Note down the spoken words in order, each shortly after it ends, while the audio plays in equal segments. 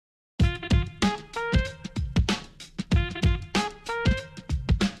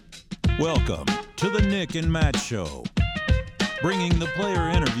Welcome to the Nick and Matt Show, bringing the player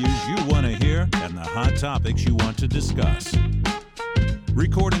interviews you want to hear and the hot topics you want to discuss.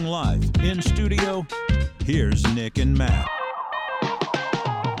 Recording live in studio, here's Nick and Matt.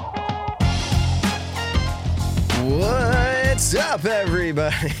 What's up,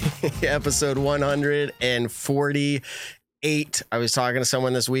 everybody? Episode 148. I was talking to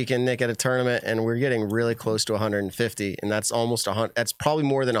someone this weekend, Nick, at a tournament, and we're getting really close to 150, and that's almost 100. That's probably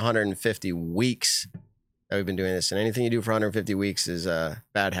more than 150 weeks that we've been doing this. And anything you do for 150 weeks is a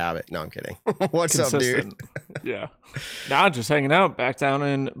bad habit. No, I'm kidding. What's Consistent. up, dude? Yeah. Nah, just hanging out back down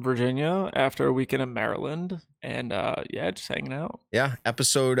in Virginia after a weekend in Maryland. And just hanging out. Yeah,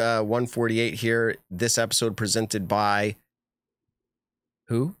 episode 148 here. This episode presented by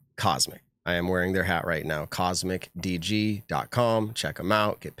who? Cosmic. I am wearing their hat right now. CosmicDG.com. Check them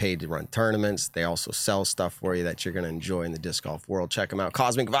out. Get paid to run tournaments. They also sell stuff for you that you're going to enjoy in the disc golf world. Check them out.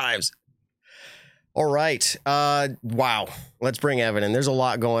 Cosmic Vibes. All right. Wow. Let's bring Evan in. There's a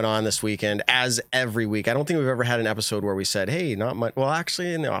lot going on this weekend, as every week. I don't think we've ever had an episode where we said, hey, not much. Well,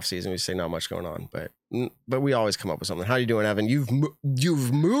 actually, in the off season, we say not much going on, but we always come up with something. How you doing, Evan?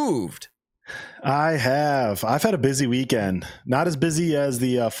 You've moved. I have. I've had a busy weekend. Not as busy as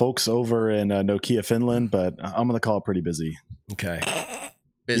the folks over in Nokia, Finland, but I'm going to call it pretty busy. Okay.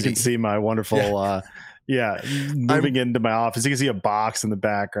 Busy. You can see my wonderful, moving into my office. You can see a box in the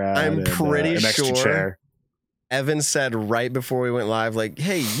background. I'm pretty an extra sure chair. Evan said right before we went live, like,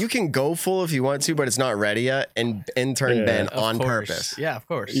 hey, you can go full if you want to, but it's not ready yet. And intern Ben on purpose. Yeah, of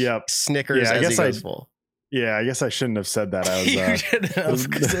course. Yep. Snickers as he goes full. Yeah, I guess I shouldn't have said that. I was You shouldn't have,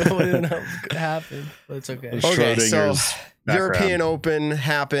 because it wouldn't have happened. But it's okay. Okay, so background. European Open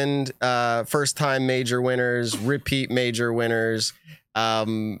happened. First time major winners, repeat major winners.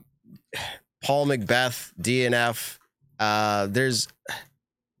 Paul Macbeth, DNF. There's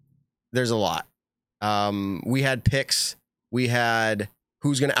a lot. We had picks. We had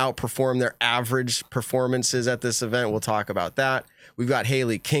who's going to outperform their average performances at this event. We'll talk about that. We've got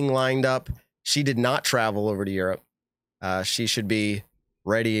HAILEY King lined up. She did not travel over to Europe. She should be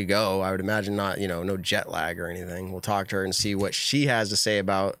ready to go. I would imagine not, no jet lag or anything. We'll talk to her and see what she has to say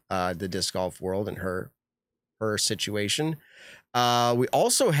about the disc golf world and her situation. We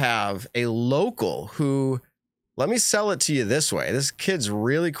also have a local who, let me sell it to you this way. This kid's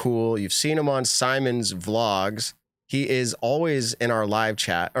really cool. You've seen him on Simon's vlogs. He is always in our live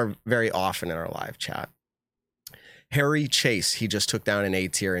chat, or very often in our live chat. Harry Chase, he just took down an A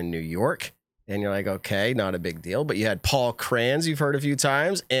tier in New York. And you're like, okay, not a big deal. But you had Paul Kranz, you've heard a few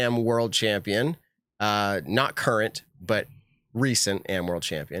times, AM world champion. Not current, but recent AM world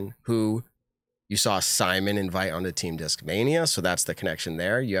champion, who you saw Simon invite onto Team Discmania. So that's the connection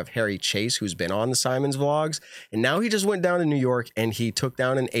there. You have Harry Chase, who's been on the Simon's vlogs. And now he just went down to New York and he took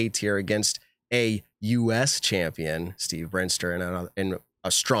down an A tier against a U.S. champion, Steve Brinster, and a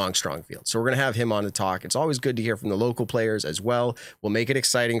strong field. So we're going to have him on to talk. It's always good to hear from the local players as well. We'll make it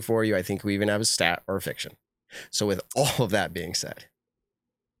exciting for you. I think we even have a stat or a fiction. So with all of that being said,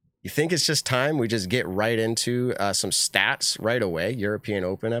 you think it's just time we just get right into some stats right away? European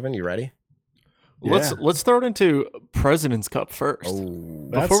Open, Evan, you ready? Let's throw it into President's Cup first. Oh,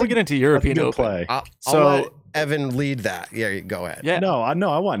 before we get into European Open. Play. I'll let Evan lead that. Yeah, go ahead. Yeah. No,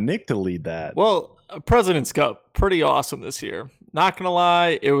 I want Nick to lead that. Well, President's Cup, pretty awesome this year. Not gonna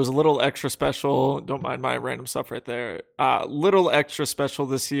lie, it was a little extra special. Don't mind my random stuff right there. Little extra special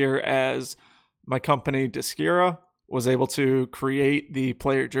this year as my company Discera was able to create the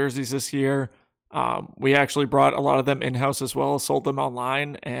player jerseys this year. We actually brought a lot of them in-house as well, sold them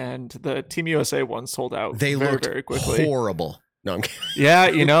online, and the Team USA ones sold out very quickly. Horrible. No, I'm kidding.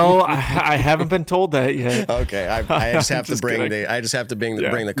 Yeah, I haven't been told that yet. Okay, I just have to bring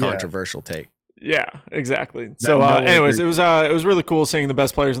the controversial take. Yeah, exactly. So anyways, it was really cool seeing the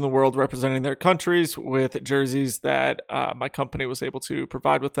best players in the world representing their countries with jerseys that my company was able to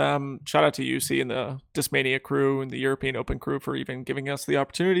provide with them. Shout out to UC and the Discmania crew and the European Open crew for even giving us the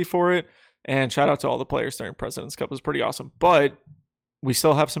opportunity for it. And shout out to all the players during President's Cup. It was pretty awesome. But we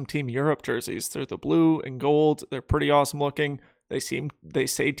still have some Team Europe jerseys. They're the blue and gold. They're pretty awesome looking. They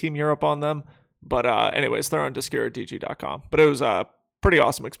say Team Europe on them. But anyways, they're on DisceraDG.com. But it was a pretty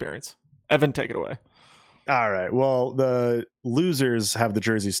awesome experience. Evan, take it away. All right. Well, the losers have the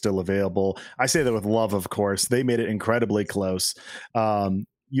jerseys still available. I say that with love, of course. They made it incredibly close.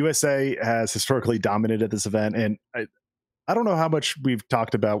 USA has historically dominated this event, and I don't know how much we've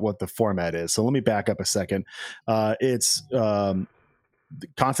talked about what the format is. So let me back up a second. It's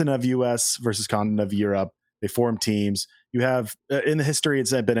continent of US versus continent of Europe. They form teams. you have in the history,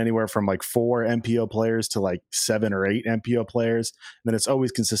 it's been anywhere from like 4 MPO players to like 7 or 8 MPO players. And then it's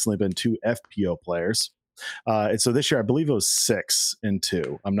always consistently been 2 FPO players. And so this year, I believe it was 6 and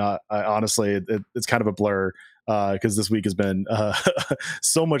 2. Honestly, it's kind of a blur because this week has been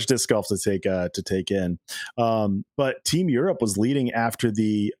so much disc golf to take in. But Team Europe was leading after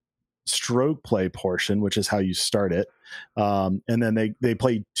the stroke play portion, which is how you start it. And then they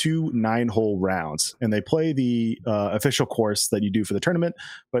play 2 9-hole rounds, and they play the official course that you do for the tournament,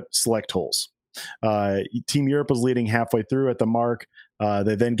 but select holes. Team Europe was leading halfway through at the mark.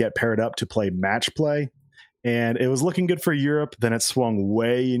 They then get paired up to play match play. And it was looking good for Europe. Then it swung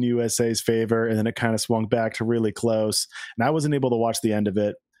way in USA's favor, and then it kind of swung back to really close. And I wasn't able to watch the end of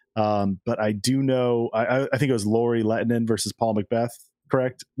it. But I do know, I think it was Lori Lettinen versus Paul McBeth,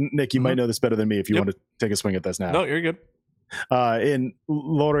 correct? Nick, you might know this better than me if you want to take a swing at this now. No, you're good. And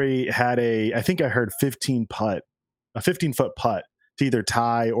Lori had I think I heard 15-foot putt to either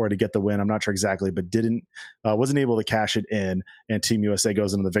tie or to get the win. I'm not sure exactly, but wasn't able to cash it in, and Team USA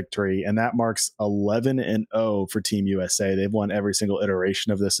goes into the victory. And that marks 11-0 for Team USA. They've won every single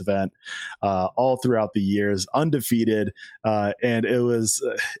iteration of this event all throughout the years, undefeated. And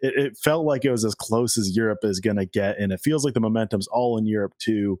it felt like it was as close as Europe is going to get. And it feels like the momentum's all in Europe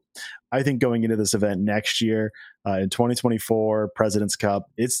too. I think going into this event next year in 2024 President's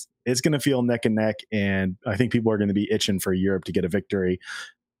Cup, it's going to feel neck and neck, and I think people are going to be itching for Europe to get a victory,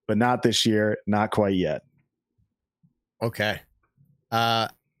 but not this year, not quite yet. Okay. I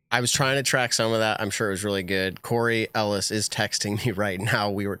was trying to track some of that. I'm sure it was really good. Corey Ellis is texting me right now.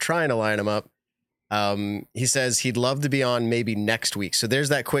 We were trying to line him up. He says he'd love to be on maybe next week. So there's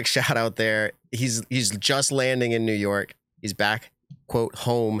that quick shout out there. He's just landing in New York. He's back, quote,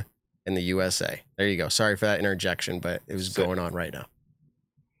 home in the USA. There you go. Sorry for that interjection, but it was going on right now.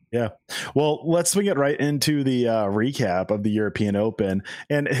 Yeah. Well, let's swing it right into the recap of the European Open.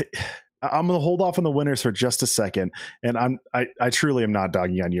 And I'm going to hold off on the winners for just a second. And I truly am not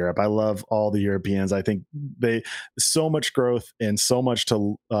dogging on Europe. I love all the Europeans. I think so much growth and so much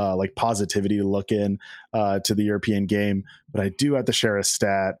to like positivity to look in to the European game. But I do have to share a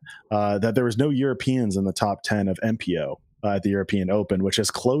stat that there was no Europeans in the top 10 of MPO at the European Open, which is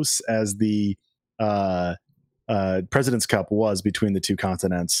close as the President's Cup was between the two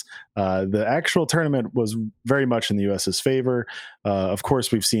continents. The actual tournament was very much in the US's favor. Of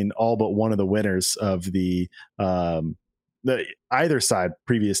course, we've seen all but one of the winners of the either side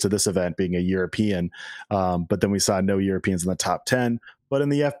previous to this event being a European, but then we saw no Europeans in the top 10. But in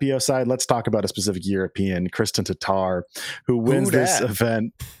the FPO side, let's talk about a specific European, Kristen Tatar, who wins this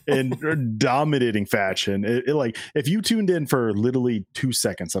event in dominating fashion. Like, if you tuned in for literally 2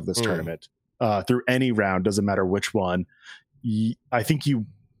 seconds of this tournament, through any round, doesn't matter which one, I think you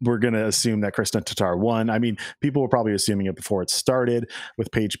were going to assume that Kristen Tatar won. I mean, people were probably assuming it before it started,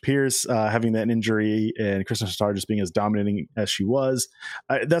 with Paige Pierce having that injury and Kristen Tatar just being as dominating as she was.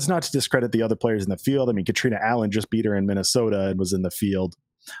 That's not to discredit the other players in the field. I mean, Katrina Allen just beat her in Minnesota and was in the field.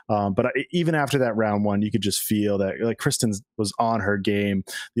 But even after that round one, you could just feel that like Kristen was on her game.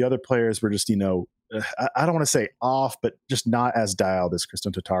 The other players were just, I don't want to say off, but just not as dialed as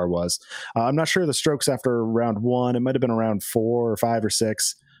Kristen Tatar was. I'm not sure the strokes after round one. It might have been around 4 or 5 or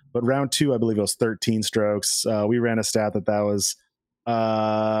 6, but round 2, I believe it was 13 strokes. We ran a stat that was,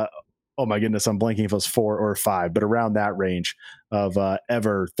 oh my goodness, I'm blanking if it was 4 or 5, but around that range of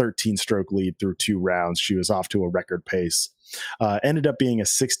ever 13 stroke lead through 2 rounds. She was off to a record pace. Ended up being a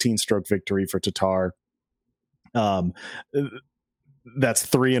 16 stroke victory for Tatar. That's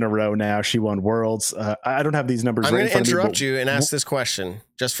 3 in a row now. She won Worlds. I don't have these numbers. I'm going to interrupt you and ask this question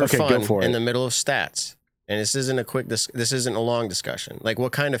just for fun in the middle of stats. And this isn't this isn't a long discussion. Like,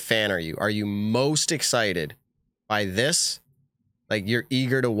 what kind of fan are you? Are you most excited by this? Like, you're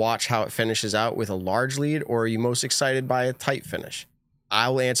eager to watch how it finishes out with a large lead, or are you most excited by a tight finish?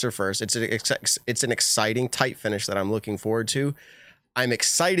 I'll answer first. It's an exciting tight finish that I'm looking forward to. I'm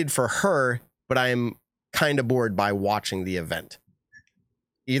excited for her, but I'm kind of bored by watching the event.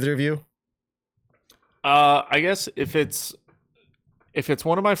 Either of you? I guess if it's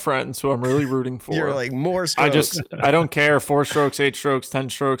one of my friends who I'm really rooting for, you're like, more strokes. I don't care, 4 strokes, 8 strokes, 10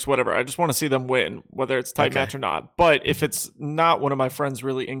 strokes, whatever. I just want to see them win, whether it's tight match or not. But if it's not one of my friends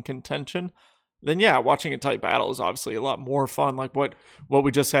really in contention, then yeah, watching a tight battle is obviously a lot more fun. Like what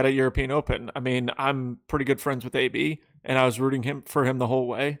we just had at European Open. I mean, I'm pretty good friends with AB, and I was rooting for him the whole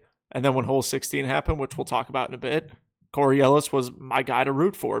way. And then when hole 16 happened, which we'll talk about in a bit, Corey Ellis was my guy to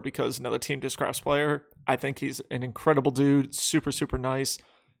root for because another Team Discraft player. I think he's an incredible dude, super, super nice.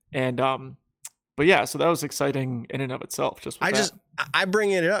 And, but yeah, so that was exciting in and of itself. I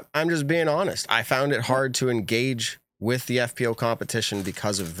bring it up. I'm just being honest. I found it hard to engage with the FPO competition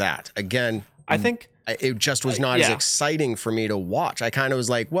because of that. Again, I think it just was not as exciting for me to watch. I kind of was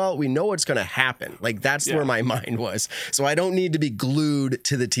like, well, we know what's going to happen. Like, that's where my mind was. So I don't need to be glued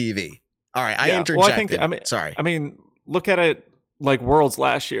to the TV. All right, I interjected. Well, sorry. I mean, look at it like Worlds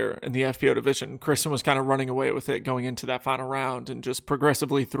last year in the FPO division. Kristen was kind of running away with it going into that final round and just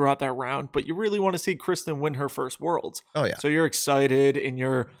progressively throughout that round. But you really want to see Kristen win her first Worlds. Oh, yeah. So you're excited and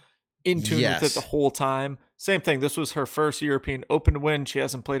you're in tune with it the whole time. Same thing. This was her first European Open win. She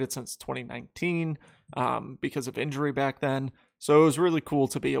hasn't played it since 2019 because of injury back then. So it was really cool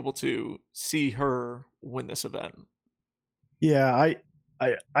to be able to see her win this event. Yeah,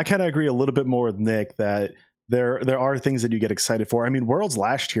 I kind of agree a little bit more with Nick that there are things that you get excited for. I mean, Worlds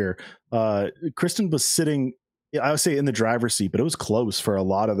last year, Kristen was sitting, I would say, in the driver's seat, but it was close for a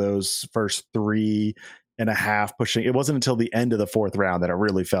lot of those first 3.5 pushing. It wasn't until the end of the fourth round that it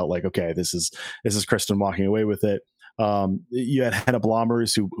really felt like, okay, this is Kristen walking away with it. You had Hannah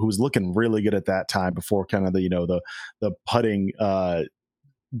Blomers who was looking really good at that time before kind of the putting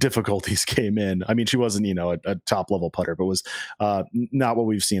difficulties came in. I mean, she wasn't, a top level putter, but was not what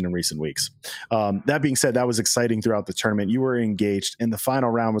we've seen in recent weeks. That being said, that was exciting throughout the tournament. You were engaged, and the final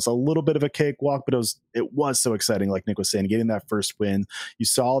round was a little bit of a cakewalk, but it was so exciting. Like Nick was saying, getting that first win, you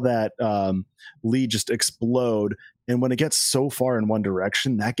saw that lead just explode. And when it gets so far in one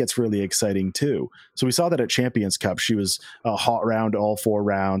direction, that gets really exciting too. So we saw that at Champions Cup. She was a hot round all 4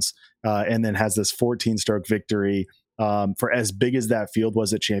 rounds, and then has this 14-stroke victory. For as big as that field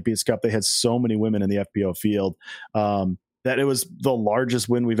was at Champions Cup, they had so many women in the FPO field that it was the largest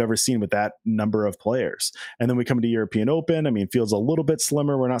win we've ever seen with that number of players. And then we come to European Open. I mean, field's a little bit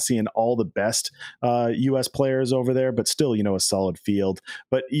slimmer. We're not seeing all the best U.S. players over there, but still, a solid field.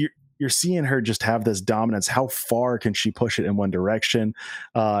 But you're seeing her just have this dominance. How far can she push it in one direction?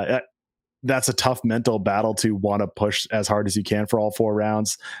 That's a tough mental battle to want to push as hard as you can for all 4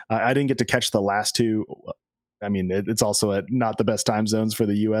 rounds. I didn't get to catch the last 2. I mean, it's also at not the best time zones for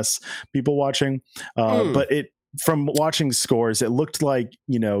the U.S. people watching, but from watching scores, it looked like,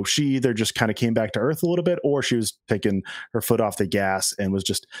 she either just kind of came back to earth a little bit, or she was taking her foot off the gas and was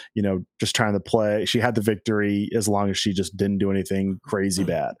just trying to play. She had the victory as long as she just didn't do anything crazy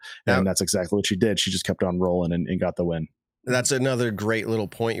bad. And that's exactly what she did. She just kept on rolling and got the win. That's another great little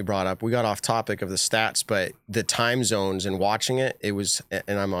point you brought up. We got off topic of the stats, but the time zones and watching it was,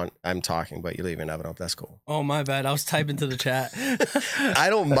 and I'm talking, but you're leaving Evan up. That's cool. Oh, my bad. I was typing to the chat. I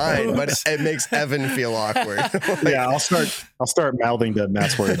don't mind, but it makes Evan feel awkward. Yeah, I'll start mouthing to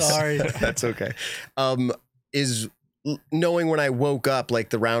Matt's words. Sorry. That's okay. Is knowing when I woke up, like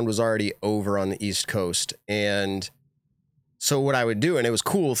the round was already over on the East Coast, and so what I would do, and it was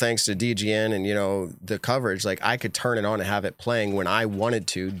cool thanks to DGN and, the coverage, like I could turn it on and have it playing when I wanted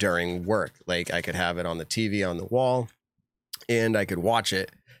to during work. Like I could have it on the TV on the wall and I could watch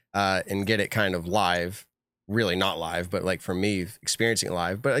it and get it kind of live, really not live, but like for me experiencing it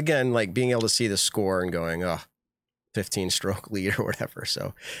live. But again, like being able to see the score and going, 15-stroke lead or whatever.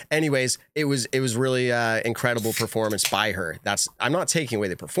 So anyways, it was really incredible performance by her. I'm not taking away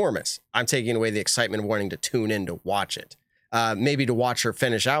the performance. I'm taking away the excitement of wanting to tune in to watch it. Maybe to watch her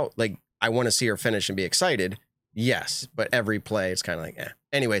finish out, like I want to see her finish and be excited. Yes, but every play, it's kind of like,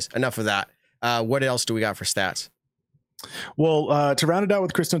 Anyways, enough of that. What else do we got for stats? Well, to round it out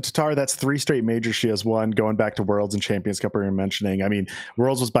with Kristen Tatar, that's 3 straight majors she has won, going back to Worlds and Champions Cup we were mentioning. I mean,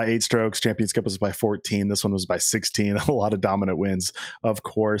 Worlds was by 8 strokes, Champions Cup was by 14. This one was by 16. A lot of dominant wins, of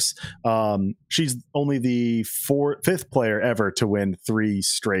course. She's only the 5th player ever to win 3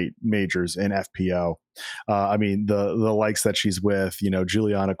 straight majors in FPO. I mean, the likes that she's with,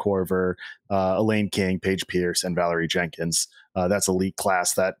 Juliana Korver, Elaine King, Paige Pierce, and Valerie Jenkins. That's elite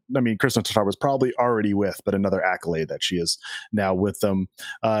class that, Kristen Tatar was probably already with, but another accolade that she is now with them.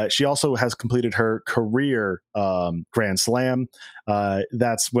 She also has completed her career Grand Slam.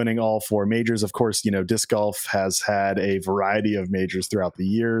 That's winning all 4 majors. Of course, disc golf has had a variety of majors throughout the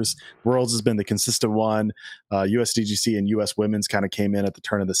years. Worlds has been the consistent one. USDGC and US Women's kind of came in at the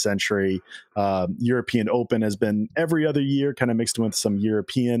turn of the century. European Open has been every other year, kind of mixed with some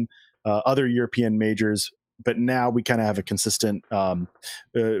other European majors. But now we kind of have a consistent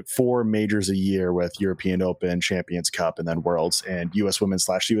 4 majors a year with European Open, Champions Cup, and then Worlds and US Women's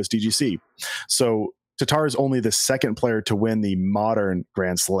 /USDGC. So Tatar is only the 2nd player to win the modern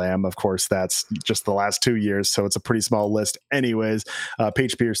Grand Slam. Of course, that's just the last 2 years, so it's a pretty small list anyways.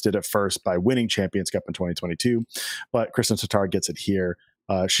 Paige Pierce did it first by winning Champions Cup in 2022, but Kristen Tatar gets it here.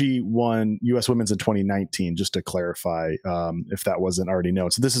 She won U.S. Women's in 2019, just to clarify, if that wasn't already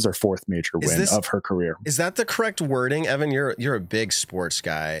known. So this is her fourth major win of her career. Is that the correct wording, Evan? You're a big sports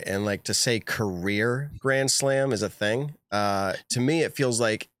guy, and like to say career Grand Slam is a thing. To me, it feels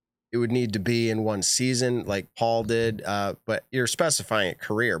like it would need to be in one season, like Paul did. But you're specifying it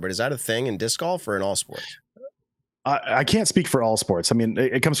career. But is that a thing in disc golf or in all sports? I can't speak for all sports. I mean,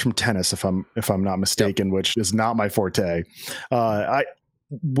 it comes from tennis, if I'm not mistaken, yep. Which is not my forte.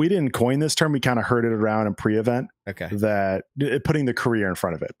 We didn't coin this term. We kind of heard it around in pre-event. Okay. That putting the career in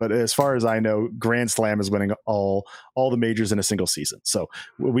front of it. But as far as I know, Grand Slam is winning all the majors in a single season. So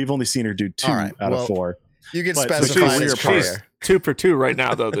we've only seen her do 2 out of 4. You can specify your career. She's 2 for 2 right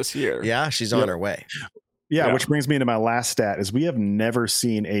now, though, this year. Yeah, she's on her way. Yeah, which brings me into my last stat is we have never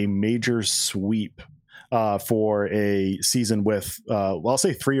seen a major sweep for a season with, I'll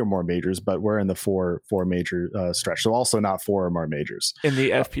say 3 or more majors, but we're in the four major stretch. So also not 4 or more majors. In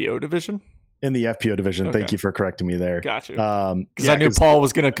the FPO division? In the FPO division. Okay. Thank you for correcting me there. Gotcha. Because I knew Paul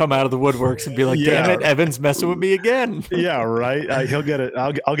was going to come out of the woodworks and be like, damn it, Evan's messing with me again. Yeah, right. He'll get it.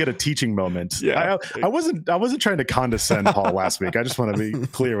 I'll get a teaching moment. Yeah. I wasn't trying to condescend Paul last week. I just want to be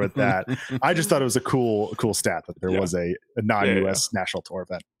clear with that. I just thought it was a cool stat that there was a non-US national tour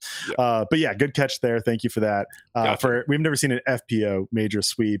event. Yeah. But yeah, good catch there. Thank you for that. We've never seen an FPO major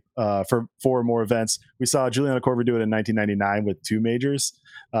sweep for 4 more events. We saw Juliana Korver do it in 1999 with 2 majors.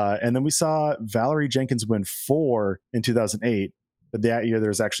 And then we saw Valerie Jenkins win 4 in 2008, but that year there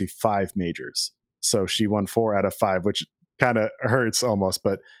was actually 5 majors. So she won 4 out of 5, which kind of hurts almost,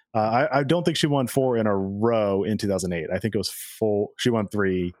 but I don't think she won 4 in a row in 2008. I think it was 4. She won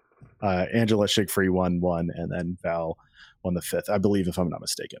 3. Angela Shigfree won 1, and then Val won the 5th, I believe, if I'm not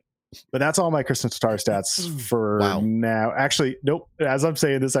mistaken. But that's all my Kristen Tatar stats for now. Actually, nope. As I'm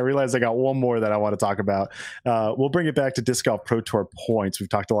saying this, I realize I got one more that I want to talk about. We'll bring it back to Disc Golf Pro Tour points. We've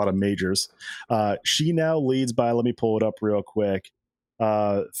talked a lot of majors. She now leads by, let me pull it up real quick,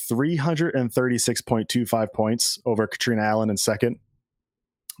 336.25 points over Katrina Allen in second.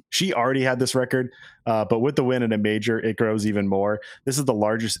 She already had this record, but with the win in a major, it grows even more. This is the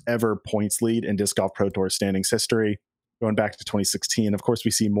largest ever points lead in Disc Golf Pro Tour standings history, going back to 2016. Of course,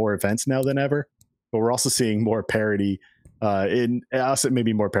 we see more events now than ever, but we're also seeing more parity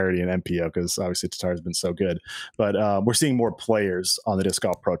maybe more parity in MPO, because obviously Tatar has been so good. But we're seeing more players on the Disc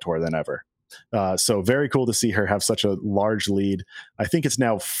Golf Pro Tour than ever. So very cool to see her have such a large lead. I think it's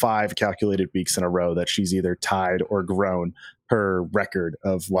now 5 calculated weeks in a row that she's either tied or grown her record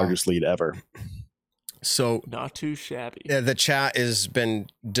of largest lead ever. So not too shabby. The chat has been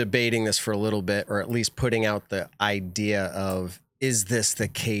debating this for a little bit, or at least putting out the idea of, is this the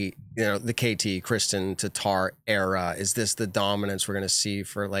KT Kristen Tatar era? Is this the dominance we're going to see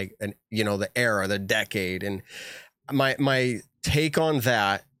for the era, the decade? And my take on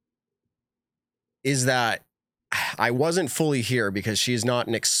that is that I wasn't fully here because she's not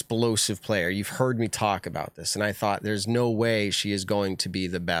an explosive player. You've heard me talk about this, and I thought there's no way she is going to be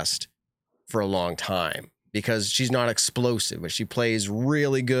the best for a long time because she's not explosive, but she plays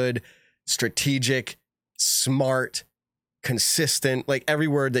really good, strategic, smart, consistent, like every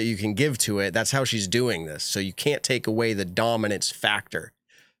word that you can give to it. That's how she's doing this. So you can't take away the dominance factor.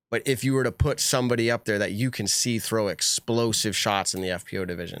 But if you were to put somebody up there that you can see throw explosive shots in the FPO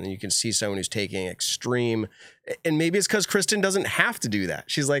division, and you can see someone who's taking extreme, and maybe it's because Kristen doesn't have to do that.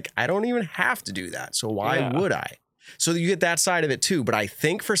 She's like, I don't even have to do that. So why would I? So you get that side of it too. But I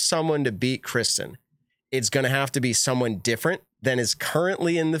think for someone to beat Kristen, it's going to have to be someone different than is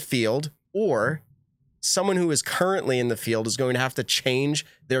currently in the field, or someone who is currently in the field is going to have to change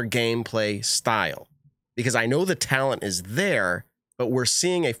their gameplay style. Because I know the talent is there, but we're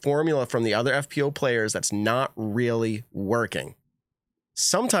seeing a formula from the other FPO players that's not really working.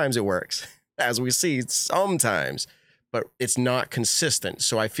 Sometimes it works, as we see sometimes, but it's not consistent.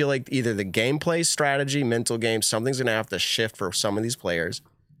 So I feel like either the gameplay strategy, mental game, something's going to have to shift for some of these players,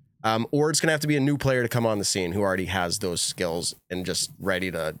 or it's going to have to be a new player to come on the scene who already has those skills and just ready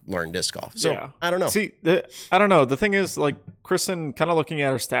to learn disc golf. So I don't know. See, I don't know. The thing is, like, Kristen, kind of looking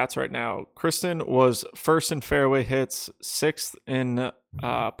at her stats right now, Kristen was first in fairway hits, 6th in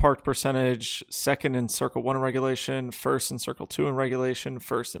park percentage, 2nd in circle 1 in regulation, 1st in circle 2 in regulation,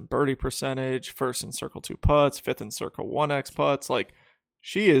 1st in birdie percentage, 1st in circle 2 putts, 5th in circle 1x putts. Like,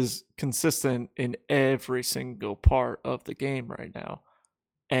 she is consistent in every single part of the game right now.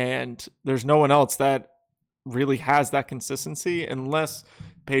 And there's no one else that really has that consistency unless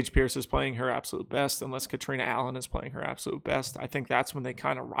Paige Pierce is playing her absolute best, unless Katrina Allen is playing her absolute best. I think that's when they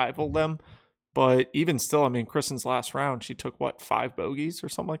kind of rival them. But even still, I mean, Kristen's last round, she took 5 bogeys or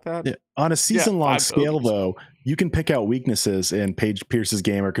something like that? Yeah. On a season-long 5 scale, bogeys. though, you can pick out weaknesses in Paige Pierce's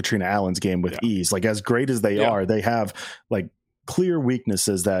game or Katrina Allen's game with ease. Like, as great as they are, they have like clear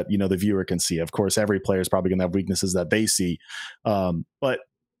weaknesses that, the viewer can see. Of course, every player is probably going to have weaknesses that they see. But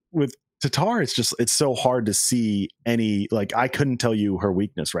with Tatar, it's so hard to see any, like, I couldn't tell you her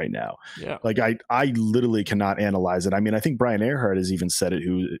weakness right now. Yeah. Like I literally cannot analyze it. I mean, I think Brian Earhart has even said it,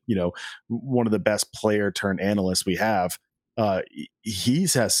 who, one of the best player turned analysts we have. He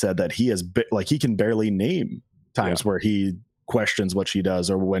has said that he can barely name times where he questions what she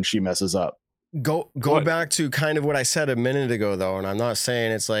does or when she messes up. Go back to kind of what I said a minute ago, though, and I'm not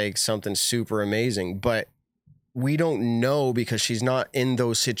saying it's like something super amazing, but we don't know because she's not in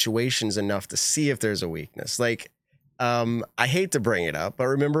those situations enough to see if there's a weakness. Like, I hate to bring it up, but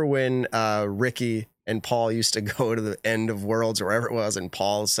remember when Ricky and Paul used to go to the end of Worlds or wherever it was, and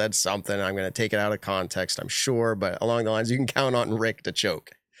Paul said something, I'm going to take it out of context, I'm sure, but along the lines, you can count on Rick to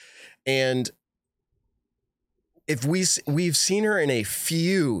choke. And if we've seen her in a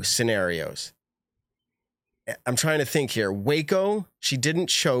few scenarios. I'm trying to think here. Waco, she didn't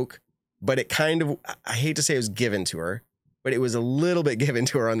choke, but it kind of, I hate to say it was given to her, but it was a little bit given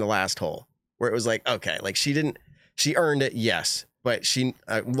to her on the last hole where it was like, okay, like she earned it. Yes. But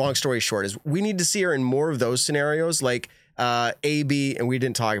long story short is we need to see her in more of those scenarios. Like AB, and we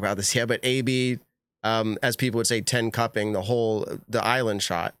didn't talk about this yet, but AB, as people would say, 10 cupping the island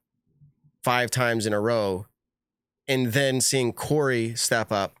shot 5 times in a row. And then seeing Corey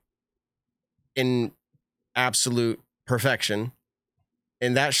step up in absolute perfection.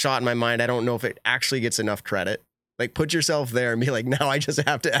 And that shot in my mind, I don't know if it actually gets enough credit. Like, put yourself there and be like, now I just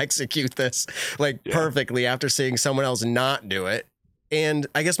have to execute this perfectly after seeing someone else not do it. And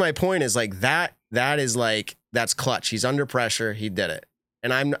I guess my point is like that is like, that's clutch. He's under pressure. He did it.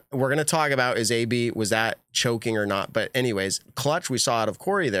 And we're going to talk about is AB, was that choking or not? But anyways, clutch we saw out of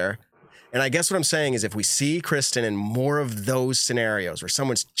Corey there. And I guess what I'm saying is if we see Kristen in more of those scenarios where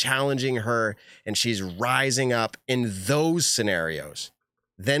someone's challenging her and she's rising up in those scenarios,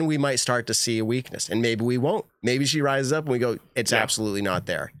 then we might start to see a weakness. And maybe we won't. Maybe she rises up and we go, it's absolutely not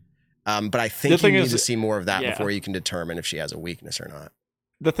there. But I think you need to see more of that before you can determine if she has a weakness or not.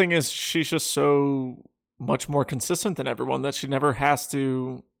 The thing is, she's just so much more consistent than everyone that she never has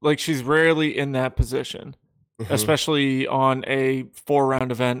to, like, she's rarely in that position. Especially on a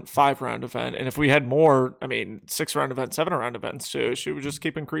 4-round event, 5-round event. And if we had more, 6-round event, 7-round events too, she would just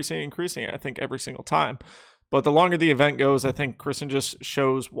keep increasing, I think, every single time. But the longer the event goes, I think Kristen just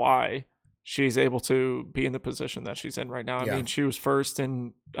shows why she's able to be in the position that she's in right now. I mean, she was first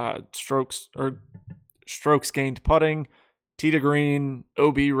in strokes gained putting, tee to green,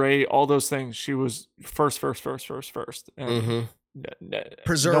 OB rate, all those things. She was first. And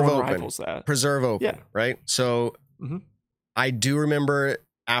Preserve no one open. rivals that. Preserve open, right? So I do remember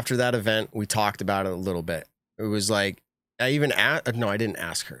after that event, we talked about it a little bit. It was like, I didn't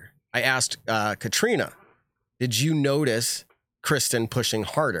ask her. I asked Katrina, did you notice Kristen pushing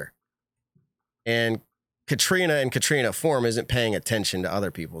harder? And Katrina form isn't paying attention to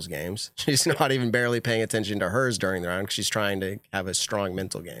other people's games. She's not even barely paying attention to hers during the round because she's trying to have a strong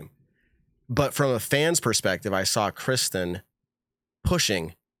mental game. But from a fan's perspective, I saw Kristen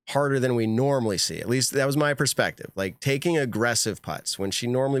pushing harder than we normally see. At least that was my perspective. Like taking aggressive putts when she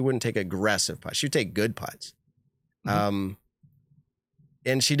normally wouldn't take aggressive putts. She'd take good putts. And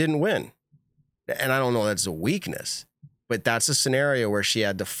she didn't win. And I don't know that's a weakness, but that's a scenario where she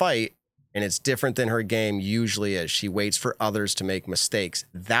had to fight, and it's different than her game usually is. She waits for others to make mistakes.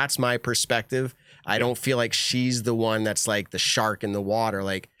 That's my perspective. I don't feel like she's the one that's like the shark in the water.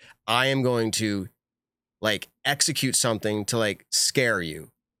 Like, I am going to like execute something to like scare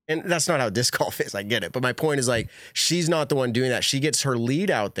you. And that's not how disc golf is. I get it. But my point is like, she's not the one doing that. She gets her lead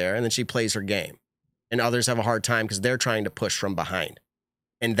out there and then she plays her game, and others have a hard time because they're trying to push from behind.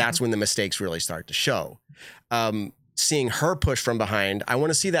 And that's when the mistakes really start to show. Seeing her push from behind, I want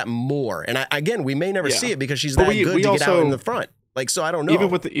to see that more. And again, we may never see it because she's that good to get out in the front. Like, so I don't know.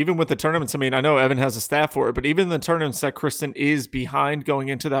 Even with the tournaments, I know Evan has a staff for it, but even the tournaments that Kristen is behind going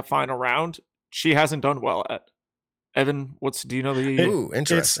into that final round, she hasn't done well at. Evan, do you know the? Ooh,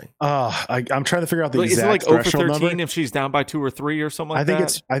 interesting. I'm trying to figure out the exact. Is it like 0 for 13 number? If she's down by 2 or 3 or something like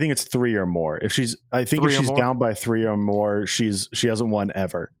that? I think it's 3 or more. If she's down by 3 or more, she hasn't won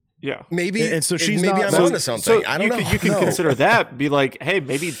ever. Yeah, maybe. And so she's maybe not. I'm onto something. So I don't know. You can consider that. Be like, hey,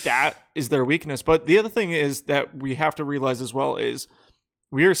 maybe that is their weakness. But the other thing is that we have to realize as well is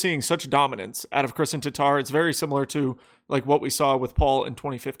we are seeing such dominance out of Kristen Tatar. It's very similar to like what we saw with Paul in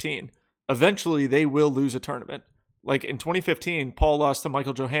 2015. Eventually, they will lose a tournament. Like in 2015, Paul lost to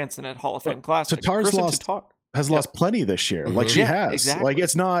Michael Johansson at Hall of Fame Classic. Tatar's lost plenty this year. Like she has. Exactly. Like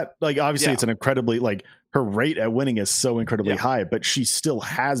it's not like obviously it's an incredibly like her rate at winning is so incredibly high, but she still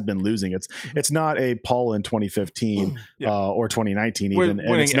has been losing. It's not a Paul in 2015 or 2019 even.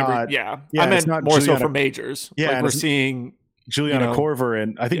 And it's not. I meant more Juliana, so for majors. Yeah, like we're seeing Juliana Korver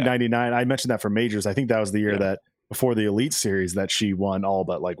and I think 99. I mentioned that for majors. I think that was the year that before the Elite Series that she won all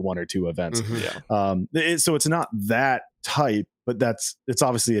but like one or two events. So it's not that type, but it's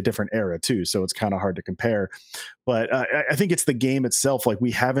obviously a different era too. So it's kind of hard to compare. But I think it's the game itself. Like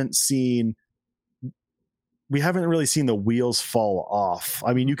we haven't really seen the wheels fall off.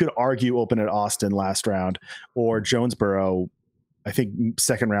 I mean, you could argue Open at Austin last round or Jonesboro, I think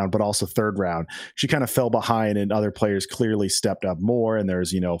second round, but also third round. She kind of fell behind and other players clearly stepped up more. And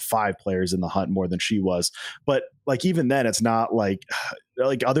there's, 5 players in the hunt more than she was. But like, even then it's not like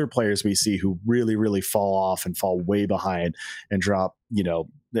other players we see who really, really fall off and fall way behind and drop,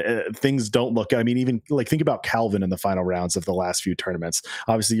 things don't look, I mean, even like think about Calvin in the final rounds of the last few tournaments.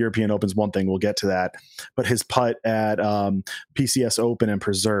 Obviously European Open's one thing, we'll get to that, but his putt at PCS Open and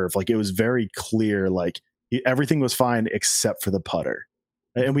Preserve, like it was very clear, like everything was fine except for the putter.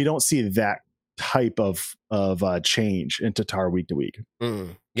 And we don't see that type of change in Tatar week to week.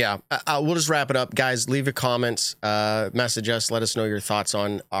 Yeah. We'll just wrap it up. Guys, leave your comments, message us, let us know your thoughts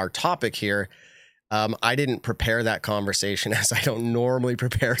on our topic here. I didn't prepare that conversation as I don't normally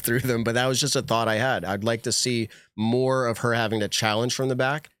prepare through them, but that was just a thought I had. I'd like to see more of her having to challenge from the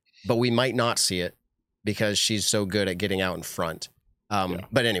back, but we might not see it because she's so good at getting out in front.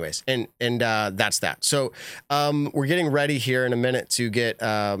 But anyways, and that's that. So we're getting ready here in a minute to get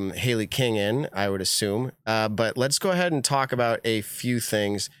HAILEY King in, I would assume. But let's go ahead and talk about a few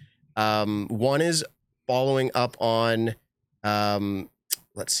things. One is following up on,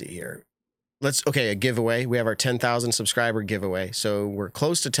 let's see here. A giveaway. We have our 10,000 subscriber giveaway. So we're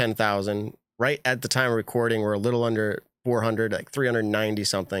close to 10,000. Right at the time of recording, we're a little under 400, like 390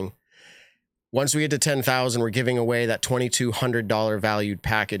 something. Once we get to 10,000, we're giving away that $2,200 valued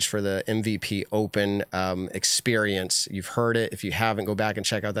package for the MVP Open experience. You've heard it. If you haven't, go back and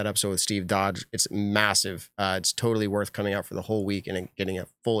check out that episode with Steve Dodge. It's massive. It's totally worth coming out for the whole week and getting a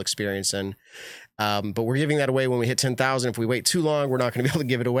full experience in. But we're giving that away when we hit 10,000. If we wait too long, we're not going to be able to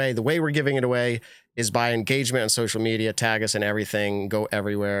give it away. The way we're giving it away is by engagement on social media, tag us and everything, go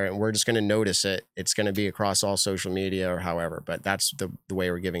everywhere, and we're just going to notice it. It's going to be across all social media or however, but that's the way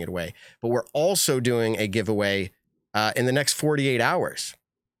we're giving it away. But we're also doing a giveaway in the next 48 hours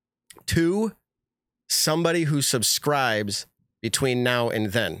to somebody who subscribes between now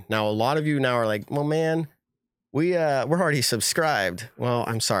and then. Now, a lot of you now are like, well, man, we're already subscribed. Well,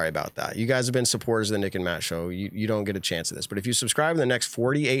 I'm sorry about that. You guys have been supporters of the Nick and Matt show. You don't get a chance at this. But if you subscribe in the next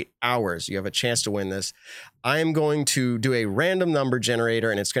 48 hours, you have a chance to win this. I am going to do a random number generator,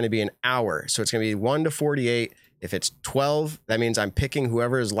 and it's going to be an hour. So it's going to be 1 to 48. If it's 12, that means I'm picking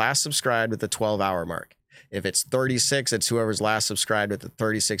whoever is last subscribed at the 12-hour mark. If it's 36, it's whoever's last subscribed at the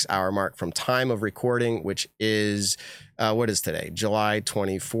 36-hour mark from time of recording, which is, what is today? July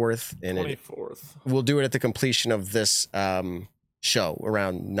 24th. And 24th. We'll do it at the completion of this show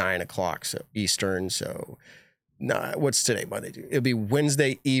around 9 o'clock so Eastern. So what's today? Monday. It'll be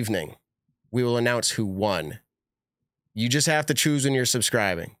Wednesday evening. We will announce who won. You just have to choose when you're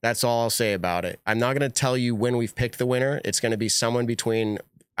subscribing. That's all I'll say about it. I'm not going to tell you when we've picked the winner. It's going to be someone between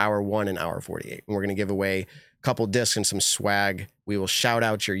hour 1 and hour 48. And we're going to give away a couple discs and some swag. We will shout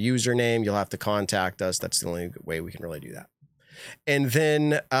out your username. You'll have to contact us. That's the only way we can really do that. And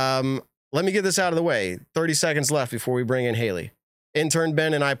then let me get this out of the way. 30 seconds left before we bring in HAILEY. Intern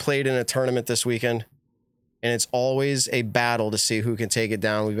Ben and I played in a tournament this weekend, and it's always a battle to see who can take it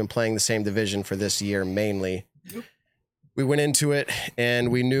down. We've been playing the same division for this year mainly. We went into it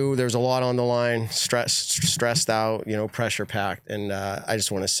and we knew there's a lot on the line, stressed out, pressure packed. And I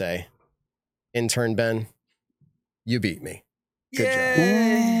just want to say, Intern Ben, you beat me. Good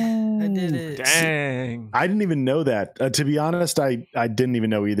job. I did it. Dang. I didn't even know that. To be honest, I didn't even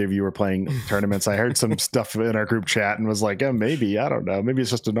know either of you were playing tournaments. I heard some stuff in our group chat and was like, maybe, I don't know. Maybe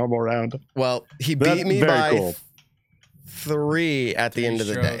it's just a normal round. Well, he beat me by 3 at the end of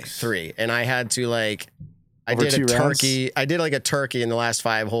the day. 3. And I had to I did a turkey. Rounds? I did a turkey in the last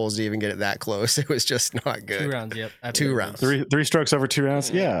 5 holes to even get it that close. It was just not good. 2 rounds, yep. 2 rounds. Three strokes over 2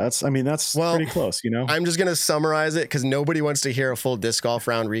 rounds. Yeah, that's pretty close, I'm just going to summarize it because nobody wants to hear a full disc golf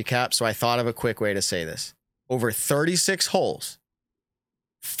round recap. So I thought of a quick way to say this. Over 36 holes,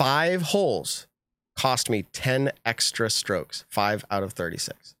 5 holes cost me 10 extra strokes. 5 out of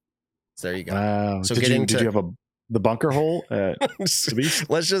 36. So there you go. Wow. So did you have the bunker hole at the beach?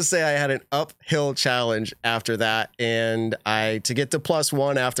 Let's just say I had an uphill challenge after that, and to get to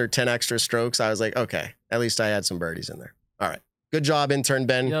 +1 after 10 extra strokes, I was like, okay, at least I had some birdies in there. All right, good job, intern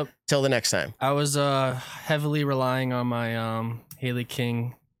Ben. Yep. Till the next time. I was heavily relying on my HAILEY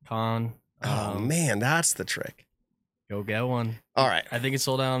King con. Oh man, that's the trick. Go get one. All right. I think it's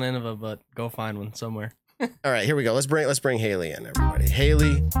sold out on Innova, but go find one somewhere. All right, here we go. Let's bring HAILEY in, everybody.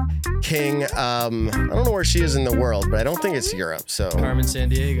 HAILEY King. I don't know where she is in the world, but I don't think it's Europe. So Carmen San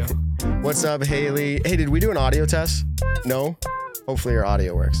Diego. what's up, HAILEY? Hey, did we do an audio test? No? Hopefully your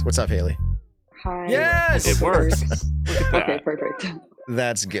audio works. What's up, HAILEY? Hi. Yes! It works. Look at that. Okay, perfect.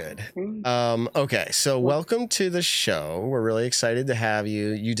 That's good. Okay, so welcome to the show. We're really excited to have you.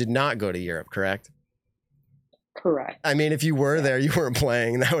 You did not go to Europe, correct? Correct. I mean, if you were there, you weren't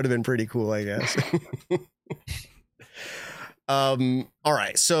playing. That would have been pretty cool, I guess. All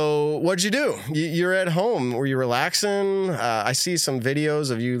right. So what'd you do? You're at home. Were you relaxing? I see some videos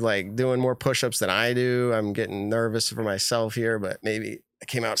of you like doing more push-ups than I do. I'm getting nervous for myself here, but maybe I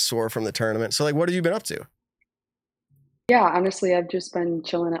came out sore from the tournament. So like, what have you been up to? Yeah, honestly, I've just been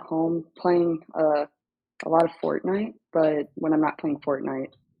chilling at home playing a lot of Fortnite, but when I'm not playing Fortnite,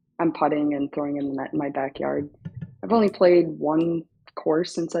 I'm putting and throwing in the net in my backyard. I've only played one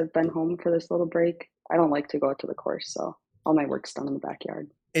course since I've been home for this little break. I don't like to go out to the course, so all my work's done in the backyard.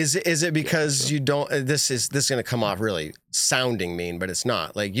 Is it because you don't? This is going to come off really sounding mean, but it's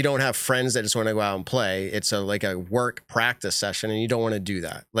not. Like you don't have friends that just want to go out and play. It's like a work practice session, and you don't want to do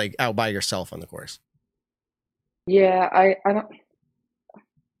that like out by yourself on the course. Yeah,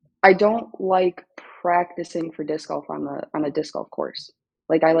 I don't like practicing for disc golf on a disc golf course.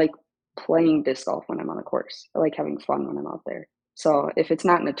 Like I like playing disc golf when I'm on the course. I like having fun when I'm out there. So if it's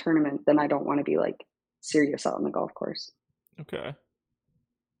not in a tournament, then I don't want to be like serious out on the golf course. Okay.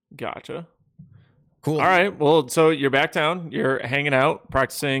 Gotcha. Cool. All right. Well, so you're back down. You're hanging out,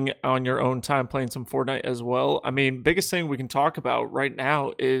 practicing on your own time, playing some Fortnite as well. I mean, biggest thing we can talk about right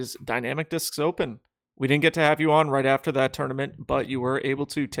now is Dynamic Discs Open. We didn't get to have you on right after that tournament, but you were able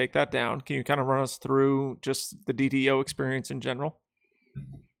to take that down. Can you kind of run us through just the DDO experience in general?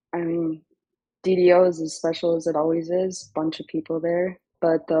 I mean, DDO is as special as it always is. Bunch of people there.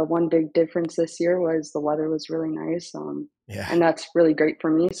 But the one big difference this year was the weather was really nice. Yeah. And that's really great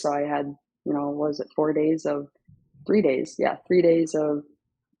for me. So I had, was it 3 days? Yeah, 3 days of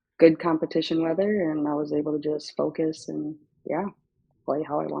good competition weather. And I was able to just focus and, play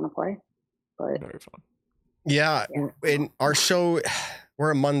how I want to play. But very fun. Yeah. In our show, we're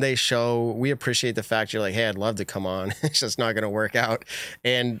a Monday show. We appreciate the fact you're like, hey, I'd love to come on. It's just not going to work out.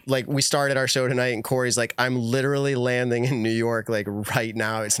 And like we started our show tonight and Corey's like, I'm literally landing in New York. Like right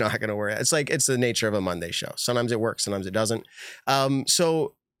now, it's not going to work. It's like, it's the nature of a Monday show. Sometimes it works, sometimes it doesn't.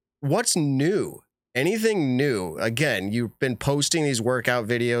 So what's new? Anything new? Again, you've been posting these workout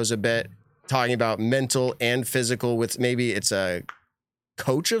videos a bit, talking about mental and physical with maybe it's a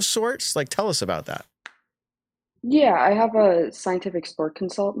coach of sorts. Like, tell us about that. yeah, I have a scientific sport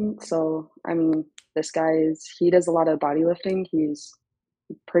consultant. So, I mean, he does a lot of bodybuilding. He's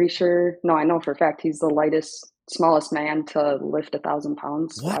pretty sure, no, I know for a fact he's the smallest man to lift 1,000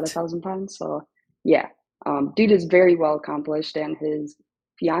 pounds, squat 1,000 pounds. So, yeah, dude is very well accomplished, and his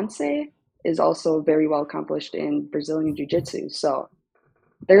fiance is also very well accomplished in Brazilian Jiu-Jitsu. So,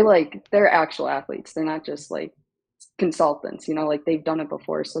 they're actual athletes. They're not just like consultants, like they've done it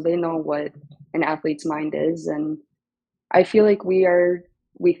before, so they know what an athlete's mind is. And I feel like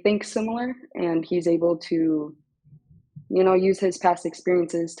we think similar, and he's able to use his past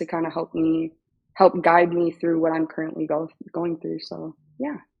experiences to kind of help guide me through what I'm currently going through. So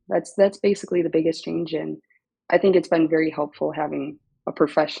yeah, that's basically the biggest change, and I think it's been very helpful having a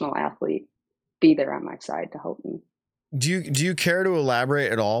professional athlete be there on my side to help me. Do you care to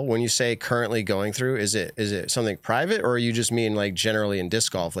elaborate at all when you say currently going through? Is it something private, or you just mean like generally in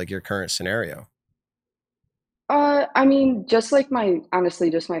disc golf, like your current scenario? I mean, just my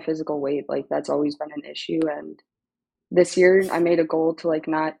physical weight, like that's always been an issue. And this year I made a goal to like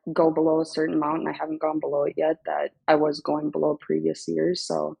not go below a certain amount, and I haven't gone below it yet, that I was going below previous years.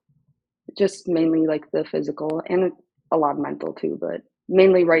 So just mainly like the physical and a lot of mental too, but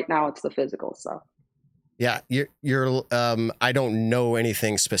mainly right now it's the physical stuff. Yeah, you're I don't know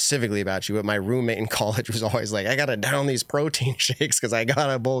anything specifically about you, but my roommate in college was always like, I got to down these protein shakes because I got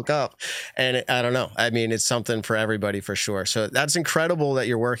to bulk up. And I don't know. I mean, it's something for everybody for sure. So that's incredible that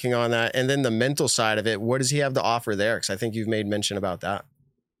you're working on that. And then the mental side of it, what does he have to offer there? Because I think you've made mention about that.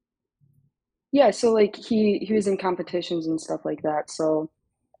 Yeah, so like he was in competitions and stuff like that. So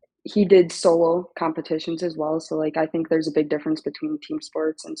he did solo competitions as well. So like I think there's a big difference between team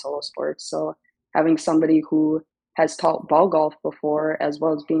sports and solo sports. So having somebody who has taught ball golf before, as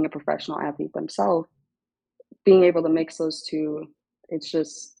well as being a professional athlete themselves, being able to mix those two,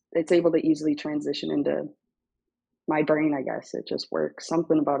 it's able to easily transition into my brain, I guess. It just works.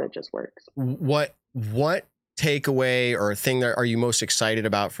 Something about it just works. What takeaway or thing that are you most excited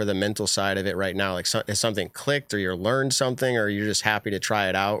about for the mental side of it right now? Like, has something clicked, or you learned something, or you're just happy to try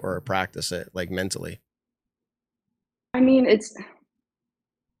it out or practice it, like, mentally? I mean, it's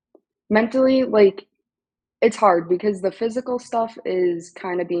mentally, like, it's hard because the physical stuff is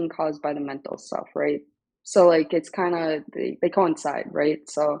kind of being caused by the mental stuff, right? So, like, it's kind of, they coincide, right?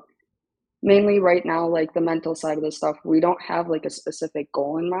 So mainly right now, like, the mental side of the stuff, we don't have like a specific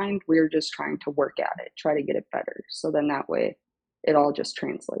goal in mind. We're just trying to work at it, try to get it better. So then that way it all just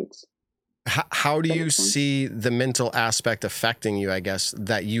translates. How do you see the mental aspect affecting you, I guess,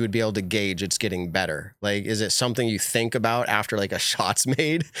 that you would be able to gauge it's getting better? Like, is it something you think about after like a shot's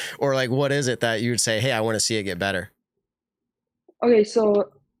made, or like, what is it that you would say, hey, I want to see it get better? Okay,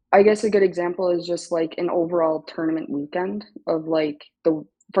 so I guess a good example is just like an overall tournament weekend of like the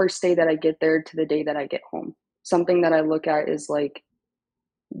first day that I get there to the day that I get home. Something that I look at is like,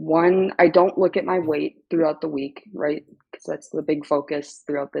 one, I don't look at my weight throughout the week, right? Because that's the big focus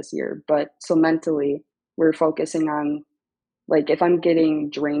throughout this year. But so mentally, we're focusing on like if I'm getting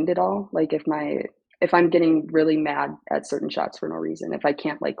drained at all, like if I'm getting really mad at certain shots for no reason, if I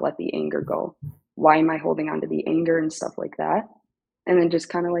can't like let the anger go, why am I holding on to the anger and stuff like that? And then just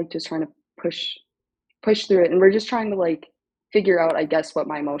kind of like just trying to push through it. And we're just trying to like figure out, I guess, what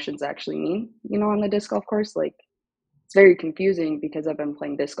my emotions actually mean, on the disc golf course. Like, it's very confusing because I've been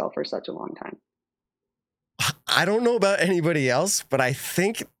playing disc golf for such a long time. I don't know about anybody else, but I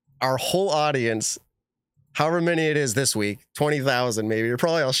think our whole audience, however many it is this week, 20,000 maybe, they're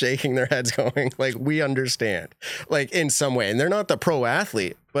probably all shaking their heads going, like, we understand, like, in some way. And they're not the pro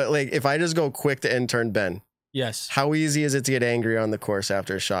athlete, but like, if I just go quick to intern Ben. Yes. How easy is it to get angry on the course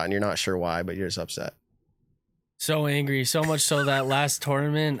after a shot and you're not sure why, but you're just upset? So angry, so much so that last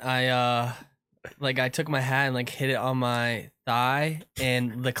tournament, I took my hat and like hit it on my thigh,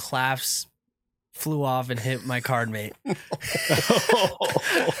 and the clasps flew off and hit my card mate.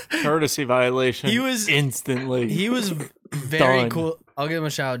 Courtesy violation. He was very cool. I'll give him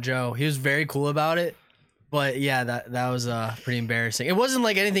a shout out, Joe. He was very cool about it. But yeah, that was pretty embarrassing. It wasn't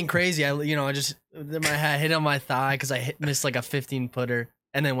like anything crazy. I just my hat hit on my thigh because I missed like a 15-footer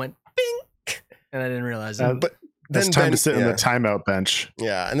and then went bing, and I didn't realize it. But it's time to sit on the timeout bench.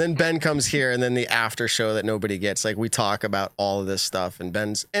 Yeah, and then Ben comes here, and then the after show that nobody gets. Like, we talk about all of this stuff, and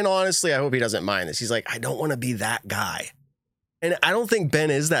honestly, I hope he doesn't mind this. He's like, I don't want to be that guy, and I don't think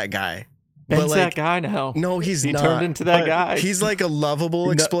Ben is that guy. Ben's that guy now. No, he's not. He turned into that guy. He's like a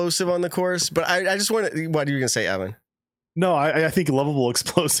lovable explosive on the course. But I just want to. What are you gonna say, Evan? No, I think lovable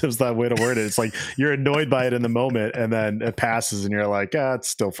explosive is that way to word it. It's like you're annoyed by it in the moment, and then it passes, and you're like, it's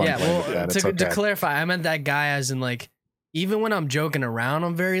still fun. Yeah, well, to clarify, I meant that guy as in like, even when I'm joking around,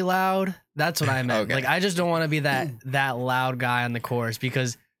 I'm very loud. That's what I meant. Okay. Like, I just don't want to be that loud guy on the course,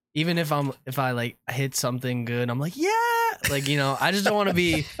 because even if I like hit something good, I'm like, yeah, like, I just don't want to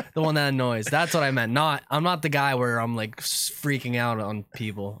be the one that annoys. That's what I meant. I'm not the guy where I'm like freaking out on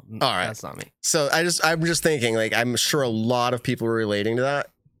people. All right, that's not me. So I'm just thinking, like, I'm sure a lot of people are relating to that.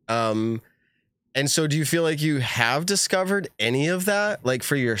 And so do you feel like you have discovered any of that, like,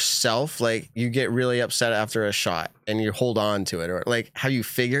 for yourself? Like, you get really upset after a shot and you hold on to it, or like, have you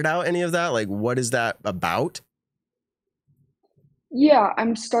figured out any of that? Like, what is that about? Yeah,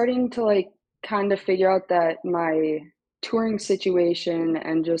 I'm starting to like kind of figure out that my touring situation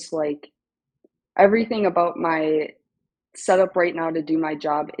and just like everything about my setup right now to do my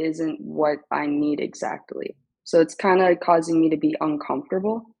job isn't what I need exactly. So it's kind of causing me to be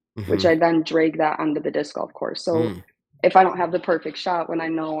uncomfortable, which I then drag that onto the disc golf course. So if I don't have the perfect shot when I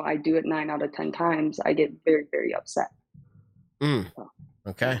know I do it 9 out of 10 times, I get very, very upset. So,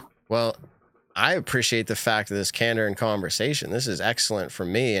 okay. Yeah. Well, I appreciate the fact of this candor and conversation. This is excellent for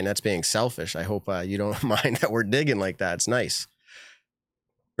me, and that's being selfish. I hope you don't mind that we're digging like that. It's nice.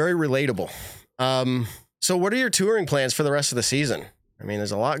 Very relatable. So what are your touring plans for the rest of the season? I mean,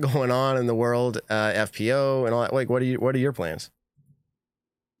 there's a lot going on in the world, FPO and all that. Like, what are your plans?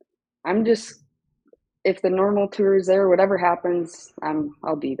 I'm just, if the normal tour is there, whatever happens,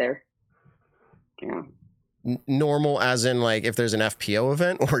 I'll be there. Yeah. Normal as in like if there's an FPO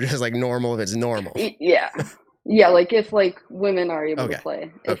event, or just like normal if it's normal? Yeah, like if like women are able to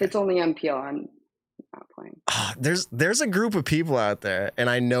play. If it's only MPO, I'm not playing. There's a group of people out there, and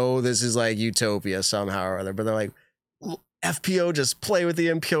I know this is like utopia somehow or other, but they're like, FPO, just play with the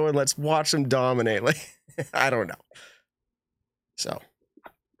MPO and let's watch them dominate. Like, I don't know. So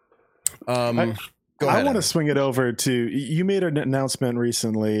I want to swing it over to, you made an announcement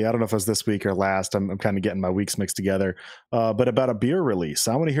recently. I don't know if it was this week or last. I'm kind of getting my weeks mixed together, but about a beer release.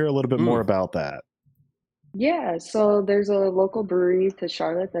 I want to hear a little bit more about that. Yeah, so there's a local brewery to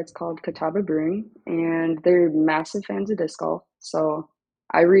Charlotte that's called Catawba Brewing, and they're massive fans of disc golf. So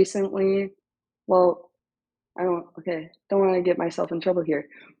I recently, well, don't want to get myself in trouble here.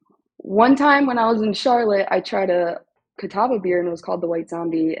 One time when I was in Charlotte, I tried a Catawba beer and it was called the White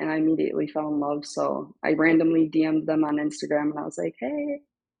Zombie, and I immediately fell in love. So I randomly DM'd them on Instagram and I was like, hey,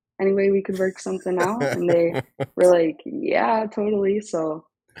 anyway, we could work something out. And they were like, yeah, totally. So,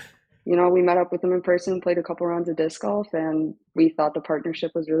 you know, we met up with them in person, played a couple rounds of disc golf, and we thought the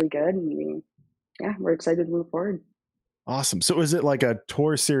partnership was really good. And we're excited to move forward. Awesome. So is it like a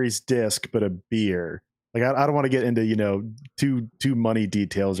Tour Series disc, but a beer? Like, I don't want to get into, you know, too money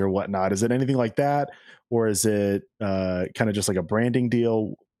details or whatnot. Is it anything like that? Or is it kind of just like a branding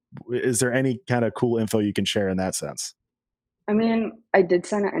deal? Is there any kind of cool info you can share in that sense? I mean, I did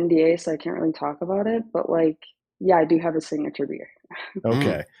sign an NDA, so I can't really talk about it, but like, yeah, I do have a signature beer.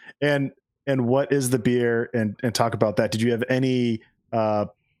 Okay. And what is the beer, and talk about that. Did you have any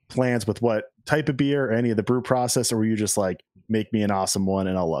plans with what type of beer or any of the brew process, or were you just like, make me an awesome one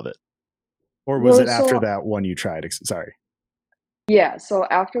and I'll love it? Or was it after that one you tried? Sorry. Yeah. So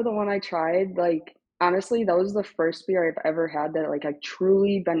after the one I tried, like, honestly, that was the first beer I've ever had that like I've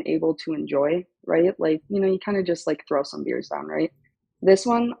truly been able to enjoy, right? Like, you know, you kind of just like throw some beers down, right? This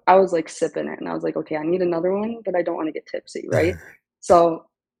one, I was like sipping it and I was like, okay, I need another one, but I don't want to get tipsy, right? So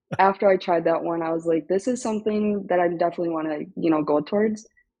after I tried that one, I was like, this is something that I definitely want to, you know, go towards.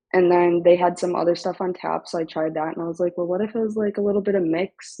 And then they had some other stuff on tap, so I tried that, and I was like, well, what if it was like a little bit of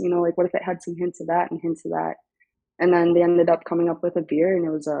mix? You know, like what if it had some hints of that and hints of that? And then they ended up coming up with a beer, and it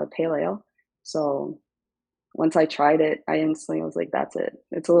was a pale ale. So once I tried it, I instantly was like, that's it.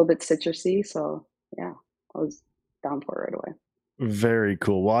 It's a little bit citrusy, so yeah, I was down for it right away. Very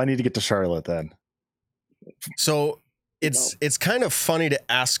cool. Well, I need to get to Charlotte then. So it's kind of funny to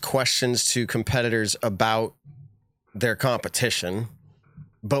ask questions to competitors about their competition.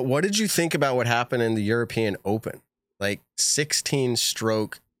 But what did you think about what happened in the European Open? Like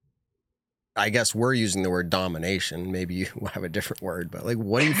 16-stroke, I guess we're using the word domination. Maybe you have a different word, but like,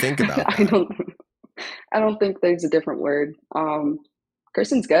 what do you think about that? I don't think there's a different word.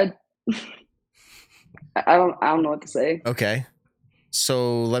 Kristen's good. I don't know what to say. Okay.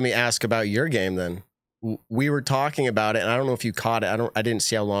 So let me ask about your game then. We were talking about it, and I don't know if you caught it. I didn't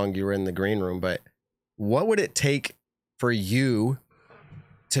see how long you were in the green room, but what would it take for you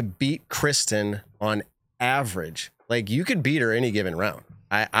to beat Kristen on average? Like, you could beat her any given round.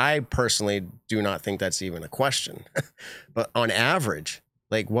 I personally do not think that's even a question. But on average,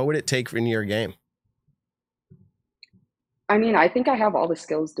 like, what would it take in your game? I mean, I think I have all the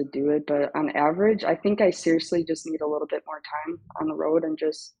skills to do it, but on average, I think I seriously just need a little bit more time on the road and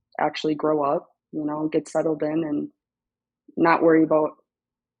just actually grow up, you know, get settled in and not worry about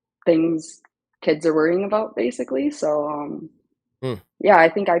things kids are worrying about, basically. So, yeah, I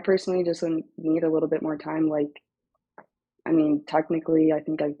think I personally just need a little bit more time. Like, I mean, technically, I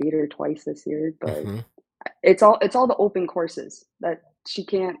think I beat her twice this year, but it's all the open courses that she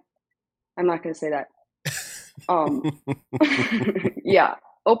can't. I'm not going to say that. Yeah,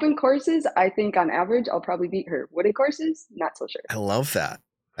 open courses, I think on average, I'll probably beat her. Wooded courses, not so sure. I love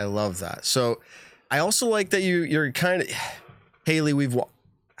that. So I also like that you're kind of, Hailey,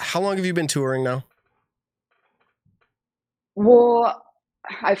 how long have you been touring now? Well,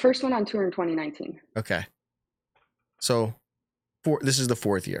 I first went on tour in 2019. Okay. So this is the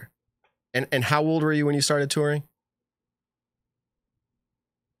 4th year. And how old were you when you started touring?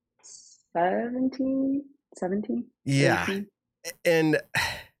 17. Yeah. 18. And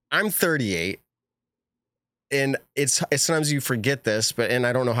I'm 38. And it's sometimes you forget this, and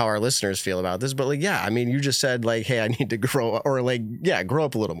I don't know how our listeners feel about this, but like, yeah, I mean, you just said like, hey, I need to grow up, or like, yeah, grow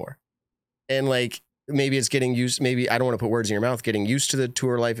up a little more. And like, maybe it's getting used, maybe I don't want to put words in your mouth, getting used to the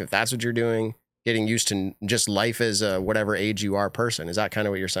tour life, if that's what you're doing, getting used to just life as a whatever age you are person. Is that kind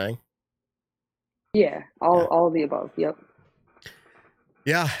of what you're saying? Yeah, all of the above. Yep.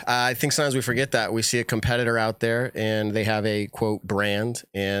 Yeah, I think sometimes we forget that. We see a competitor out there and they have a quote brand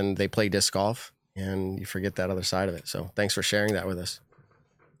and they play disc golf, and you forget that other side of it. So thanks for sharing that with us.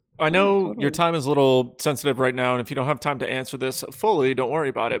 I know your time is a little sensitive right now, and if you don't have time to answer this fully, don't worry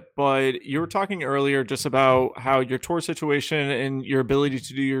about it. But you were talking earlier just about how your tour situation and your ability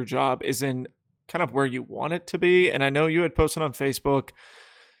to do your job isn't kind of where you want it to be. And I know you had posted on Facebook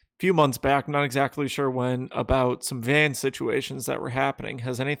a few months back, I'm not exactly sure when, about some van situations that were happening.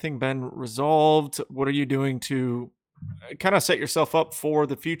 Has anything been resolved? What are you doing to kind of set yourself up for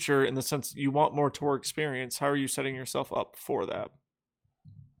the future in the sense you want more tour experience. How are you setting yourself up for that?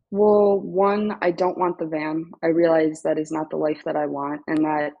 Well, one, I don't want the van. I realize that is not the life that I want, and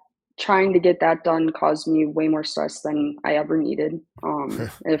that trying to get that done caused me way more stress than I ever needed.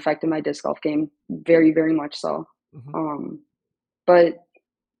 It affected my disc golf game very, very much so. But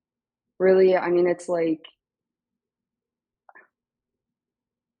really, I mean, it's like,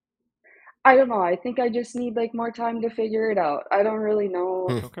 I don't know. I think I just need like more time to figure it out. I don't really know.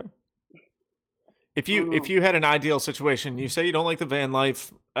 Okay. If you had an ideal situation, you say you don't like the van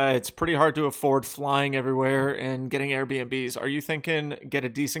life, it's pretty hard to afford flying everywhere and getting Airbnbs. Are you thinking get a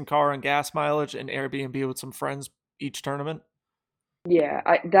decent car and gas mileage and Airbnb with some friends each tournament? Yeah,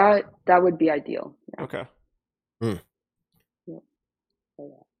 that would be ideal. Yeah. Okay.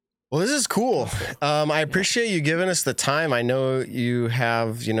 Well, this is cool. I appreciate you giving us the time. I know you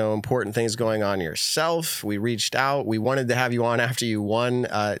have, important things going on yourself. We reached out. We wanted to have you on after you won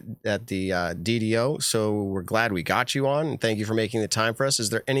at the DDO. So we're glad we got you on. And thank you for making the time for us. Is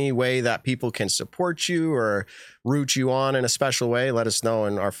there any way that people can support you or root you on in a special way? Let us know.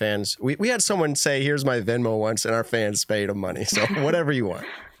 And our fans, we had someone say, here's my Venmo once, and our fans paid them money. So whatever you want.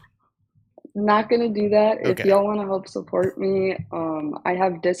 Not gonna do that. Okay. If y'all want to help support me, I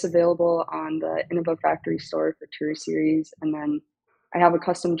have discs available on the Innova Factory store for Tour Series, and then I have a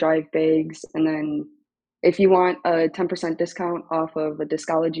custom drive bags. And then if you want a 10% discount off of a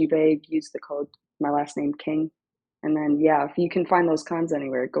Discology bag, use the code my last name King. And then if you can find those cons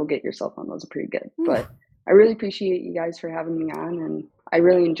anywhere, go get yourself on. Those are pretty good. But I really appreciate you guys for having me on, and I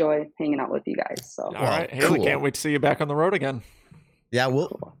really enjoy hanging out with you guys. So all right, Haley, cool. Can't wait to see you back on the road again. Yeah,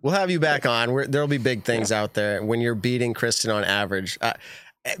 we'll have you back on. There'll be big things out there when you're beating Kristen on average.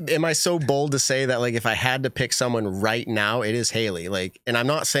 Am I so bold to say that, like, if I had to pick someone right now, it is Haley. Like, and I'm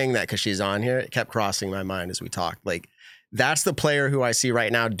not saying that because she's on here. It kept crossing my mind as we talked. Like, that's the player who I see right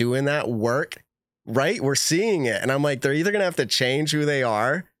now doing that work. Right, we're seeing it, and I'm like, they're either gonna have to change who they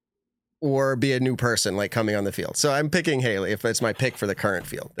are or be a new person, like coming on the field. So I'm picking Haley if it's my pick for the current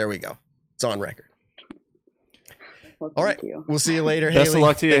field. There we go. It's on record. well, All right, you. We'll see you later, Haley. Best of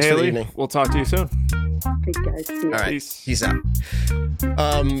luck to you, Thanks for the Haley. evening. We'll talk to you soon. Thanks, guys. See ya. All right, Peace. peace out.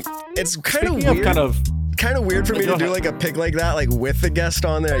 It's kind of Speaking weird. of Kind of weird for me Go to do ahead. like a pick like that, like with the guest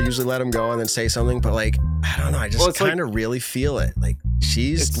on there. I usually let him go and then say something, but like, I don't know. I just it's like- kind of really feel it. Like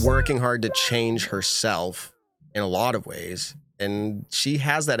she's working hard to change herself in a lot of ways. And she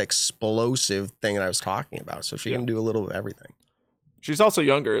has that explosive thing that I was talking about. So she can do a little of everything. She's also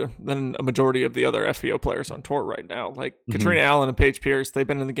younger than a majority of the other FBO players on tour right now. Like Katrina Allen and Paige Pierce, they've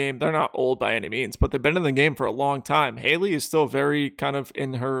been in the game. They're not old by any means, but they've been in the game for a long time. Haley is still very kind of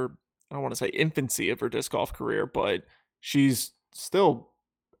in her, I don't want to say infancy of her disc golf career, but she's still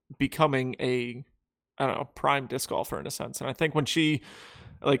becoming a, I don't know, prime disc golfer in a sense. And I think when she,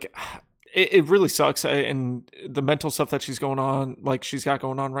 like, it really sucks. And the mental stuff that she's got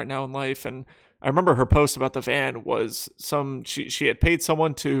going on right now in life. And I remember her post about the van was she had paid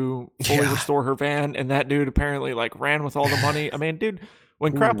someone to fully restore her van, and that dude apparently like ran with all the money. I mean, dude,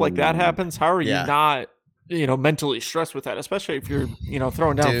 when crap like that happens, how are you not, mentally stressed with that? Especially if you're,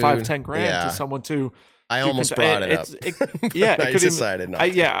 throwing down 5-10 grand to someone to. I almost brought it up. I decided not.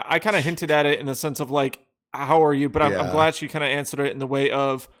 I kind of hinted at it in the sense of like, how are you? But I'm glad she kind of answered it in the way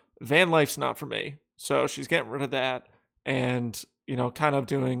of van life's not for me. So she's getting rid of that and, kind of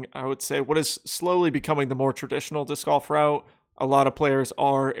doing, I would say, what is slowly becoming the more traditional disc golf route. A lot of players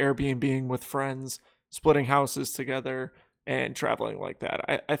are Airbnb-ing with friends, splitting houses together and traveling like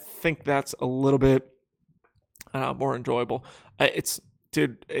that. I think that's a little bit more enjoyable. It's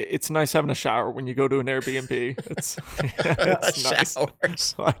nice having a shower when you go to an Airbnb. It's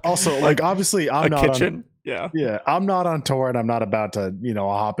nice. Also, like obviously I'm not kitchen. I'm not on tour and I'm not about to,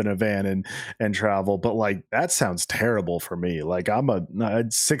 hop in a van and travel, but like that sounds terrible for me. Like I'm a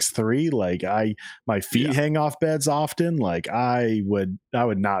 6'3", like my feet hang off beds often. Like I would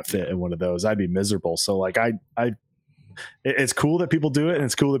not fit in one of those. I'd be miserable. So like it's cool that people do it and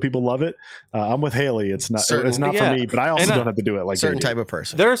it's cool that people love it. I'm with Haley. It's not for me, but I also don't have to do it like certain type of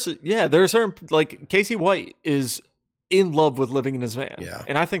person. There's certain, like Casey White is in love with living in his van. Yeah.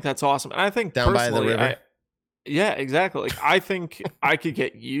 And I think that's awesome. And I think down by the river. Yeah, exactly. Like I think I could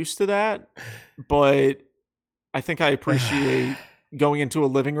get used to that, but I think I appreciate going into a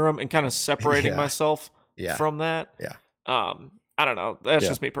living room and kind of separating myself from that. Yeah. I don't know. That's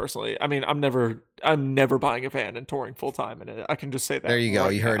just me personally. I mean, I'm never buying a van and touring full time in it. I can just say that. There you go.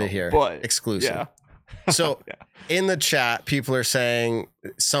 Right you heard now. it here. But exclusive. So in the chat, people are saying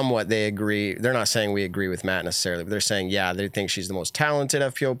somewhat they agree. They're not saying we agree with Matt necessarily, but they're saying, yeah, they think she's the most talented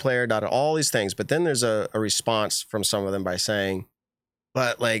FPO player, all these things. But then there's a response from some of them by saying,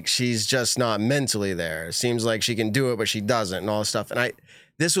 but like, she's just not mentally there. It seems like she can do it, but she doesn't, and all this stuff. And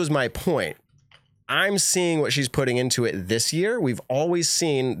this was my point. I'm seeing what she's putting into it this year. We've always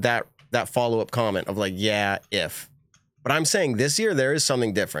seen that follow-up comment of like, yeah, if. But I'm saying this year, there is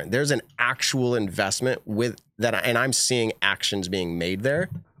something different. There's an actual investment with that. And I'm seeing actions being made there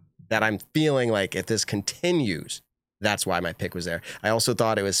that I'm feeling like if this continues, that's why my pick was there. I also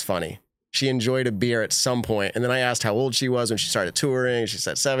thought it was funny. She enjoyed a beer at some point, and then I asked how old she was when she started touring. She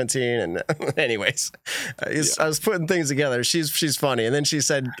said 17, and anyways, I was putting things together. She's funny, and then she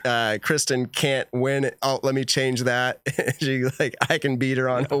said Kristen can't win. Oh, let me change that. She like, I can beat her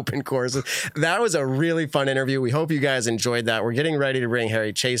on open courses. That was a really fun interview. We hope you guys enjoyed that. We're getting ready to bring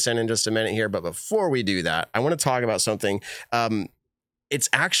Harry Chase in just a minute here, but before we do that, I want to talk about something. It's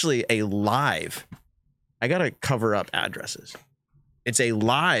actually a live. I gotta cover up addresses. It's a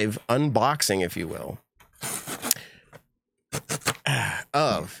live unboxing, if you will,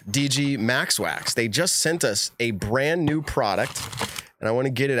 of DG Max Wax. They just sent us a brand new product, and I want to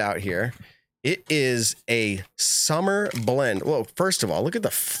get it out here. It is a summer blend. Well, first of all, look at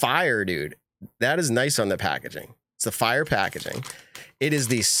the fire, dude. That is nice on the packaging. It's the fire packaging. It is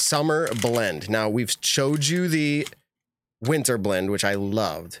the summer blend. Now, we've showed you the winter blend, which I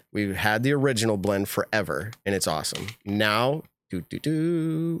loved. We've had the original blend forever, and it's awesome. Now,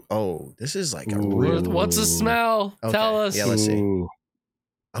 oh, this is like a real... What's the smell? Okay. Tell us. Yeah, let's see.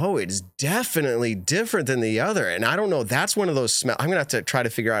 Oh, it's definitely different than the other. And I don't know. That's one of those smells. I'm going to have to try to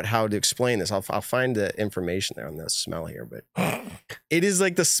figure out how to explain this. I'll find the information there on the smell here. But it is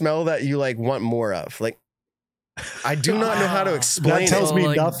like the smell that you like want more of. Like, I do not know how to explain it. That tells me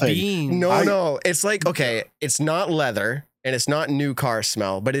like nothing. Beans. No. It's like, okay, it's not leather. And it's not new car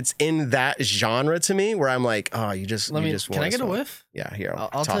smell, but it's in that genre to me where I'm like, oh, you just want to Can I get smell. a whiff? Yeah, here.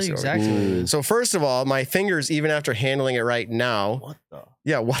 I'll tell you exactly what it is. So first of all, my fingers, even after handling it right now. What the?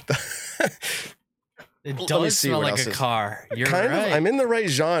 Yeah, what the? It does smell like a car. You're kind right. of. I'm in the right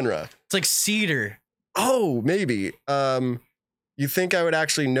genre. It's like cedar. Oh, maybe. You think I would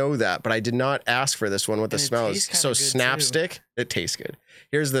actually know that, but I did not ask for this one. What the smell is. So Snapstick, it tastes good.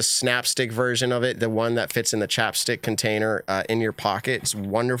 Here's the Snapstick version of it, the one that fits in the chapstick container in your pocket. It's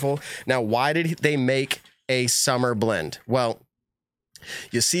wonderful. Now, why did they make a summer blend? Well,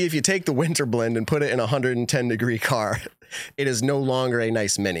 you see, if you take the winter blend and put it in a 110-degree car, it is no longer a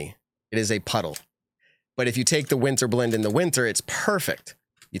nice mini. It is a puddle. But if you take the winter blend in the winter, it's perfect.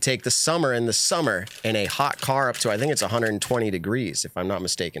 You take the summer in the summer in a hot car up to, I think it's 120 degrees, if I'm not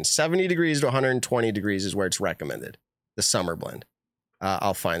mistaken. 70 degrees to 120 degrees is where it's recommended, the summer blend.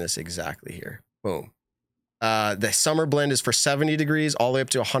 I'll find this exactly here. Boom. The summer blend is for 70 degrees all the way up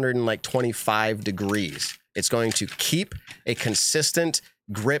to 125 degrees. It's going to keep a consistent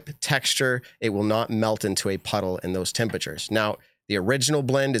grip texture. It will not melt into a puddle in those temperatures. Now, the original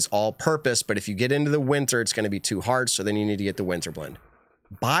blend is all purpose, but if you get into the winter, it's going to be too hard. So then you need to get the winter blend.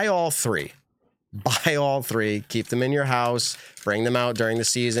 Buy all three. Buy all three. Keep them in your house. Bring them out during the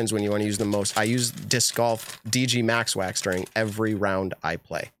seasons when you want to use them most. I use disc golf DG Max Wax during every round I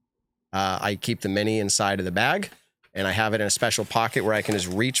play. I keep the mini inside of the bag, and I have it in a special pocket where I can just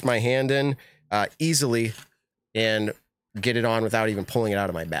reach my hand in easily and get it on without even pulling it out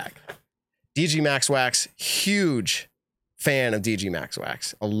of my bag. DG Max Wax, huge fan of DG Max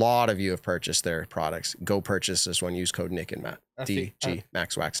Wax. A lot of you have purchased their products. Go purchase this one. Use code Nick and Matt.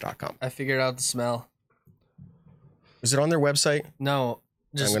 DGMaxWax.com. I figured out the smell. Is it on their website? No,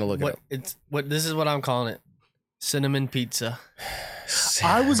 just I'm gonna look it up. This is what I'm calling it. Cinnamon pizza.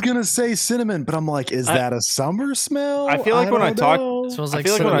 I was gonna say cinnamon, but I'm like, is that a summer smell? I feel like when I talk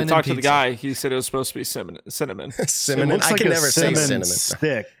to the guy, he said it was supposed to be cinnamon. Cinnamon. I can never say cinnamon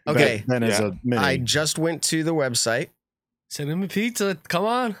stick. Okay, then is a mini. I just went to the website. Cinnamon pizza. Come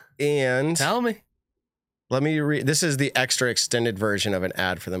on, and tell me. Let me read. This is the extra extended version of an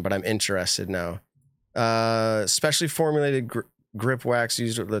ad for them, but I'm interested now. Specially formulated grip wax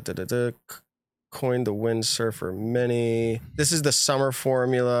used. Coined the Windsurfer Mini. This is the summer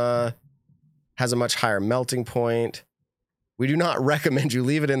formula. Has a much higher melting point. We do not recommend you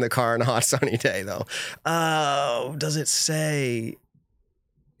leave it in the car on a hot sunny day, though. Oh, does it say?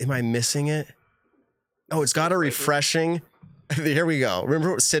 Am I missing it? Oh, it's got a refreshing. Here we go.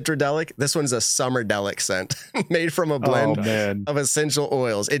 Remember Citradelic? This one's a Summerdelic scent made from a blend of essential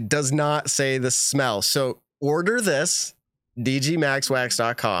oils. It does not say the smell. So order this,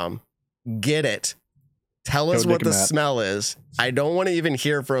 dgmaxwax.com. Get it. Tell us what the Matt. smell is. I don't want to even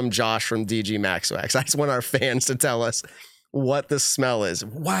hear from Josh from DG Maxwax. I just want our fans to tell us what the smell is.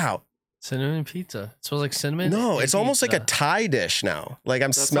 Wow. Cinnamon pizza. It smells like cinnamon. No, it's almost like a Thai dish now. Like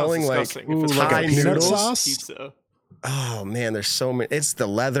I'm smelling like Thai noodles. Sauce? Pizza. Oh man, there's so many. It's the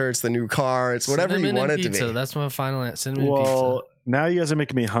leather. It's the new car. It's whatever cinnamon you want it pizza. to be. That's my final answer. Cinnamon Well, now you guys are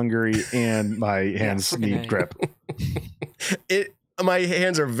making me hungry, and my hands need grip. My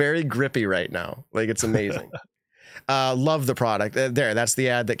hands are very grippy right now. Like it's amazing. Love the product. There, that's the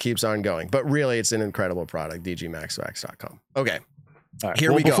ad that keeps on going. But really, it's an incredible product. DGMaxwax.com. Okay. All right.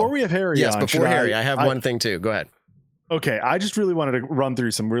 Here we go. Before we have Harry yes, on, before Harry, I have one thing too. Go ahead. Okay, I just really wanted to run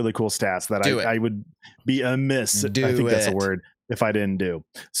through some really cool stats that I would be amiss. Do I think that's a it. word if I didn't do.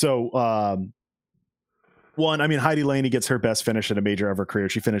 So, one, I mean, Heidi Laney gets her best finish in a major of her career.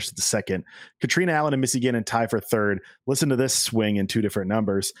 She finished the second. Katrina Allen and Missy Gannon tie for third. Listen to this swing in two different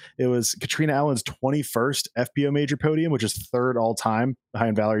numbers. It was Katrina Allen's 21st FPO major podium, which is third all time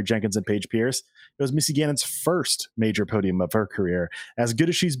behind Valerie Jenkins and Paige Pierce. It was Missy Gannon's first major podium of her career. As good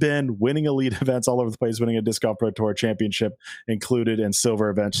as she's been, winning elite events all over the place, winning a Disc Golf Pro Tour championship included and silver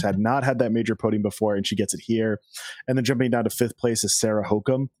events, had not had that major podium before, and she gets it here. And then jumping down to fifth place is Sarah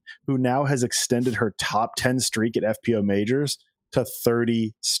Hokum, who now has extended her top 10 streak at FPO majors to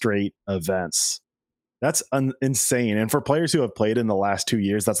 30 straight events. That's insane. And for players who have played in the last 2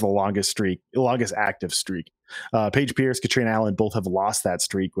 years, that's the longest active streak. Paige Pierce, Katrina Allen both have lost that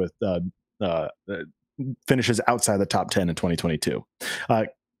streak with finishes outside the top 10 in 2022.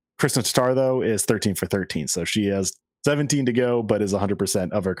 Kristen Starr, though, is 13 for 13. So she has 17 to go, but is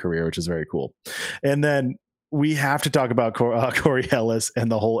 100% of her career, which is very cool. And then we have to talk about Corey Ellis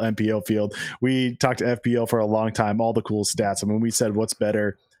and the whole MPO field. We talked to FPO for a long time, all the cool stats. I mean, we said, what's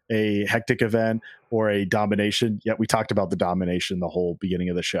better, a hectic event or a domination? Yet we talked about the domination the whole beginning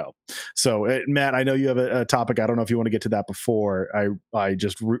of the show. So, Matt, I know you have a topic. I don't know if you want to get to that before I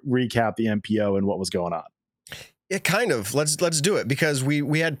just recap the MPO and what was going on. Yeah, kind of. Let's do it because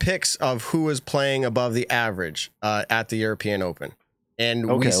we had picks of who was playing above the average at the European Open. And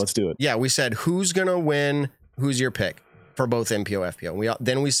let's do it. Yeah, we said who's gonna win. Who's your pick for both MPO, FPO?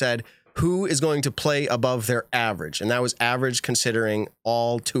 Then we said who is going to play above their average, and that was average considering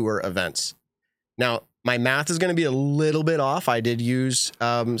all tour events. Now, my math is going to be a little bit off. I did use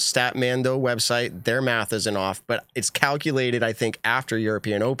Statmando website. Their math isn't off, but it's calculated, I think, after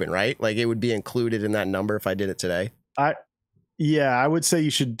European Open, right? Like it would be included in that number if I did it today. I would say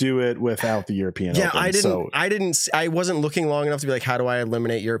you should do it without the European Open. I wasn't looking long enough to be like, how do I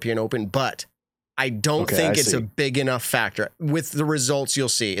eliminate European Open? But I don't think it's a big enough factor. With the results you'll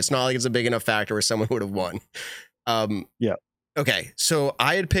see, it's not like it's a big enough factor where someone would have won. Yeah. Okay, so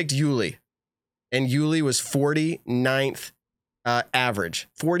I had picked Yuli, and Yuli was 49th average.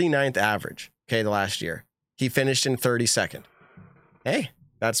 49th average, okay, the last year. He finished in 32nd. Hey,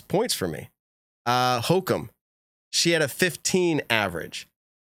 that's points for me. Hokum, she had a 15 average.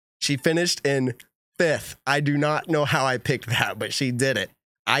 She finished in 5th. I do not know how I picked that, but she did it.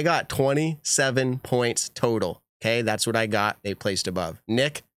 I got 27 points total. Okay, that's what I got. They placed above.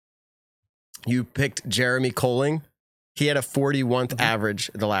 Nick, you picked Jeremy Colling. He had a 41st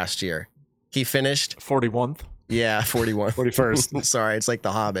average the last year. He finished 41th. Yeah, 41. 41st. Sorry, it's like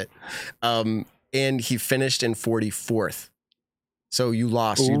The Hobbit. And he finished in 44th. So you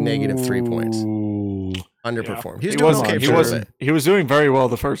lost. You negative 3 points. Underperformed. Yeah. He was doing very well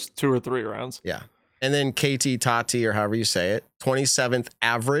the first 2 or 3 rounds. Yeah. And then KT Tati, or however you say it, 27th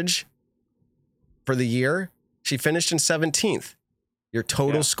average for the year. She finished in 17th. Your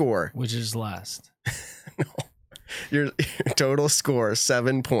total score, which is last. No, your total score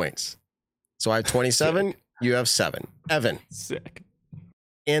 7 points. So I have 27. Sick. You have 7. Evan. Sick.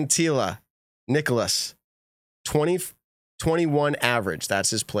 Antila Nicholas, 21 average.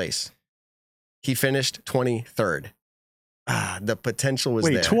 That's his place. He finished 23rd. The potential was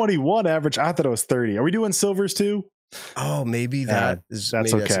there. Wait, 21 average? I thought it was 30. Are we doing silvers too? Oh, maybe that's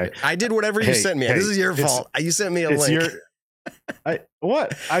okay. I did whatever you sent me. This is your fault. You sent me a link.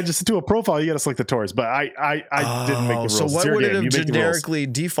 I just do a profile. You got to select the tours, but I didn't make the rules. So what would it have generically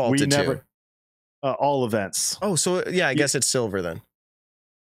defaulted to? All events. Oh, so yeah, I guess it's silver then.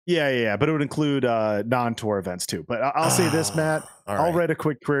 Yeah, but it would include non-tour events too. But I'll say this, Matt. Right. I'll write a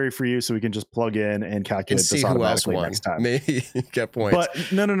quick query for you so we can just plug in and calculate this automatically next time. Maybe get points.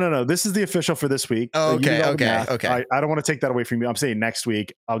 But no. This is the official for this week. Oh, okay. I don't want to take that away from you. I'm saying next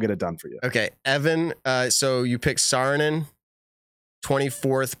week I'll get it done for you. Okay, Evan. So you picked Saarinen,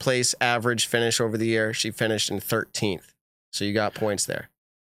 24th place average finish over the year. She finished in 13th. So you got points there.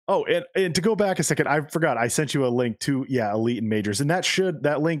 Oh, and to go back a second, I forgot. I sent you a link to Elite and Majors, and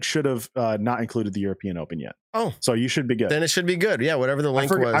that link should have not included the European Open yet. Oh, so you should be good. Then it should be good. Yeah, whatever the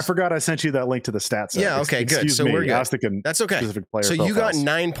link was. I forgot I sent you that link to the stats. Yeah, okay, good. So we're good. I was thinking that's okay. So you got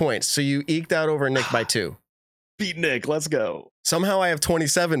 9 points. So you eked out over Nick by 2. Beat Nick. Let's go. Somehow I have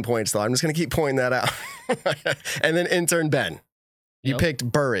 27 points though. I'm just gonna keep pointing that out. And then intern Ben, you picked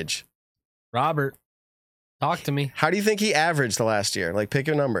Burridge. Robert, talk to me. How do you think he averaged the last year? Like, pick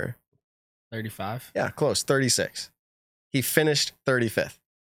a number. 35. Yeah, close. 36. He finished 35th.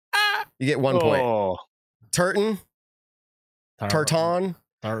 You get 1 point. Tartan.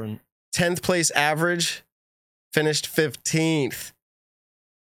 10th place average. Finished 15th.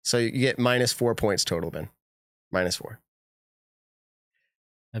 So you get -4 points total, Ben. -4.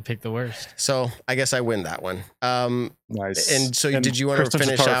 I picked the worst. So I guess I win that one. Nice. And so did you want to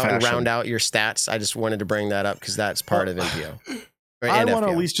finish out and round out your stats? I just wanted to bring that up because that's part of NPO. I want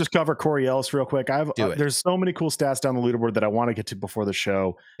to at least just cover Corey Ellis real quick. There's so many cool stats down the leaderboard that I want to get to before the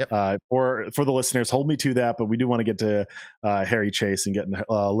show. Yep. For the listeners, hold me to that. But we do want to get to Harry Chase and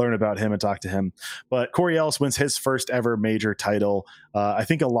learn about him and talk to him. But Corey Ellis wins his first ever major title. I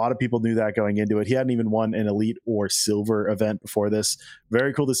think a lot of people knew that going into it. He hadn't even won an elite or silver event before this.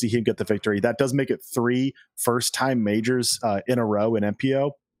 Very cool to see him get the victory. That does make it 3 first-time majors in a row in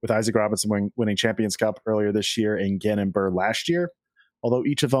MPO, with Isaac Robinson winning Champions Cup earlier this year and Gannon Burr last year, although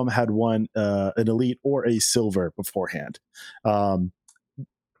each of them had won an elite or a silver beforehand.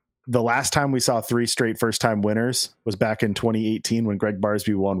 The last time we saw 3 straight first-time winners was back in 2018 when Greg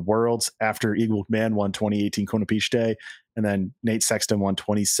Barsby won Worlds after Eagle McMahon won 2018 Kona Beach Day, and then Nate Sexton won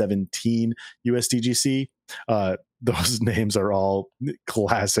 2017 USDGC. Those names are all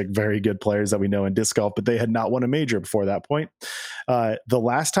classic, very good players that we know in disc golf, but they had not won a major before that point. The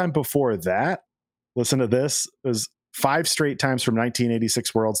last time before that, listen to this, was 5 straight times from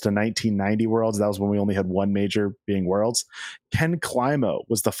 1986 Worlds to 1990 Worlds. That was when we only had 1 major, being Worlds. Ken Climo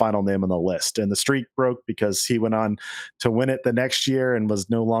was the final name on the list, and the streak broke because he went on to win it the next year and was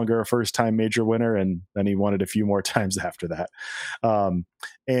no longer a first-time major winner, and then he won it a few more times after that.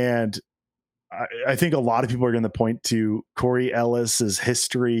 And I think a lot of people are going to point to Corey Ellis's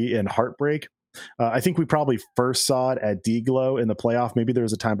history and heartbreak. I think we probably first saw it at D-Glow in the playoff. Maybe there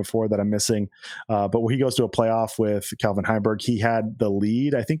was a time before that I'm missing. But when he goes to a playoff with Calvin Heimberg, he had the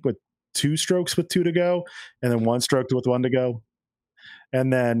lead, I think, with 2 strokes with 2 to go, and then 1 stroke with 1 to go.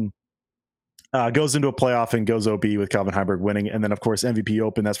 And then goes into a playoff and goes OB with Calvin Heimberg winning. And then, of course, MVP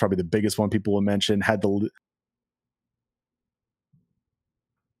Open, that's probably the biggest one people will mention, had the...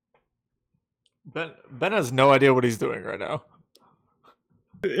 Ben has no idea what he's doing right now.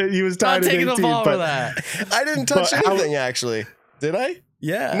 He was tied taking the ball but for that. I didn't touch anything, actually. Did I?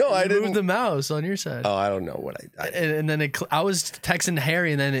 Yeah. No, I didn't. Moved the mouse on your side. Oh, I don't know what I and then I was texting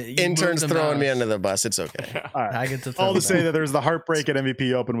Harry, and then intern's throwing me under the bus. It's okay. All right. I get to all to say that there's the heartbreak at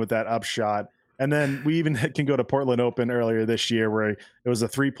MVP Open with that upshot. And then we even can go to Portland Open earlier this year, where it was a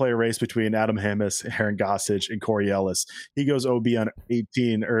 3-player race between Adam Hammis, Aaron Gossage, and Corey Ellis. He goes OB on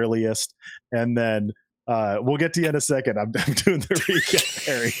 18 earliest. And then we'll get to you in a second. I'm doing the recap,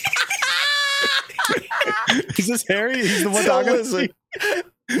 Harry. Is this Harry? He's the one talking. Listen,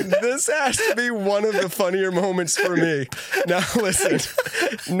 this has to be one of the funnier moments for me. Now listen,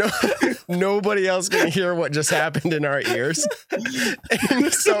 nobody else can hear what just happened in our ears.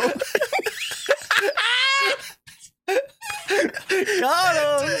 And so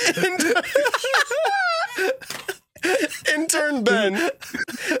got him. Intern Ben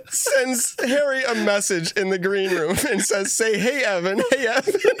sends Harry a message in the green room and says, "Say, hey Evan, hey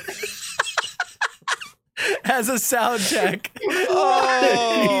Evan." As a sound check.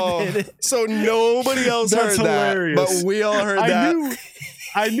 Oh, so nobody else heard hilarious. that, but we all heard that.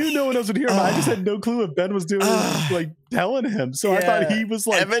 I knew no one else would hear him. I just had no clue what Ben was doing, like telling him. So I thought he was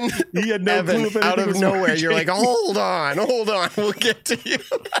like, Evan, he had no clue if out of was nowhere. working. You're like, hold on, we'll get to you.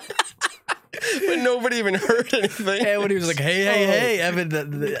 But nobody even heard anything. And when he was like, hey, Evan,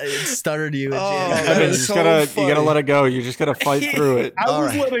 it stuttered you. Evan, you gotta let it go. You just gotta fight through it. I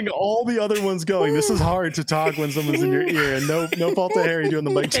was letting all the other ones going. This is hard to talk when someone's in your ear, and no fault to Harry doing the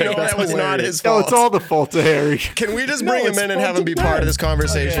mic check. No, that was not his No, fault. it's all the fault of Harry. Can we just bring him in and have him be part of this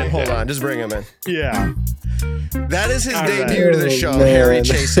conversation? Hold on, just bring him in. Yeah. That is his debut to the show, Harry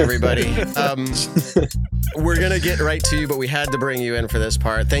Chase, everybody. We're going to get right to you, but we had to bring you in for this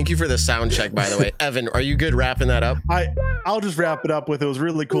part. Thank you for the sound check, by the way. Evan, are you good wrapping that up? I'll just wrap it up with, it was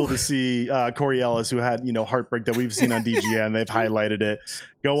really cool to see Corey Ellis, who had, heartbreak that we've seen on DGN. They've highlighted it.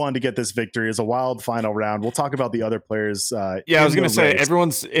 Go on to get this victory. It's a wild final round. We'll talk about the other players. I was going to say,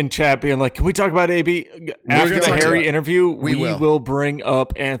 everyone's in chat being like, can we talk about AB? After the Harry interview, we will bring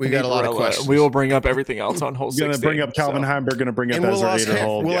up Anthony. We got a lot of questions. We will bring up everything else on hole 16. Going to bring up Calvin Heimberg, going to bring up Ezra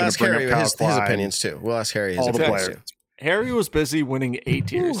Aderhold. We'll ask Harry his opinions too. We'll ask Harry his opinions too. Harry was busy winning A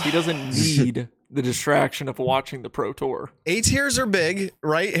tiers. He doesn't need the distraction of watching the Pro Tour. A tiers are big,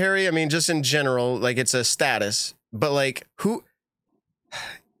 right, Harry? I mean, just in general, like it's a status. But like, who?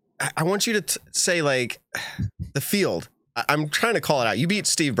 I want you to say like the field. I'm trying to call it out. You beat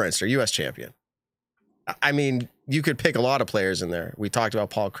Steve Brinster, U.S. champion. I mean, you could pick a lot of players in there. We talked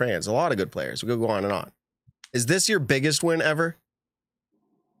about Paul Crayons, a lot of good players. We could go on and on. Is this your biggest win ever?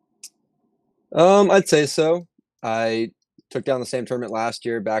 I'd say so. I took down the same tournament last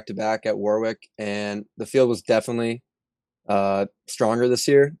year, back to back at Warwick, and the field was definitely stronger this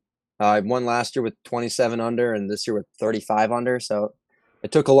year. I won last year with 27 under, and this year with 35 under. So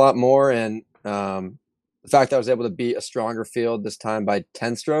it took a lot more, and the fact that I was able to beat a stronger field this time by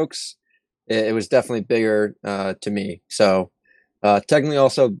 10 strokes, it was definitely bigger to me. So technically,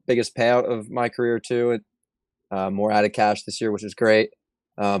 also biggest payout of my career too. More added cash this year, which is great.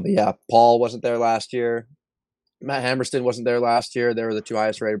 But yeah, Paul wasn't there last year. Matt Hammerston wasn't there last year. They were the two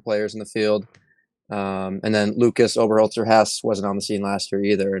highest rated players in the field. And then Lucas Oberholzer Hess wasn't on the scene last year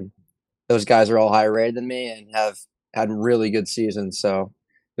either. And those guys are all higher rated than me and have had really good seasons. So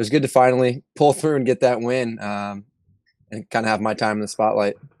it was good to finally pull through and get that win and kind of have my time in the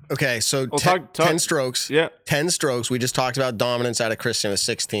spotlight. Okay, so 10 strokes. Yeah. 10 strokes. We just talked about dominance out of Christian with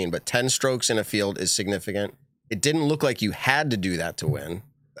 16, but 10 strokes in a field is significant. It didn't look like you had to do that to win.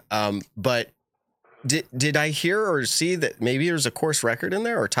 But did I hear or see that maybe there's a course record in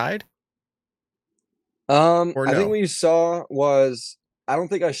there or tied? Or no? I think what you saw was, I don't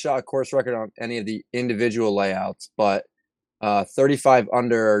think I shot a course record on any of the individual layouts, but 35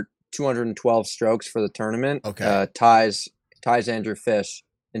 under 212 strokes for the tournament. Okay. Ties Andrew Fish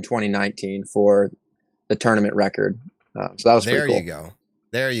in 2019 for the tournament record. So that was pretty cool.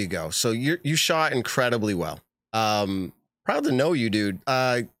 There you go. So you shot incredibly well. Proud to know you, dude.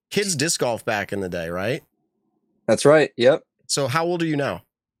 Kids disc golf back in the day, right? That's right. Yep. So how old are you now?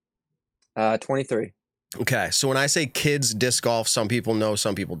 23. Okay. So when I say kids disc golf, some people know,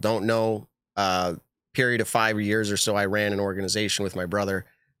 some people don't know. Period of 5 years or so, I ran an organization with my brother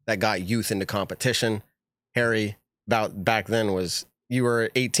that got youth into competition. Harry, about back then you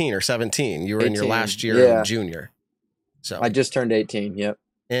were 18 or 17. You were 18, in your last year of junior. So I just turned 18. Yep.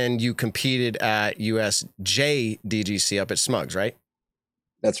 And you competed at USJ DGC up at Smugs, right?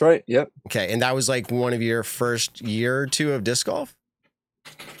 That's right. Yep. Okay. And that was like one of your first year or two of disc golf?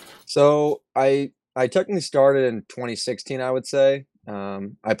 So I technically started in 2016, I would say.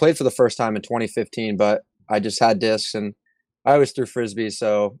 I played for the first time in 2015, but I just had discs and I always threw Frisbee.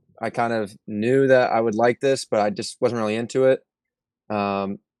 So I kind of knew that I would like this, but I just wasn't really into it.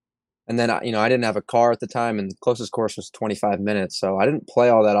 And then, I didn't have a car at the time and the closest course was 25 minutes. So I didn't play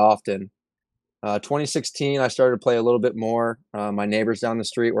all that often. 2016, I started to play a little bit more. My neighbors down the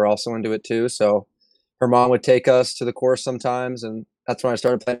street were also into it too. So her mom would take us to the course sometimes. And that's when I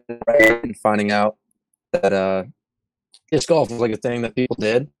started playing and finding out that disc golf was like a thing that people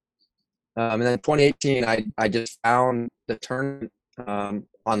did. And then 2018, I just found the tournament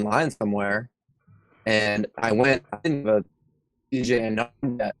online somewhere. And I didn't have a DJ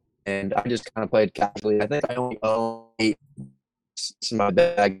and yet. And I just kind of played casually. I think I only own 8 in my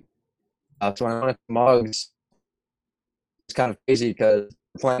bag. So when I went to Mugs, it's kind of crazy because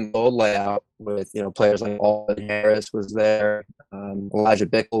we're playing the old layout with players like Alden Harris was there, Elijah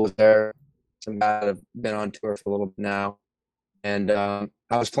Bickle was there, some guys that have been on tour for a little bit now, and I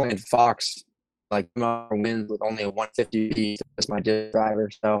was playing Fox like wins with only a 150 as my disc driver.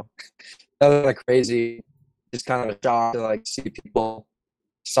 So that was like crazy. It's kind of a shock to like see people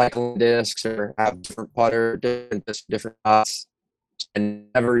cycling discs or have different putter, different shots, and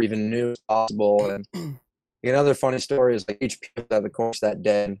never even knew it was possible. And another funny story is like each people at the course that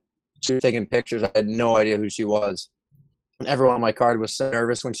day, she was taking pictures. I had no idea who she was. And everyone on my card was so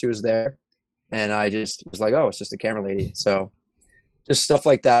nervous when she was there. And I just was like, oh, it's just a camera lady. So just stuff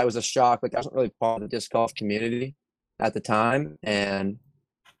like that. It was a shock. Like I wasn't really part of the disc golf community at the time. And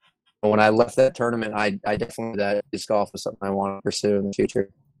when I left that tournament, I definitely knew that disc golf was something I want to pursue in the future.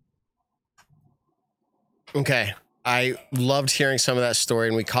 Okay. I loved hearing some of that story,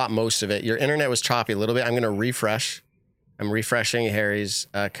 and we caught most of it. Your internet was choppy a little bit. I'm going to refresh. I'm refreshing Harry's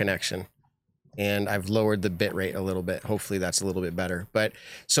connection. and I've lowered the bit rate a little bit. Hopefully that's a little bit better. But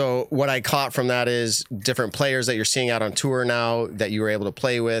so what I caught from that is different players that you're seeing out on tour now that you were able to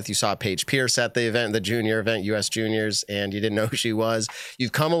play with. You saw Paige Pierce at the event, the junior event, US Juniors, and you didn't know who she was.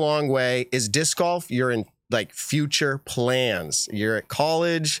 You've come a long way. Is disc golf, you're in like future plans? You're at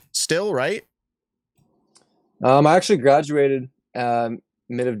college still, right? I actually graduated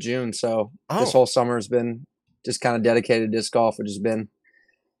mid of June, so this whole summer has been just kind of dedicated to disc golf, which has been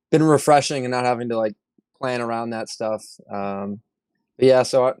refreshing and not having to like plan around that stuff. But yeah,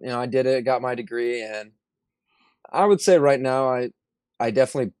 so I did it, got my degree, and I would say right now I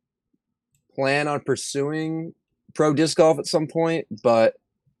definitely plan on pursuing pro disc golf at some point, but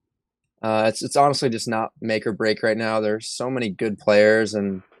it's honestly just not make or break right now. There's so many good players,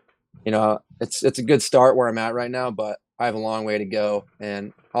 and it's a good start where I'm at right now, but I have a long way to go.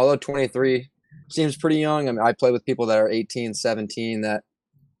 And although 23 seems pretty young, I mean, I play with people that are 18, 17 that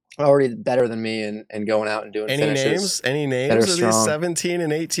are already better than me and going out and doing finishes. Any names of these 17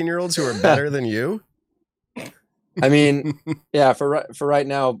 and 18-year-olds who are better than you? I mean, yeah, for right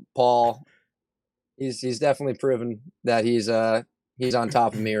now, Paul, he's definitely proven that he's on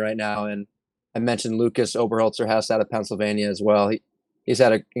top of me right now. And I mentioned Lucas Oberholzer-Hess out of Pennsylvania as well. He's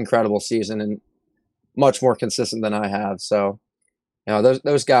had an incredible season and much more consistent than I have. So,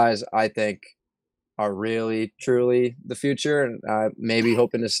 those guys I think are really truly the future, and maybe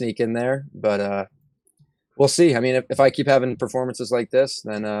hoping to sneak in there, but we'll see. I mean, if I keep having performances like this,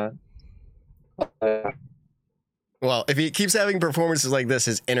 then well, if he keeps having performances like this,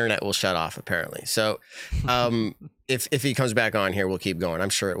 his internet will shut off apparently. So if he comes back on here, we'll keep going. I'm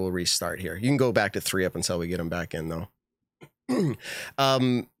sure it will restart here. You can go back to 3 up until we get him back in though.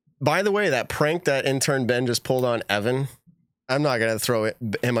 By the way, that prank that intern Ben just pulled on Evan, I'm not going to throw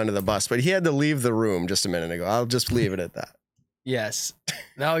him under the bus, but he had to leave the room just a minute ago. I'll just leave it at that. Yes.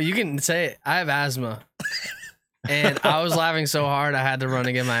 No, you can say it. I have asthma. And I was laughing so hard I had to run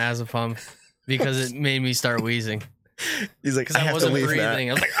and get my asthma pump because it made me start wheezing. He's like, I wasn't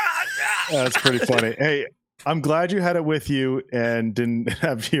breathing. I was like, That's pretty funny. Hey, I'm glad you had it with you and didn't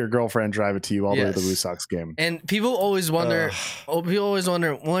have your girlfriend drive it to you all the way to the Blue Sox game. And people always wonder,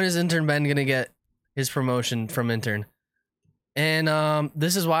 when is intern Ben going to get his promotion from intern? And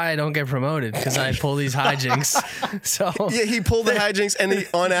this is why I don't get promoted, because I pull these hijinks. So yeah, he pulled the hijinks and he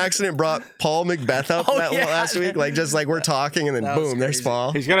on accident brought Paul McBeth up last week. Like just like we're talking and then boom, there's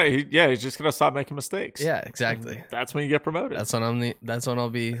Paul. He's just gonna stop making mistakes. Yeah, exactly. That's when you get promoted. That's when I'll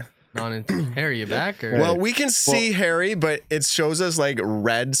be on. Harry, you back? Or? Well, we can see Harry, but it shows us like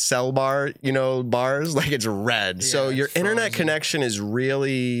red cell bar, bars. Like it's red. Yeah, so your internet connection is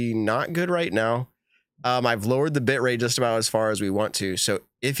really not good right now. I've lowered the bit rate just about as far as we want to. So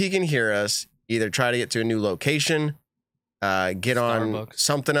if he can hear us, either try to get to a new location, get on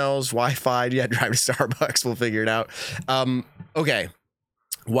something else, Wi-Fi. Yeah, drive to Starbucks. We'll figure it out. Okay.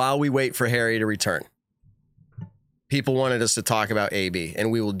 While we wait for Harry to return, people wanted us to talk about AB,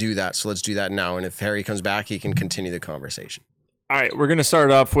 and we will do that. So let's do that now. And if Harry comes back, he can continue the conversation. All right. We're going to start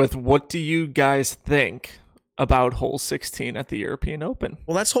off with, what do you guys think about hole 16 at the European Open?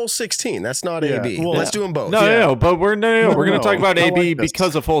 Well, that's hole 16. That's not AB. Well, let's do them both. No, but we're going to talk about AB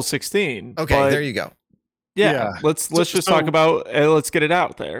because of hole 16. Okay, there you go. Yeah. Let's just talk about let's get it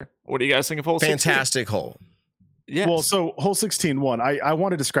out there. What do you guys think of hole 16? Fantastic hole. Yes. Well, so hole 16-1, I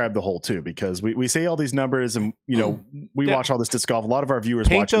want to describe the hole too, because we say all these numbers and we watch all this disc golf. A lot of our viewers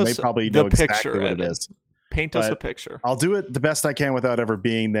watching, they probably know exactly what it is. Paint us a picture. I'll do it the best I can without ever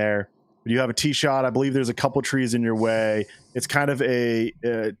being there. You have a tee shot. I believe there's a couple trees in your way. It's kind of a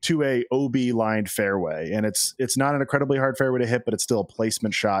 2A OB lined fairway, and it's not an incredibly hard fairway to hit, but it's still a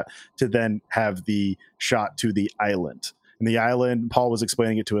placement shot to then have the shot to the island. And the island, Paul was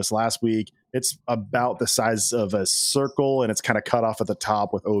explaining it to us last week. It's about the size of a circle, and it's kind of cut off at the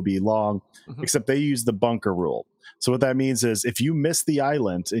top with OB long, except they use the bunker rule. So what that means is if you miss the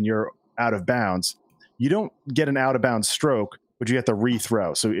island and you're out of bounds, you don't get an out of bounds stroke, but you have to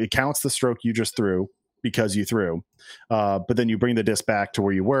rethrow. So it counts the stroke you just threw because you threw, but then you bring the disc back to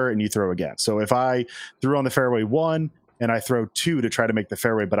where you were and you throw again. So if I threw on the fairway 1 and I throw 2 to try to make the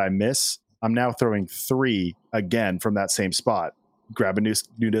fairway, but I miss, I'm now throwing 3 again from that same spot. Grab a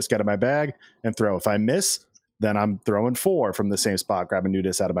new disc out of my bag and throw. If I miss, then I'm throwing 4 from the same spot, grab a new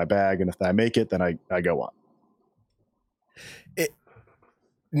disc out of my bag. And if I make it, then I go on.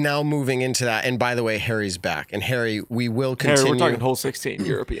 Now moving into that, and by the way, Harry's back. And Harry, we will continue. Harry, we're talking hole 16,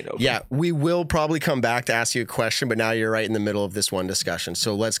 European Open. Yeah, we will probably come back to ask you a question, but now you're right in the middle of this one discussion.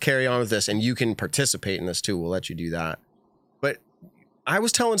 So let's carry on with this, and you can participate in this too. We'll let you do that. But I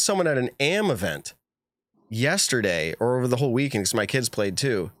was telling someone at an AM event yesterday, or over the whole weekend, because my kids played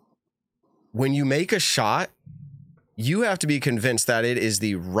too. when you make a shot, you have to be convinced that it is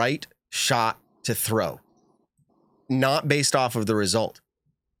the right shot to throw, not based off of the result.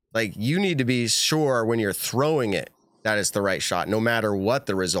 Like, you need to be sure when you're throwing it that it's the right shot, no matter what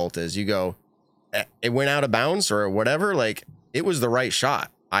the result is. You go, it went out of bounds or whatever. Like, it was the right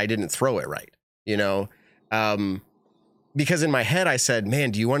shot. I didn't throw it right, you know? Because in my head, I said,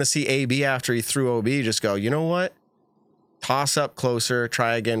 man, do you want to see AB after he threw OB? Just go, you know what? Toss up closer,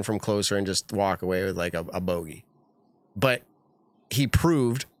 try again from closer, and just walk away with like a bogey. But he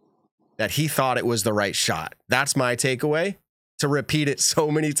proved that he thought it was the right shot. That's my takeaway. To repeat it so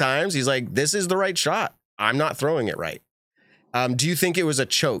many times, he's like, this is the right shot. I'm not throwing it right. Do you think it was a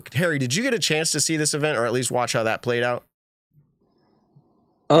choke? Harry, did you get a chance to see this event or at least watch how that played out?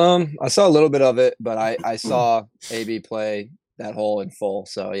 I saw a little bit of it, but I saw AB play that hole in full.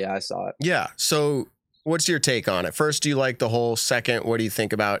 So yeah, I saw it. Yeah. So what's your take on it? First, do you like the hole? Second, what do you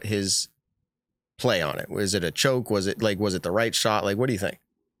think about his play on it? Was it a choke? Was it the right shot? Like, what do you think?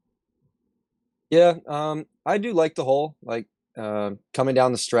 Yeah. I do like the hole. Like, coming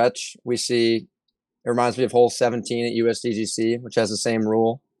down the stretch, we see, it reminds me of hole 17 at USDGC, which has the same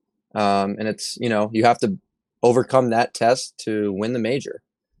rule. And it's, you have to overcome that test to win the major.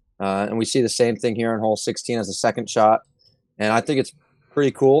 And we see the same thing here in hole 16 as a second shot. And I think it's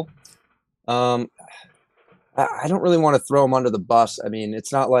pretty cool. I don't really want to throw him under the bus. I mean,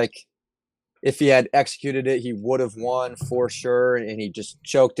 it's not like if he had executed it, he would have won for sure. And he just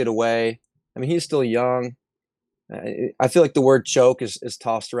choked it away. I mean, he's still young. I feel like the word choke is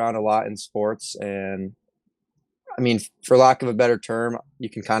tossed around a lot in sports. And I mean, for lack of a better term, you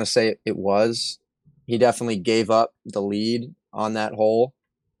can kind of say it was. He definitely gave up the lead on that hole.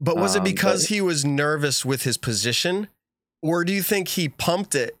 But was it because he was nervous with his position? Or do you think he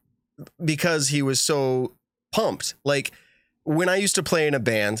pumped it because he was so pumped? Like, when I used to play in a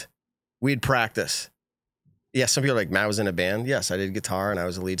band, we'd practice. Yeah, some people are like, Matt was in a band. Yes, I did guitar and I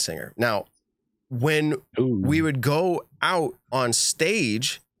was a lead singer. Now, when we would go out on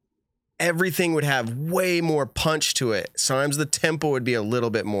stage, everything would have way more punch to it. Sometimes the tempo would be a little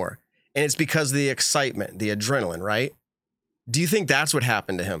bit more. And it's because of the excitement, the adrenaline, right? Do you think that's what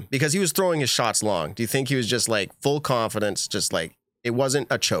happened to him? Because he was throwing his shots long. Do you think he was just like full confidence, just like it wasn't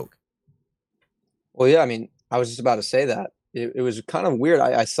a choke? Well, yeah, I mean, I was just about to say that. It was kind of weird.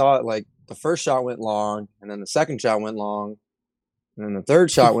 I saw it like the first shot went long, and then the second shot went long, and then the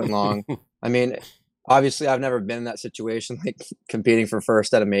third shot went long. I mean, obviously, I've never been in that situation, like competing for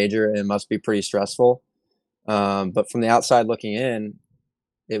first at a major, and it must be pretty stressful. But from the outside looking in,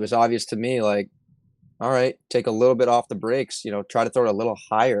 it was obvious to me, like, all right, take a little bit off the brakes, try to throw it a little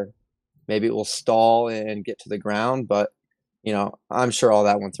higher. Maybe it will stall and get to the ground, but, I'm sure all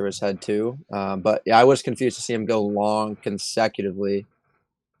that went through his head too. But yeah, I was confused to see him go long consecutively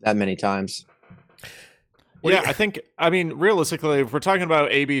that many times. Yeah, I mean, realistically, if we're talking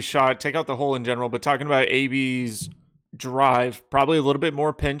about AB's shot, take out the hole in general, but talking about AB's drive, probably a little bit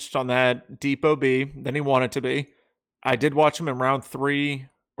more pinched on that deep OB than he wanted to be. I did watch him in round 3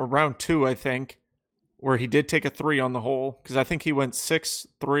 or round 2, I think, where he did take a 3 on the hole, because I think he went 6,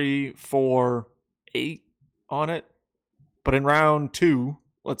 3, 4, 8 on it. But in round 2,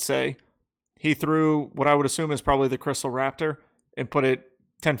 let's say, he threw what I would assume is probably the Crystal Raptor and put it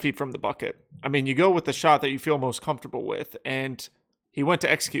 10 feet from the bucket. I mean, you go with the shot that you feel most comfortable with, and he went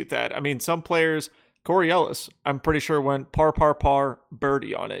to execute that. I mean, some players, Corey Ellis, I'm pretty sure went par,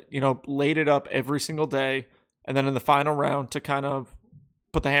 birdie on it, laid it up every single day. And then in the final round, to kind of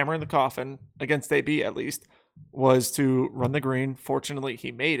put the hammer in the coffin, against AB at least, was to run the green. Fortunately,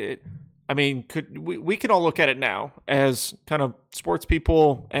 he made it. I mean, we can all look at it now as kind of sports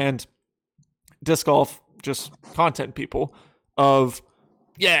people and disc golf, just content people of,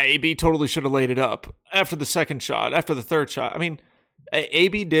 yeah, AB totally should have laid it up after the second shot, after the third shot. I mean,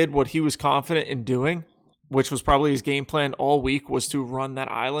 AB did what he was confident in doing, which was probably his game plan all week, was to run that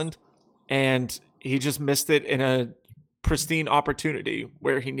island. And he just missed it in a pristine opportunity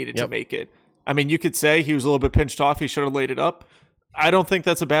where he needed to make it. I mean, you could say he was a little bit pinched off. He should have laid it up. I don't think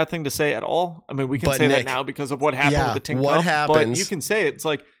that's a bad thing to say at all. I mean, we can say Nick, that now because of what happened with the Ting Cup. But you can say it. It's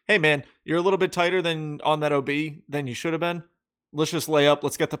like, hey, man, you're a little bit tighter than on that OB than you should have been. Let's just lay up.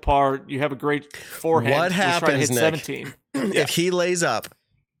 Let's get the par. You have a great forehand. What happens, Nick, 17. if he lays up,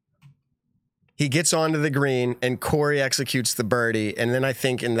 he gets onto the green, and Corey executes the birdie, and then I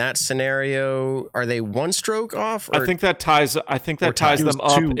think in that scenario, are they one stroke off? Or, I think that ties them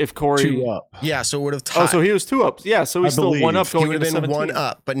up if Corey. 2 up. Yeah, so it would have tied. Oh, so he was 2 up. Yeah, so he's still 1 up going into 17. He would have been 1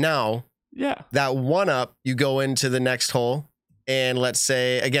 up, but now, that 1 up, you go into the next hole, and let's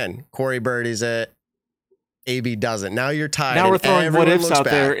say again, Corey birdies it. AB doesn't. Now you're tied. Now we're throwing what ifs out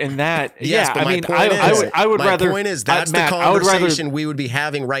there in that. Yes, yeah, but I mean, I would rather. My point is that's Matt, the conversation we would be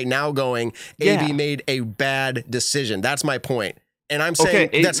having right now. Going, AB made a bad decision. That's my point. And I'm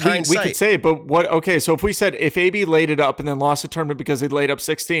saying that's hindsight. We could say, but what? Okay, so if we said if AB laid it up and then lost the tournament because he laid up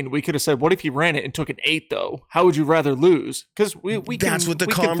 16, we could have said, what if he ran it and took an 8 though? How would you rather lose? Because that's what the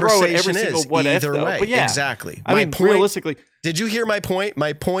conversation is. Either way, but yeah, exactly. I mean, realistically, did you hear my point?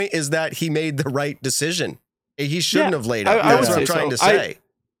 My point is that he made the right decision. He shouldn't have laid up. That's what I'm trying to say.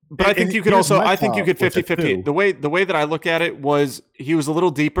 But I think you could also, I think you could 50-50. The way that I look at it was he was a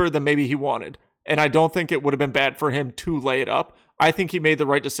little deeper than maybe he wanted. And I don't think it would have been bad for him to lay it up. I think he made the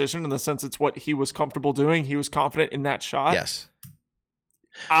right decision in the sense it's what he was comfortable doing. He was confident in that shot. Yes.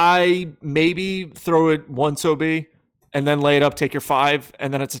 I maybe throw it once OB and then lay it up, take your 5,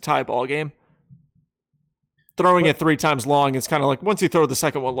 and then it's a tie ball game. Throwing it 3 times long, it's kind of like once you throw the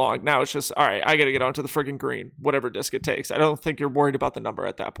second one long, now it's just, all right, I got to get onto the friggin' green, whatever disc it takes. I don't think you're worried about the number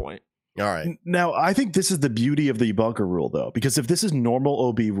at that point. All right. Now, I think this is the beauty of the bunker rule, though, because if this is normal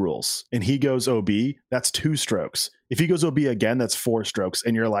OB rules and he goes OB, that's 2 strokes. If he goes OB again, that's 4 strokes.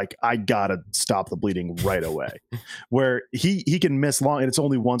 And you're like, I got to stop the bleeding right away. Where he can miss long and it's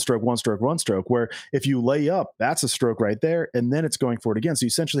only 1 stroke, 1 stroke, 1 stroke. Where if you lay up, that's a stroke right there. And then it's going for it again. So you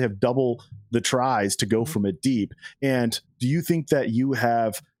essentially have double the tries to go from it deep. And do you think that you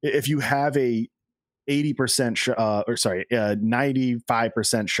have, if you have a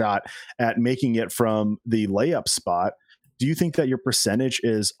 95% shot at making it from the layup spot, do you think that your percentage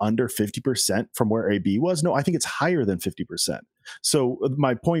is under 50% from where AB was? No, I think it's higher than 50%. So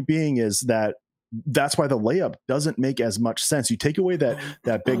my point being is that that's why the layup doesn't make as much sense. You take away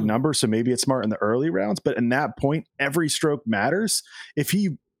that big number, so maybe it's smart in the early rounds, but in that point, every stroke matters. If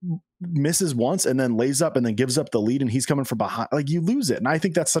he misses once and then lays up and then gives up the lead and he's coming from behind, like, you lose it. And I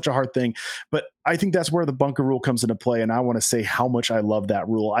think that's such a hard thing, but I think that's where the bunker rule comes into play. And I want to say how much I love that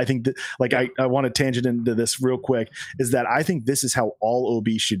rule. I think that, like, I want to tangent into this real quick, is that I think this is how all OB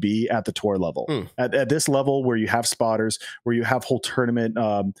should be at the tour level. At this level where you have spotters, where you have whole tournament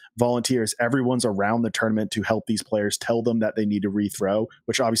volunteers, everyone's around the tournament to help these players, tell them that they need to rethrow,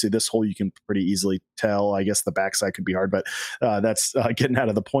 which obviously this hole you can pretty easily tell. I guess the backside could be hard, but that's getting out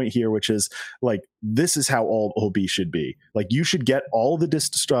of the point here, which is like, this is how all OB should be. Like, you should get all the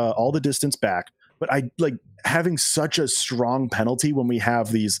distance back. But I like having such a strong penalty when we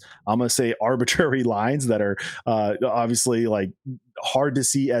have these, I'm going to say, arbitrary lines that are obviously like hard to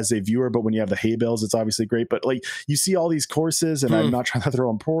see as a viewer. But when you have the hay bales, it's obviously great. But like, you see all these courses, and I'm not trying to throw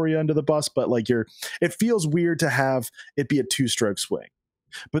Emporia under the bus, but like, it feels weird to have it be a 2-stroke swing.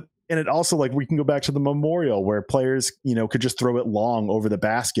 And it also, like, we can go back to the Memorial where players, could just throw it long over the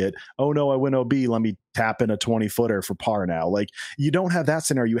basket. Oh no, I win OB. Let me tap in a 20-footer for par now. Like, you don't have that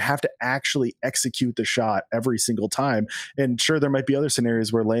scenario. You have to actually execute the shot every single time. And sure, there might be other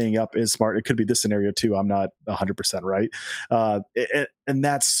scenarios where laying up is smart. It could be this scenario too. I'm not 100% right. And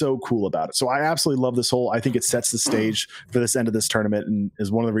that's so cool about it. So I absolutely love this hole. I think it sets the stage for this end of this tournament and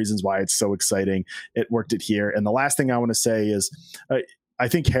is one of the reasons why it's so exciting. It worked it here. And the last thing I want to say is, I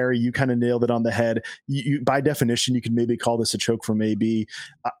think, Harry, you kind of nailed it on the head. You, by definition, you could maybe call this a choke from AB.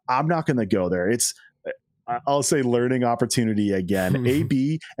 I'm not going to go there. I'll say learning opportunity again.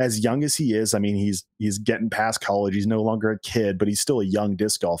 AB, as young as he is, I mean, he's getting past college. He's no longer a kid, but he's still a young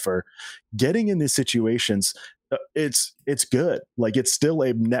disc golfer. Getting in these situations, it's good. Like, it's still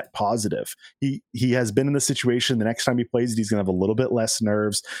a net positive. He has been in the situation. The next time he plays, he's going to have a little bit less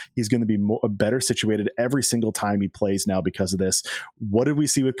nerves. He's going to be better situated every single time he plays now because of this. What did we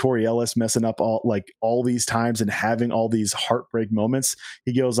see with Corey Ellis messing up all these times and having all these heartbreak moments?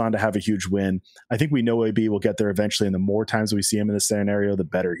 He goes on to have a huge win. I think we know AB will get there eventually, and the more times we see him in this scenario, the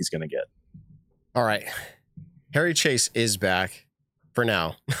better he's going to get. All right. Harry Chase is back for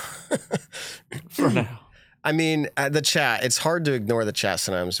now. For now. I mean, the chat, it's hard to ignore the chat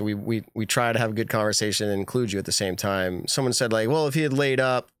sometimes. We try to have a good conversation and include you at the same time. Someone said, like, well, if he had laid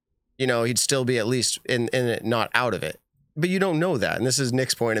up, he'd still be at least in it, not out of it. But you don't know that. And this is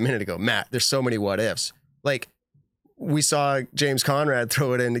Nick's point a minute ago. Matt, there's so many what ifs. Like, we saw James Conrad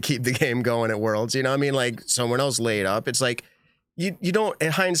throw it in to keep the game going at Worlds. I mean, like, someone else laid up. It's like, you don't,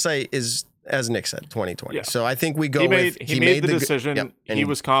 in hindsight is, as Nick said, 2020. Yeah. So I think we go he made the decision. Yep, he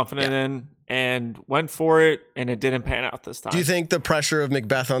was confident in and went for it, and it didn't pan out this time. Do you think the pressure of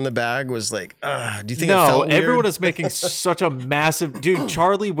Macbeth on the bag was like, do you think no, it felt weird? Everyone is making such a massive, dude,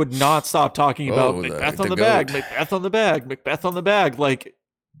 Charlie would not stop talking about Macbeth on the bag, Macbeth on the bag, Macbeth on the bag. Like,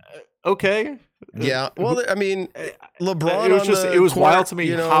 okay. Yeah. Well, I mean, LeBron. It was wild to me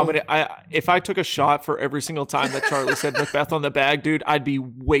how many. If I took a shot for every single time that Charlie said Macbeth on the bag, dude, I'd be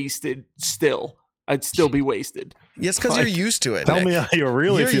wasted still. I'd still be wasted. Yes, because you're used to it. Tell Nick. me how you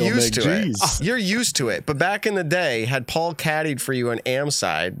really feel, used Nick. to it. Jeez. You're used to it. But back in the day, had Paul caddied for you on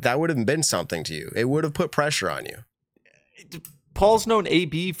Amside, that would have been something to you. It would have put pressure on you. Paul's known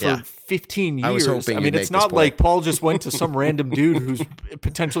AB for 15 years. I was hoping I mean, it's not like Paul just went to some random dude who's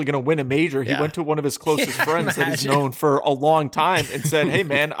potentially going to win a major. He went to one of his closest friends that he's known for a long time and said, "Hey,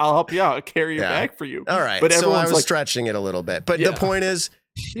 man, I'll help you out. Carry your bag for you." All right. But so I was like, stretching it a little bit. But the point is,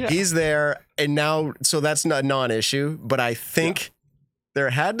 he's there. And now, so that's not a non-issue. But I think there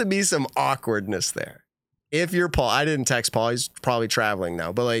had to be some awkwardness there. If you're Paul, I didn't text Paul. He's probably traveling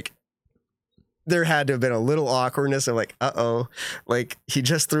now. But like, there had to have been a little awkwardness of like, like he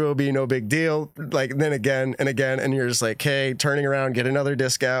just threw OB, no big deal. Like then again and again, and you're just like, hey, turning around, get another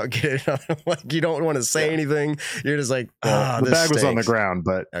disc out, get another. Like you don't want to say anything. You're just like, the bag was on the ground,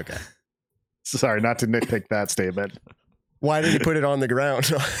 but okay. Sorry, not to nitpick that statement. Why did he put it on the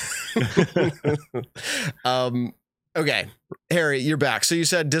ground? Okay, Harry, you're back. So you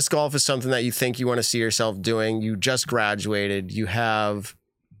said disc golf is something that you think you want to see yourself doing. You just graduated. You have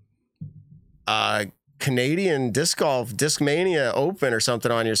Canadian disc golf, Discmania Open or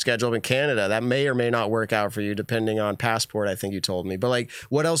something on your schedule in Canada. That may or may not work out for you depending on passport, I think you told me. But like,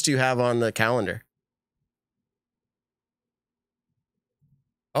 what else do you have on the calendar?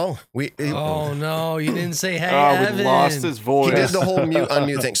 Oh, no, you didn't say hey, we Evan. lost his voice. He did the whole mute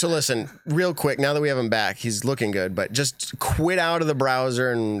unmute thing. So listen, real quick, now that we have him back, he's looking good, but just quit out of the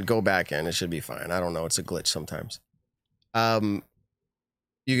browser and go back in. It should be fine. I don't know. It's a glitch sometimes.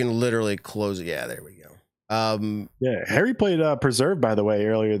 You can literally close it. Yeah, there we go. Harry played Preserve, by the way,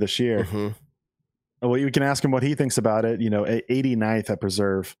 earlier this year. Mm-hmm. Well, you can ask him what he thinks about it. 89th at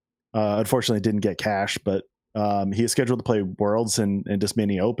Preserve. Unfortunately, didn't get cash, but he is scheduled to play Worlds and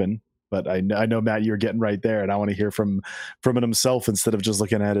Discmania Open. But I know, Matt, you're getting right there, and I want to hear from it himself instead of just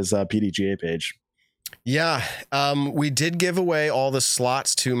looking at his PDGA page. Yeah, we did give away all the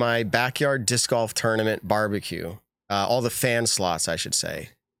slots to my backyard disc golf tournament barbecue. All the fan slots, I should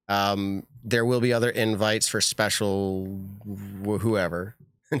say. There will be other invites for special whoever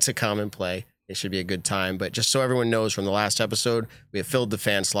to come and play. It should be a good time. But just so everyone knows from the last episode, we have filled the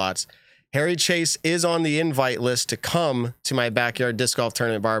fan slots. Harry Chase is on the invite list to come to my backyard disc golf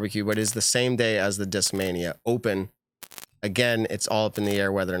tournament barbecue, but is the same day as the Discmania Open. Again, it's all up in the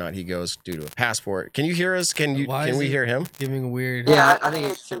air whether or not he goes due to a passport. Can you hear us? Can we hear him? Giving weird. Yeah, I think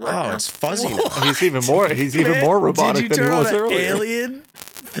it should work. Oh, it's fuzzy now. He's even more robotic than he was earlier. Alien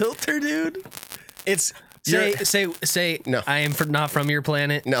filter, dude. It's say no. I am not from your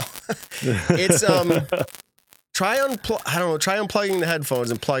planet. No. It's try unplugging the headphones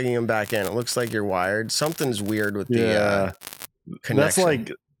and plugging them back in. It looks like you're wired. Something's weird with the connection. That's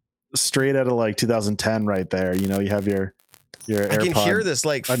like straight out of like 2010 right there. You have your AirPod. I can hear this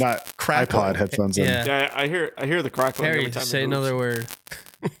like not crackling. iPod headphones in. Yeah, I hear the crackling Harry, every time. Say another word.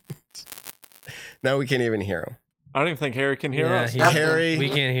 Now we can't even hear him. I don't even think Harry can hear us. Harry, we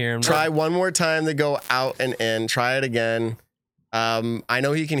can't hear him. Try one more time to go out and in. Try it again. I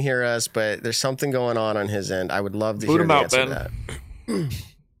know he can hear us, but there's something going on his end. I would love to hear the answer to that.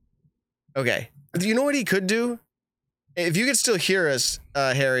 Okay. You know what he could do? If you could still hear us,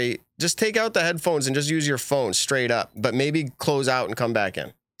 Harry, just take out the headphones and just use your phone straight up, but maybe close out and come back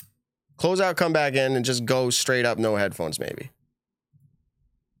in. Close out, come back in, and just go straight up, no headphones, maybe.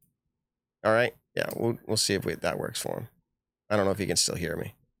 All right? Yeah, we'll see if that works for him. I don't know if he can still hear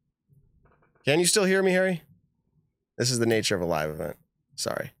me. Can you still hear me, Harry? This is the nature of a live event.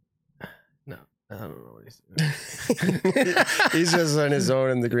 Sorry. No, I don't know what he's doing. He's just on his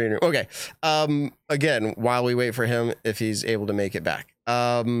own in the green room. Okay. Again, while we wait for him, if he's able to make it back.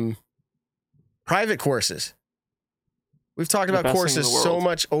 Private courses. We've talked about courses so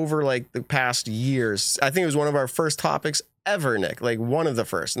much over like the past years. I think it was one of our first topics ever, Nick. Like one of the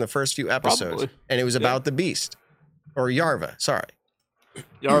first in the first few episodes. Probably. And it was about the Beast. Or Yarva, sorry.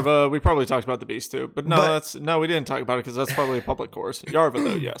 Yarva, we probably talked about the Beast too, but no, we didn't talk about it because that's probably a public course. Yarva,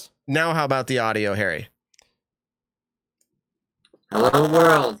 though, yes. Now, how about the audio, Harry? Hello,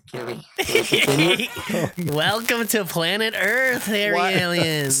 world. Can we continue? Welcome to planet Earth, Harry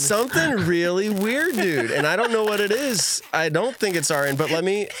Aliens. Something really weird, dude, and I don't know what it is. I don't think it's our end, but let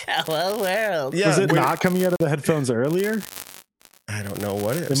me. Hello, world. Yeah, was it not coming out of the headphones earlier? I don't know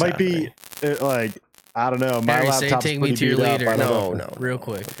what it is. It might be like. I don't know. My Harry, laptop's take me to your leader. No. Real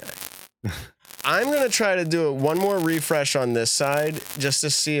quick. Okay. I'm going to try to do one more refresh on this side just to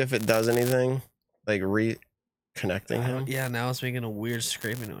see if it does anything. Like reconnecting him. Yeah, now it's making a weird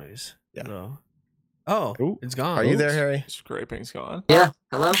scraping noise. Yeah. No. Oh, ooh. It's gone. Are you there, Harry? Scraping's gone. Yeah.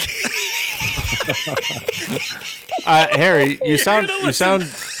 Hello? Harry, you sound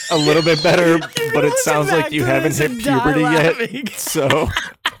a little bit better, but it sounds like you haven't hit puberty yet. So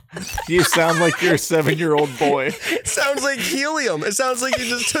you sound like you're a 7-year-old boy. It sounds like helium. It sounds like you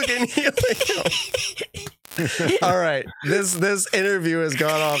just took in helium. All right, this interview has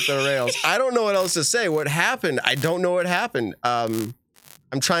gone off the rails. I don't know what else to say. What happened? I don't know what happened.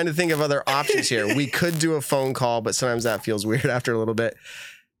 I'm trying to think of other options here. We could do a phone call, but sometimes that feels weird after a little bit.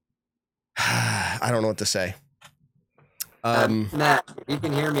 I don't know what to say. Matt, if you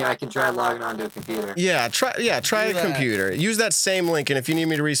can hear me, I can try logging onto a computer. Try a computer. Use that same link, and if you need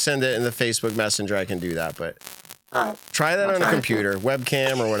me to resend it in the Facebook Messenger, I can do that. But try that on a computer,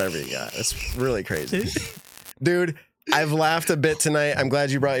 webcam, or whatever you got. It's really crazy. Dude, I've laughed a bit tonight. I'm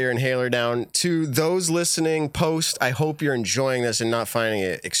glad you brought your inhaler down. To those listening post, I hope you're enjoying this and not finding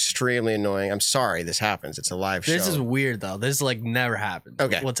it extremely annoying. I'm sorry this happens. It's a live show. This is weird, though. This like never happened.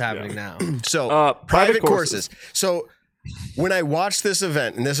 Okay. What's happening now? So, private courses. So, when I watched this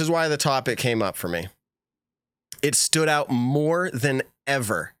event, and this is why the topic came up for me, it stood out more than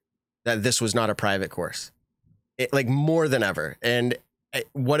ever that this was not a private course. Like more than ever. And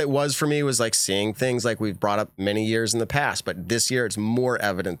what it was for me was like seeing things like we've brought up many years in the past, but this year it's more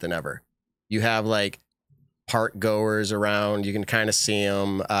evident than ever. You have like park goers around. You can kind of see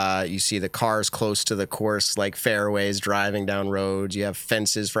them. You see the cars close to the course, like fairways driving down roads. You have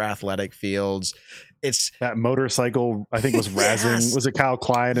fences for athletic fields. It's that motorcycle, I think was razzing. Yes. Was it Kyle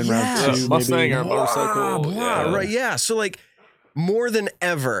Klein in round 2? Mustang or motorcycle. Right. Yeah. So like more than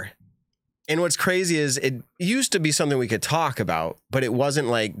ever. And what's crazy is it used to be something we could talk about, but it wasn't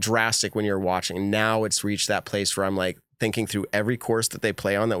like drastic when you're watching. Now it's reached that place where I'm like thinking through every course that they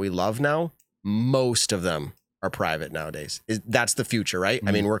play on that we love now. Most of them are private nowadays. That's the future, right? Mm-hmm.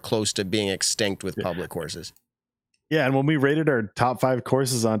 I mean, we're close to being extinct with public courses. Yeah, and when we rated our top 5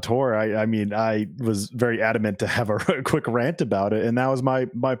 courses on tour, I mean, I was very adamant to have a quick rant about it, and that was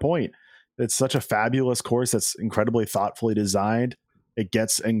my point. It's such a fabulous course that's incredibly thoughtfully designed. It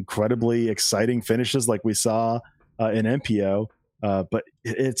gets incredibly exciting finishes like we saw in MPO, but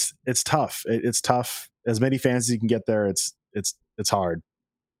it's tough. It's tough. As many fans as you can get there, it's hard.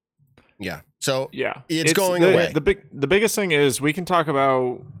 Yeah. So yeah, it's going away. The biggest thing is we can talk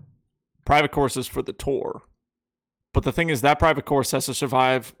about private courses for the tour, but the thing is that private course has to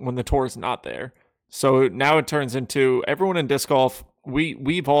survive when the tour is not there. So now it turns into everyone in disc golf.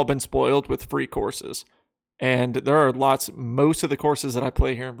 We've all been spoiled with free courses. And there are most of the courses that I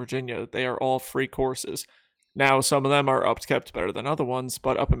play here in Virginia, they are all free courses. Now, some of them are upkept better than other ones,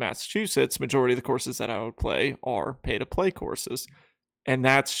 but up in Massachusetts, majority of the courses that I would play are pay-to-play courses. And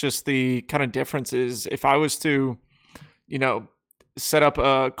that's just the kind of difference is if I was to, set up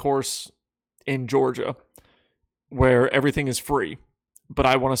a course in Georgia where everything is free, but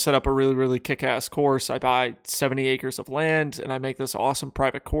I want to set up a really, really kick-ass course. I buy 70 acres of land and I make this awesome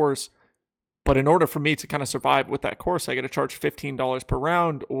private course. But in order for me to kind of survive with that course, I got to charge $15 per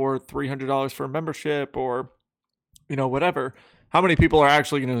round or $300 for a membership or, whatever. How many people are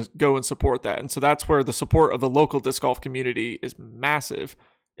actually going to go and support that? And so that's where the support of the local disc golf community is massive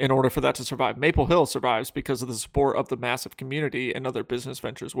in order for that to survive. Maple Hill survives because of the support of the massive community and other business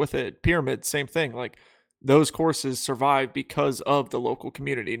ventures with it. Pyramid, same thing. Like those courses survive because of the local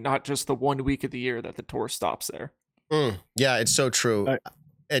community, not just the 1 week of the year that the tour stops there. Yeah, it's so true.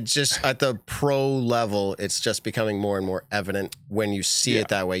 It's just at the pro level, it's just becoming more and more evident when you see it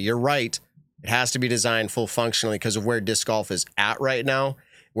that way. You're right. It has to be designed full functionally because of where disc golf is at right now.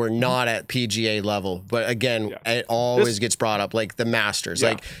 We're not at PGA level. But again, it always gets brought up like the Masters.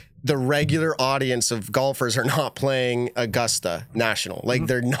 Like the regular audience of golfers are not playing Augusta National. Like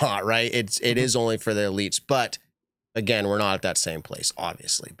they're not, right? It is only for the elites. But again, we're not at that same place,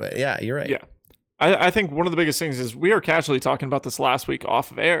 obviously. But yeah, you're right. Yeah. I think one of the biggest things is we are casually talking about this last week off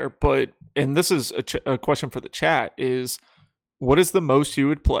of air, and this is a question for the chat is what is the most you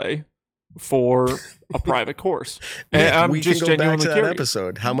would play for a private course? And I'm we just can go back to that curious.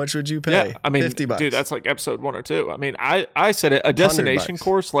 Episode. How much would you pay? Yeah, I mean, $50. Dude, that's like episode 1 or 2. I mean, I said it, a destination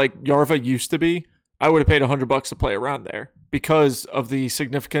course like Yarva used to be, I would have paid $100 to play around there because of the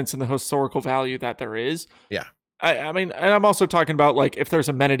significance and the historical value that there is. Yeah. I mean, and I'm also talking about like if there's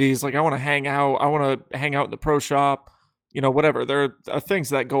amenities, like I want to hang out in the pro shop, whatever. There are things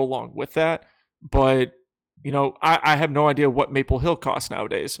that go along with that. But, I have no idea what Maple Hill costs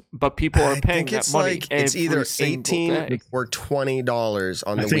nowadays, but people are paying that money. Like, it's either $18 or $20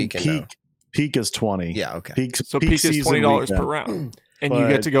 on the weekend. Peak is 20. Yeah, okay. Peak is $20 per round. And you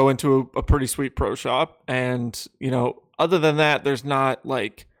get to go into a pretty sweet pro shop. And, other than that, there's not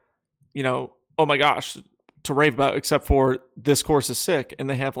like, oh my gosh, to rave about, except for this course is sick and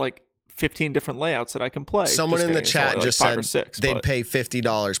they have like 15 different layouts that I can play. Someone in the chat just said they'd pay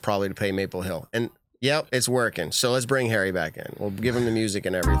 $50 probably to play Maple Hill. And yep, it's working. So let's bring Harry back in. We'll give him the music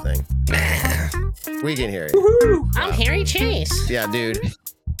and everything. We can hear you. I'm Harry Chase. Yeah, dude.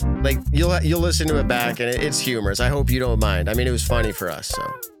 Like you'll listen to it back and it's humorous. I hope you don't mind. I mean, it was funny for us.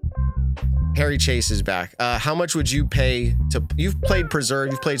 So Harry Chase is back. How much would you pay to? You've played Preserve.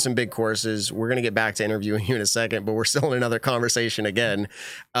 You've played some big courses. We're gonna get back to interviewing you in a second, but we're still in another conversation again.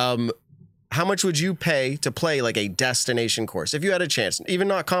 How much would you pay to play like a destination course if you had a chance, even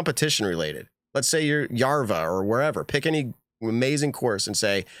not competition related? Let's say you're Yarva or wherever. Pick any amazing course and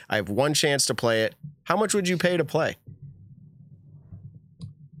say, I have one chance to play it. How much would you pay to play?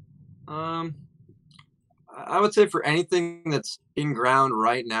 I would say for anything that's in ground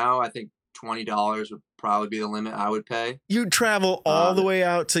right now, I think $20 would probably be the limit I would pay. You travel all the way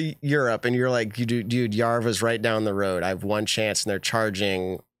out to Europe and you're like, dude, Yarva's right down the road. I have one chance and they're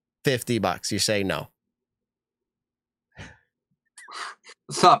charging $50. You say no.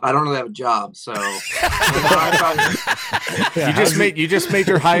 What's up? I don't really have a job, so you just made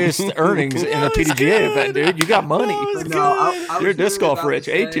your highest earnings in a PDGA event, dude. You got money. You're disc golf rich.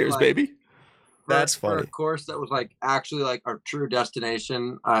 A tiers, baby. That's funny. For a course that was like actually like our true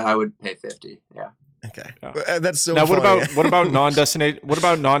destination, I would pay $50. Yeah. Okay. Yeah. That's so. Now, funny. what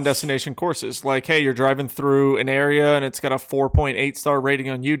about non-destination courses? Like, hey, you're driving through an area and it's got a 4.8 star rating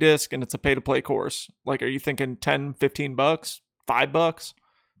on UDisc and it's a pay to play course. Like, are you thinking $10, $15, $5?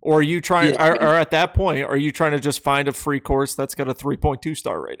 Or are you trying, or at that point, are you trying to just find a free course that's got a 3.2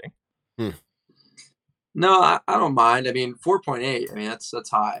 star rating? No, I don't mind. I mean, 4.8. I mean, that's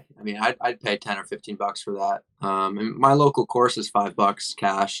high. I mean, I'd pay $10 or $15 for that. And my local course is $5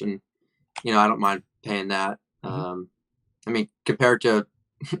 cash, and I don't mind paying that. I mean, compared to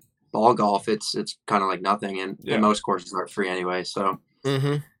ball golf, it's kind of like nothing, and most courses aren't free anyway. So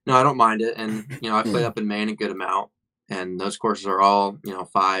no, I don't mind it. And I played up in Maine a good amount. And those courses are all,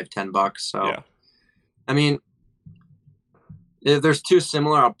 $5-10. So, I mean, if there's two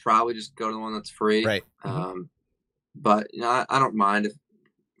similar, I'll probably just go to the one that's free. Right. But I don't mind if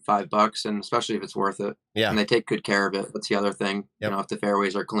 $5, and especially if it's worth it. Yeah. And they take good care of it. That's the other thing. Yep. If the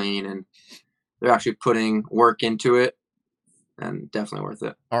fairways are clean and they're actually putting work into it, and definitely worth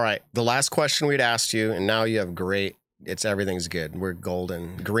it. All right. The last question we'd asked you, and now you have everything's good. We're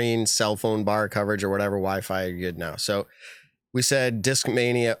golden. Green cell phone bar coverage or whatever, Wi-Fi, you're good now. So we said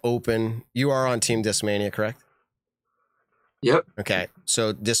Discmania Open. You are on Team Discmania, correct? Yep. Okay.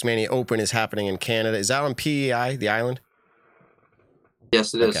 So Discmania Open is happening in Canada. Is that on PEI, the island?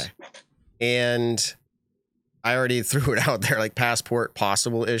 Yes, it is. Okay. And I already threw it out there, like passport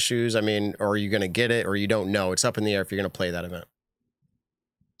possible issues. I mean, or are you going to get it or you don't know? It's up in the air if you're going to play that event.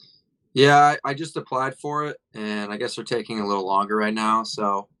 Yeah, I just applied for it, and I guess they're taking a little longer right now.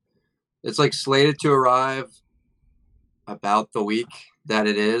 So it's like slated to arrive about the week that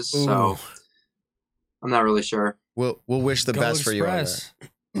it is. Ooh. So I'm not really sure. We'll wish the best for you on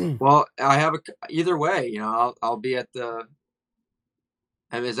that. Well, I have either way. I'll be at the.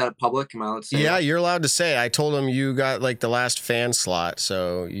 I mean, is that public? Am I allowed to say? Yeah, that? You're allowed to say it. I told him you got like the last fan slot,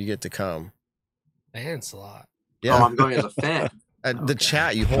 so you get to come. Fan slot. Yeah, I'm going as a fan. The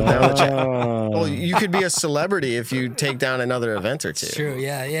chat, you hold down the chat. Well, you could be a celebrity if you take down another event or two. It's true.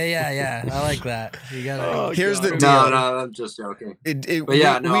 Yeah. I like that. You gotta. Here's the deal. No, I'm just joking. But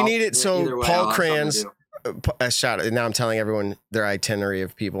yeah, we need it. So Paul Kranz. Now I'm telling everyone their itinerary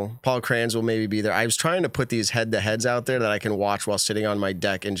of people. Paul Kranz will maybe be there. I was trying to put these head-to-heads out there that I can watch while sitting on my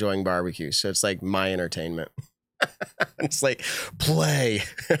deck enjoying barbecue. So it's like my entertainment. It's like play.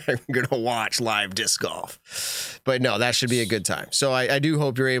 I'm gonna watch live disc golf, but no, that should be a good time. So I do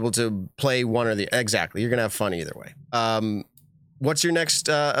hope you're able to play one or the exactly. You're gonna have fun either way. What's your next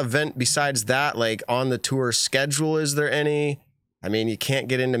event besides that? Like on the tour schedule, is there any? I mean, you can't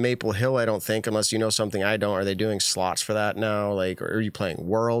get into Maple Hill, I don't think, unless you know something I don't. Are they doing slots for that now? Like, or are you playing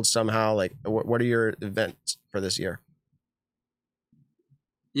Worlds somehow? Like, what are your events for this year?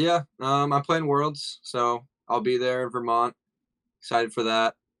 Yeah, I'm playing Worlds, so I'll be there in Vermont. Excited for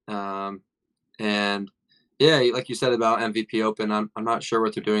that. And yeah, like you said about MVP Open, I'm not sure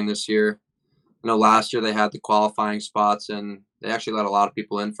what they're doing this year. I know last year they had the qualifying spots and they actually let a lot of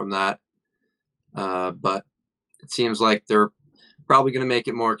people in from that. But it seems like they're probably going to make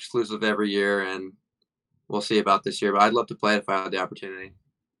it more exclusive every year, and we'll see about this year. But I'd love to play it if I had the opportunity.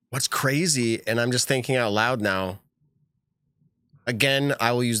 What's crazy, and I'm just thinking out loud now, again,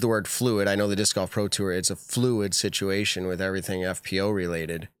 I will use the word fluid. I know the Disc Golf Pro Tour, it's a fluid situation with everything FPO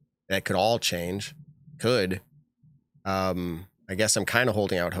related. That could all change. Could. I I guess I'm kind of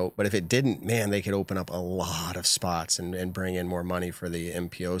holding out hope. But if it didn't, man, they could open up a lot of spots and bring in more money for the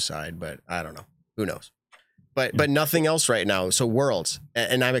MPO side. But I don't know. Who knows? But nothing else right now. So Worlds.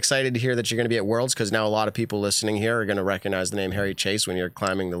 And I'm excited to hear that you're going to be at Worlds, because now a lot of people listening here are going to recognize the name Harry Chase when you're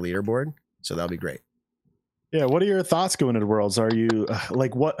climbing the leaderboard. So that'll be great. Yeah. What are your thoughts going into Worlds? Are you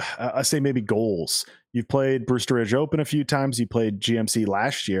like what I say maybe goals? You've played Brewster Ridge Open a few times. You played GMC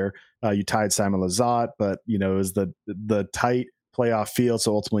last year. You tied Simon Lizotte, but it was the tight playoff field,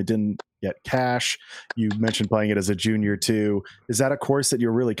 so ultimately didn't get cash. You mentioned playing it as a junior too. Is that a course that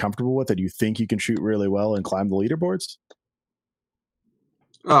you're really comfortable with, that you think you can shoot really well and climb the leaderboards?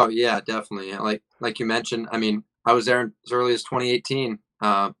 Oh yeah, definitely. Like you mentioned, I mean, I was there as early as 2018,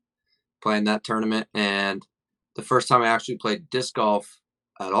 playing that tournament, and the first time I actually played disc golf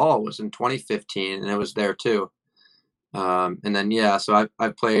at all was in 2015, and it was there too. And then so I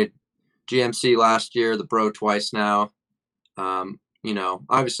played GMC last year, the Bro twice now.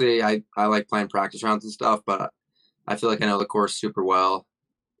 Obviously I like playing practice rounds and stuff, but I feel like I know the course super well.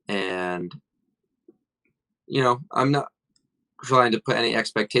 And, I'm not trying to put any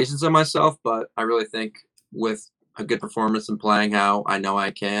expectations on myself, but I really think with a good performance and playing how I know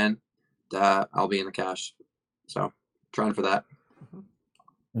I can, that I'll be in the cash. So trying for that.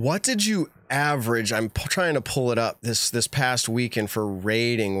 What did you average? I'm trying to pull it up this past weekend for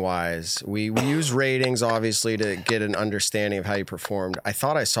rating wise. We use ratings obviously to get an understanding of how you performed. I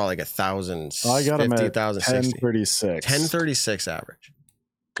thought I saw like 1,000. I got him at 1036. 1036 average.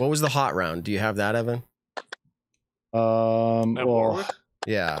 What was the hot round? Do you have that, Evan? Well,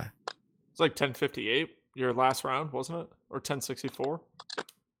 yeah, it's like 1058. Your last round, wasn't it, or 1064?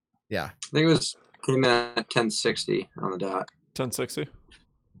 Yeah, I think it was came in at 1060 on the dot. 1060.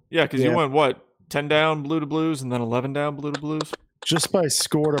 Yeah, because you went, 10 down blue to blues and then 11 down blue to blues? Just by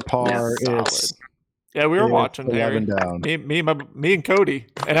score to par, it's... Yeah, we were watching 11 Harry. Down. Me and Cody,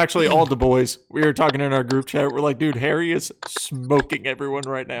 and actually all the boys, we were talking in our group chat. We're like, dude, Harry is smoking everyone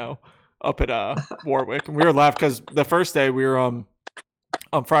right now up at Warwick. And we were laughing because the first day we were on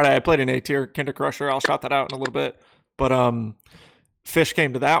Friday, I played an A-tier Kinder Crusher. I'll shout that out in a little bit. But Fish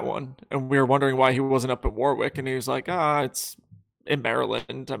came to that one, and we were wondering why he wasn't up at Warwick. And he was like, it's in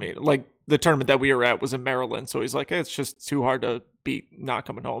Maryland. I mean, like the tournament that we were at was in Maryland. So he's like, hey, it's just too hard to beat not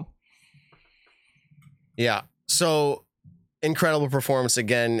coming home. Yeah. So incredible performance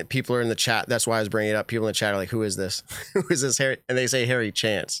again. People are in the chat. That's why I was bringing it up. People in the chat are like, who is this? Who is this Harry? And they say Harry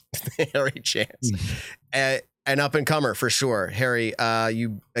Chance. Harry Chance. An up and comer for sure. Harry,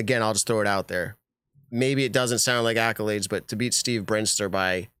 you again, I'll just throw it out there. Maybe it doesn't sound like accolades, but to beat Steve Brinster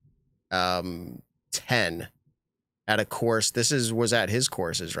by 10 at a course, was at his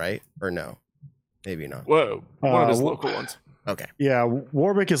courses, right? Or no? Maybe not. Whoa. One of his local ones. Okay. Yeah,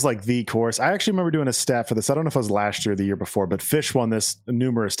 Warwick is like the course. I actually remember doing a stat for this. I don't know if it was last year or the year before, but Fish won this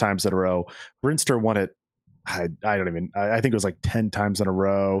numerous times in a row. Brinster won it. I think it was like 10 times in a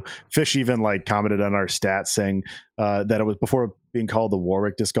row. Fish even like commented on our stats saying that it was before being called the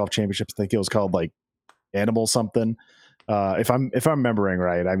Warwick Disc Golf Championships. I think it was called like Animal something. If I'm remembering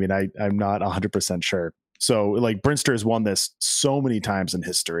right. I mean, I'm not 100% sure. So like Brinster has won this so many times in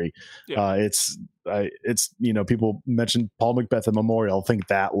history. Yeah. It's people mention Paul McBeth at Memorial. Think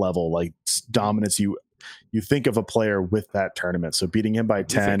that level, like dominance. You think of a player with that tournament. So beating him by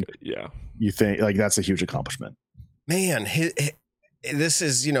 10, you think like that's a huge accomplishment. Man, this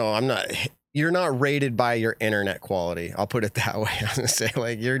is, you're not rated by your internet quality. I'll put it that way. I was gonna say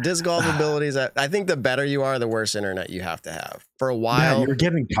like your disc golf abilities. I think the better you are, the worse internet you have to have. For a while, you're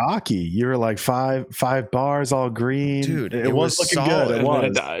getting cocky. You were like five bars all green. Dude, it was looking solid. good. It was.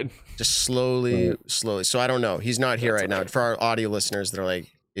 It died. Just slowly. So I don't know. He's not here right now. For our audio listeners, they're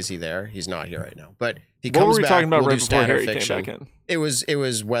like, is he there? He's not here right now. But he comes back. What were we talking about we'll right before Harry came back in? It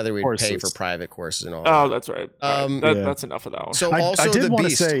was whether we'd pay for private courses and all. Oh, that's right. That's enough of that one. So also I did the want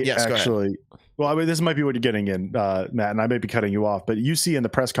Beast. to say, yes, actually, well, I mean, this might be what you're getting in, Matt, and I may be cutting you off, but you see in the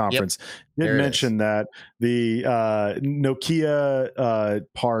press conference, did mention that the Nokia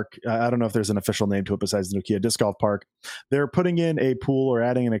Park, I don't know if there's an official name to it besides the Nokia Disc Golf Park, they're putting in a pool or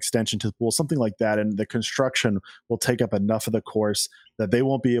adding an extension to the pool, something like that, and the construction will take up enough of the course that they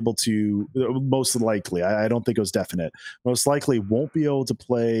won't be able to, most likely, I don't think it was definite, most likely won't be able to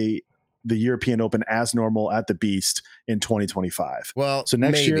play the European Open as normal at the Beast in 2025. Well, so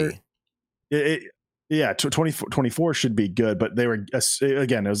next year, 2024 should be good, but they were,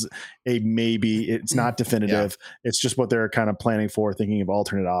 again, it was a maybe. It's not definitive. It's just what they're kind of planning for, thinking of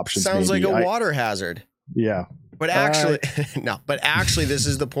alternate options. Sounds like a water hazard. Yeah. But actually, this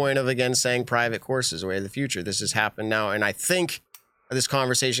is the point of, again, saying private courses, way of the future. This has happened now. And I think this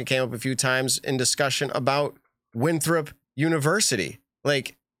conversation came up a few times in discussion about Winthrop university.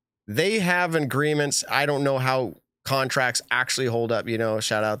 Like, they have agreements. I don't know how contracts actually hold up.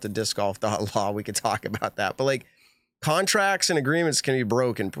 Shout out to discgolf.law. We could talk about that. But like, contracts and agreements can be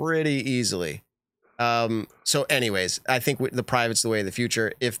broken pretty easily. So anyways, I think the private's the way of the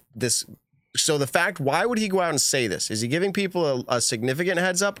future. Why would he go out and say this? Is he giving people a significant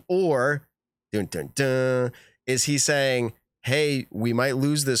heads up, or is he saying, hey, we might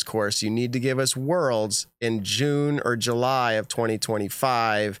lose this course. You need to give us Worlds in June or July of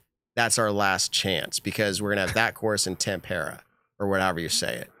 2025. That's our last chance, because we're going to have that course in Tampere, or whatever you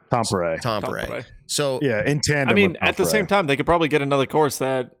say it. Tampere. So yeah, in tandem. I mean, at the same time, they could probably get another course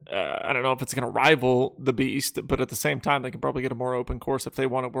that I don't know if it's going to rival the Beast, but at the same time, they could probably get a more open course if they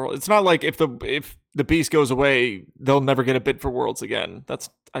want a World. It's not like if the Beast goes away, they'll never get a bid for Worlds again.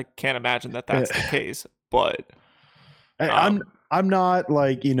 I can't imagine that's the case. But I'm not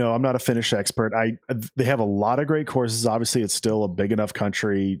like, I'm not a Finnish expert. They have a lot of great courses. Obviously, it's still a big enough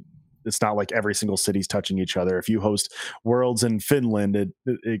country. It's not like every single city's touching each other. If you host Worlds in Finland,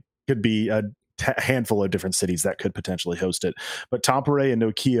 it could be a handful of different cities that could potentially host it. But Tampere and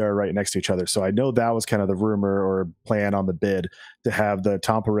Nokia are right next to each other. So I know that was kind of the rumor or plan on the bid to have the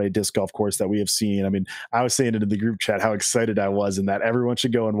Tampere disc golf course that we have seen. I mean, I was saying it in the group chat how excited I was, and that everyone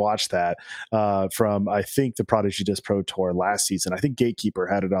should go and watch that from, I think, the Prodigy Disc Pro Tour last season. I think Gatekeeper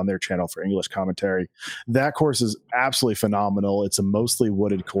had it on their channel for English commentary. That course is absolutely phenomenal. It's a mostly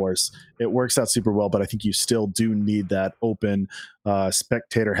wooded course. It works out super well, but I think you still do need that open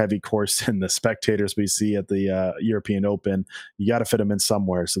spectator heavy course, and the spectators we see at the European Open, you got to fit them in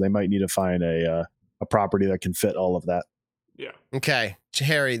somewhere. So they might need to find a property that can fit all of that. Yeah. Okay.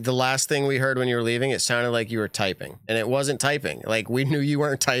 Harry, the last thing we heard when you were leaving, it sounded like you were typing, and it wasn't typing. Like, we knew you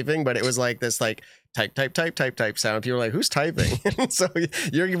weren't typing, but it was like this, like, type sound. People were like, who's typing? So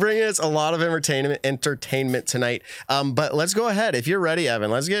you're bringing us a lot of entertainment tonight. But let's go ahead. If you're ready, Evan,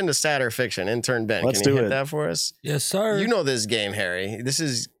 let's get into stat or fiction. Intern Ben, let's can you do hit it. that for us? Yes, sir. You know this game, Harry. This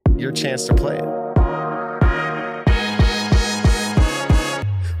is your chance to play it.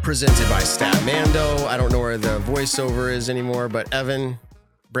 Presented by Statmando. I don't know where the voiceover is anymore, but Evan,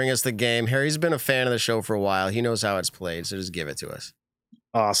 bring us the game. Harry's been a fan of the show for a while. He knows how it's played, so just give it to us.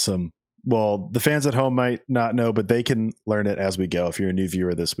 Awesome. Well, the fans at home might not know, but they can learn it as we go if you're a new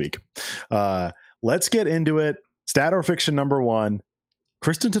viewer this week. Let's get into it. Stat or fiction number one.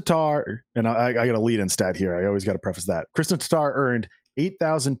 Kristen Tatar, and I got a lead in stat here. I always got to preface that. Kristen Tatar earned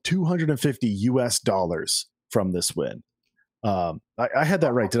 $8,250 from this win. I had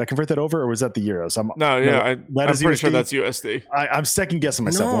that right. Did I convert that over, or was that the euros? I'm pretty sure that's USD. I'm second guessing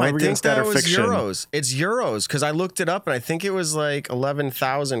myself. No, I think that was euros. It's euros, because I looked it up and I think it was like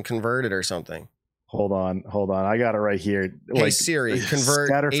 11,000 converted or something. Hold on. I got it right here. Hey, Siri,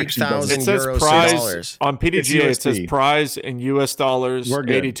 convert 8,000 euros prize, to dollars. On PDGA, it says prize in US dollars, we're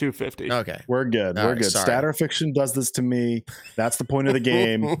good. 82.50. Okay. We're good. We're good. Sorry. Stat or fiction does this to me. That's the point of the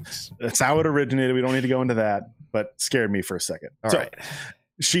game. That's how it originated. We don't need to go into that, but scared me for a second. All right.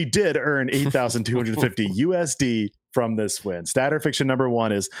 She did earn 8,250 USD from this win. Stat or fiction number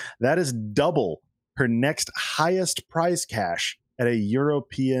one is that is double her next highest prize cash at a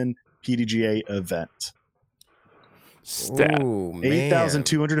European PDGA event. Stat.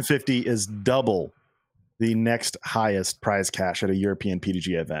 8,250 is double the next highest prize cash at a European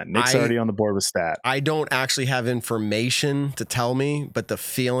PDGA event. Nick's already on the board with stat. I don't actually have information to tell me, but the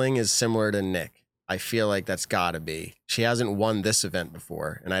feeling is similar to Nick. I feel like that's got to be. She hasn't won this event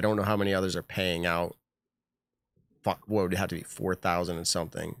before, and I don't know how many others are paying out. What would it have to be? 4,000 and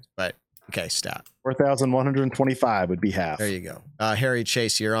something. But okay, stat. 4,125 would be half. There you go. Harry,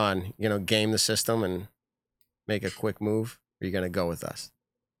 Chase, you're on. Game the system and make a quick move. Or are you gonna go with us?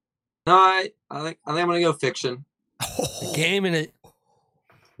 No, I think I'm gonna go fiction. Game in it.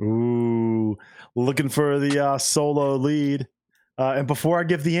 Ooh, looking for the solo lead. And before I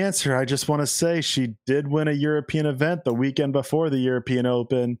give the answer, I just want to say she did win a European event the weekend before the European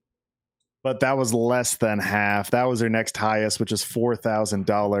Open, but that was less than half. That was her next highest, which is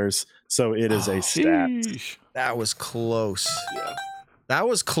 $4,000. So it is a stat. Sheesh. That was close. Yeah. That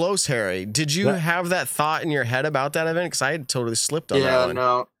was close, Harry. Did you have that thought in your head about that event? Because I had totally slipped on that one.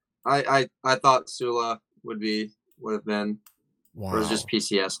 No. I thought Sula would have been. Wow. Or is just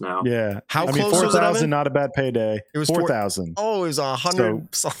PCS now? Yeah. How I mean, close was it, 4,000, Evan? not a bad payday. It was 4,000. Oh, it was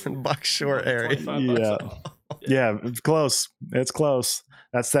 $100 something bucks short, Harry. Yeah. Yeah, it's close. It's close.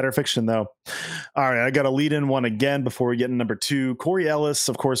 That's stat or fiction, though. All right, I got to lead in one again before we get in number two. Corey Ellis,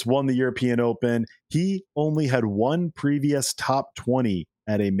 of course, won the European Open. He only had one previous top 20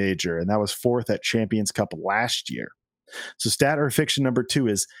 at a major, and that was fourth at Champions Cup last year. So stat or fiction number 2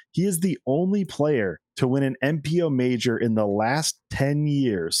 is he is the only player to win an MPO major in the last 10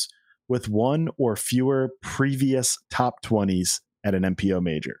 years with one or fewer previous top 20s at an MPO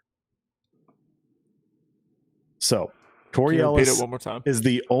major. So Corey Ellis one more time? is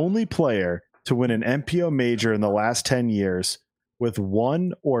the only player to win an MPO major in the last 10 years with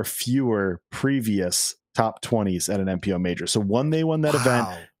one or fewer previous top 20s at an MPO major. So when they won that event,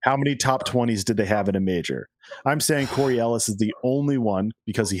 how many top 20s did they have in a major? I'm saying Corey Ellis is the only one,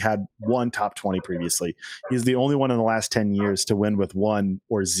 because he had one top 20 previously. He's the only one in the last 10 years to win with one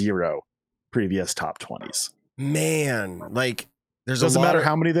or zero previous top 20s. Man, like doesn't matter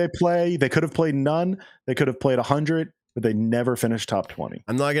how many they play. They could have played none. They could have played 100, but they never finished top 20.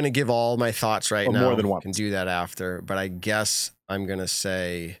 I'm not going to give all my thoughts right now. More than one. I can do that after, but I guess I'm going to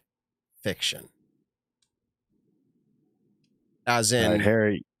say fiction. As in,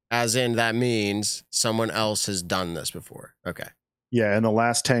 Harry. As in, that means someone else has done this before. Okay. Yeah, in the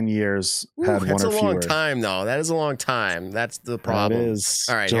last 10 years, had one or fewer. That's a long time, though. That is a long time. That's the problem. That is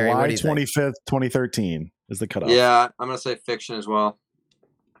all right, July Harry, 25th, 2013 is the cutoff. Yeah, I'm going to say fiction as well.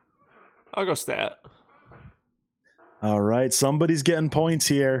 I'll go stat. All right, somebody's getting points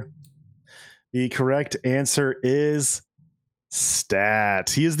here. The correct answer is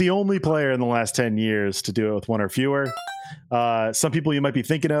stat. He is the only player in the last 10 years to do it with one or fewer. Some people you might be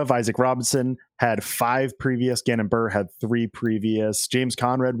thinking of, Isaac Robinson had 5 previous. Gannon Burr had 3 previous. James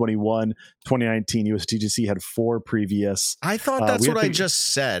Conrad, when he won 2019 USTGC, had 4 previous. I thought that's what I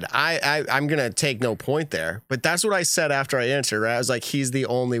just said. I'm going to take no point there, but that's what I said after I answered, right? I was like, he's the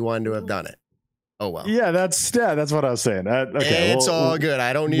only one to have done it. Oh, well. Yeah, that's what I was saying. Okay, it's all good.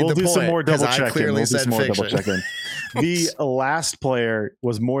 I don't need the point. We'll do some more double checking. I clearly said fiction. The last player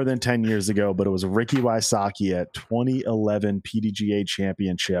was more than 10 years ago, but it was Ricky Wysocki at 2011 PDGA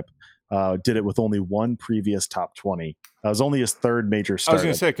Championship. Did it with only one previous top 20. That was only his 3rd major start. I was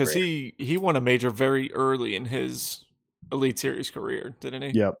going to say, because he won a major very early in his Elite Series career, didn't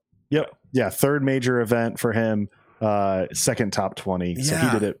he? Yep. Yeah, 3rd major event for him. 2nd top 20. Yeah. So he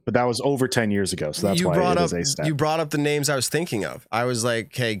did it, but that was over 10 years ago. So that's why it is a stat. You brought up the names I was thinking of. I was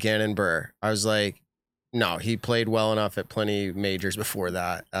like, hey, Gannon Burr. I was like, no, he played well enough at plenty majors before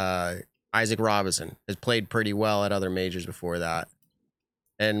that. Isaac Robinson has played pretty well at other majors before that.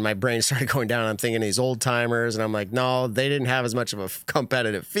 And my brain started going down. I'm thinking these old timers, and I'm like, no, they didn't have as much of a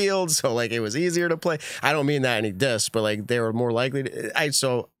competitive field, so like it was easier to play. I don't mean that any diss, but like they were more likely to.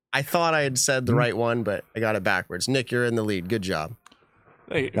 So I thought I had said the right one, but I got it backwards. Nick, you're in the lead. Good job.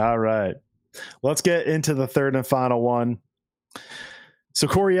 All right. Let's get into the 3rd and final one. So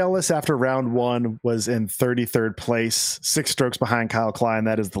Corey Ellis, after round 1, was in 33rd place, 6 strokes behind Kyle Klein.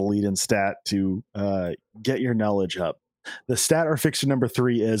 That is the lead-in stat to get your knowledge up. The stat or fiction number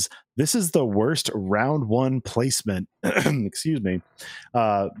 3 is this is the worst round 1 placement, excuse me,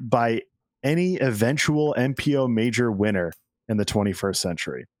 by any eventual MPO major winner in the 21st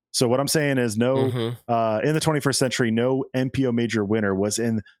century. So what I'm saying is in the 21st century, no MPO major winner was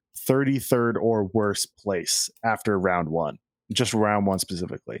in 33rd or worse place after round 1. Just round 1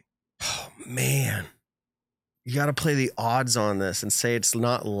 specifically. Oh, man. You got to play the odds on this and say it's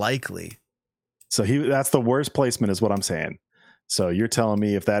not likely. So that's the worst placement is what I'm saying. So you're telling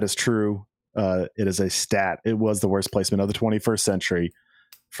me if that is true, it is a stat. It was the worst placement of the 21st century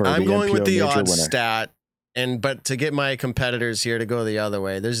for I'm going MPO with the major odds winner. stat. But to get my competitors here to go the other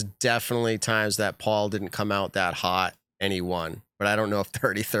way, there's definitely times that Paul didn't come out that hot and he won. But I don't know if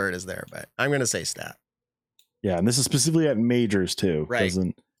 33rd is there, but I'm going to say stat. Yeah, and this is specifically at majors too. Right.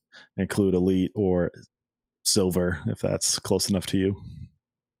 Doesn't include elite or silver, if that's close enough to you.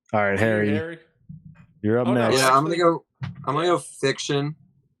 All right, Harry. You're up next. Yeah, I'm gonna go fiction.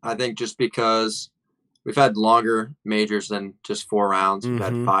 I think just because we've had longer majors than just 4 rounds. We've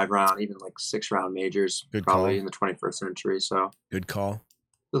had 5-round, even like 6-round majors, Good probably call. in the 21st century. So Good call. I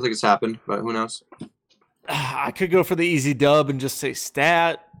don't think it's happened, but who knows? I could go for the easy dub and just say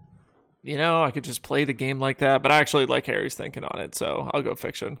stat. You know, I could just play the game like that, but I actually like Harry's thinking on it, so I'll go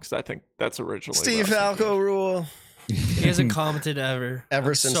fiction because I think that's originally Steve Falco rule. He hasn't commented ever.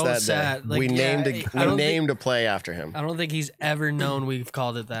 Since so that sad. day. Like, we named a play after him. I don't think he's ever known we've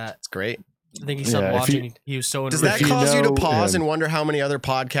called it that. It's great. I think he stopped watching. He was so. Does that cause you to pause and wonder how many other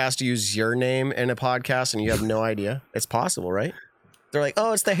podcasts use your name in a podcast and you have no idea? It's possible, right? They're like,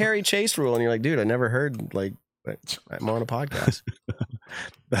 oh, it's the Harry Chase rule, and you're like, dude, I never heard but I'm on a podcast.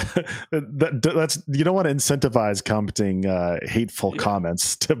 That's you don't want to incentivize commenting hateful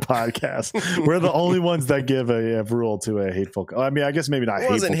comments to podcasts. We're the only ones that give a rule to a hateful. I mean, I guess maybe not.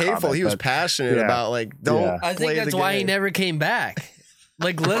 It wasn't hateful. Comment, he was passionate about I think that's why he never came back.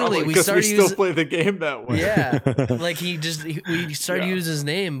 Like literally, we because started we still play the game that way. Yeah, like we started using his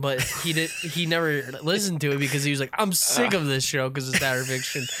name, but he never listened to it because he was like, I'm sick of this show because it's Data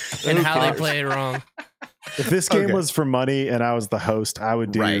Fiction and how they play it wrong. If this game was for money and I was the host, I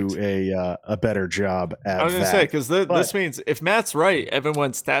would do a better job at that. I was going to say, because this means if Matt's right, Evan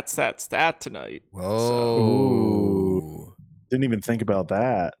went stat tonight. Whoa. Didn't even think about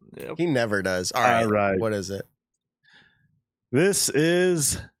that. Yep. He never does. All right. What is it? This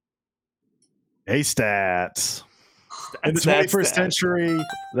is a stats. In the 21st century,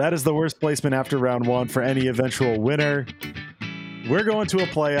 that is the worst placement after round one for any eventual winner. We're going to a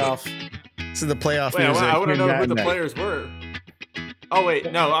playoff. This is the playoff music. I want to know who the players were. Oh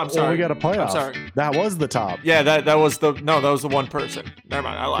wait, no, I'm sorry. Well, we got a playoff. I'm sorry. That was the top. Yeah, that was the one person. Never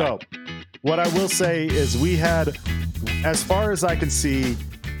mind, I lied. So, what I will say is we had, as far as I can see,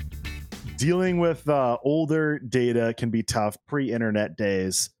 dealing with older data can be tough pre-internet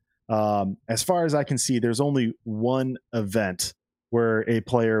days. As far as I can see, there's only one event where a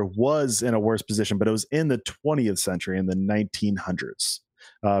player was in a worse position, but it was in the 20th century, in the 1900s.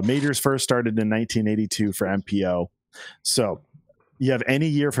 Majors first started in 1982 for MPO. So you have any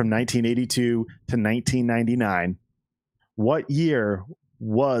year from 1982 to 1999. What year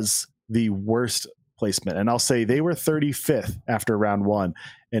was the worst placement? And I'll say they were 35th after round one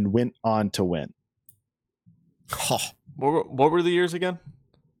and went on to win. Oh. What were the years again?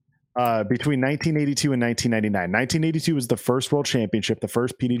 Between 1982 and 1999. 1982 was the first World Championship, the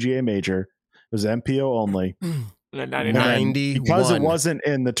first PDGA major. It was MPO only. 91. Because it wasn't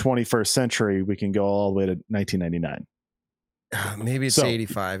in the 21st century, we can go all the way to 1999. Maybe it's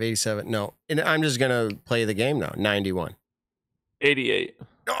 85, 87. No, and I'm just going to play the game now. 91. 88.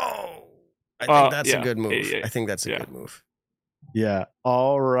 No. I think that's a good move. 88. I think that's a good move. Yeah.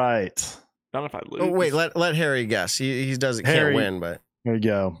 All right. Not if I lose. Oh, wait, let Harry guess. He can't win, but here we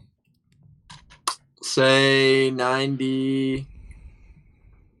go. Say 90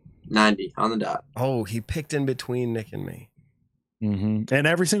 on the dot. Oh, he picked in between Nick and me. Mm-hmm. And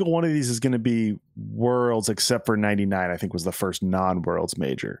every single one of these is going to be worlds except for 99, I think was the first non-worlds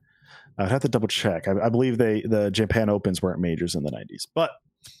major. I'd have to double check. I believe the Japan Opens weren't majors in the 90s, but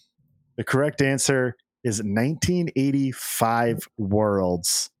the correct answer is 1985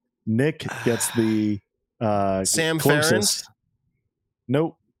 worlds. Nick gets the Sam closest. Ferens?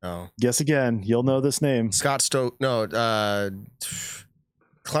 Nope. Oh, guess again. You'll know this name. Scott Stoke. No,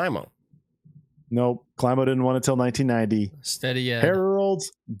 Climo. Nope. Climo didn't want it till 1990. Steady Ed. Harold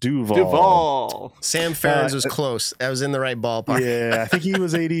Duval. Sam Ferens was close. I was in the right ballpark. Yeah, I think he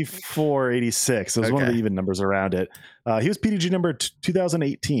was 84, 86. It was one of the even numbers around it. He was PDG number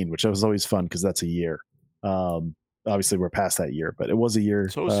 2018, which was always fun because that's a year. Obviously, we're past that year, but it was a year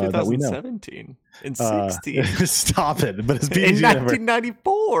so it was 2017 and 16. Stop it. But his PDG in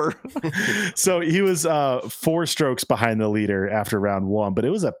 1994. So he was 4 strokes behind the leader after round one, but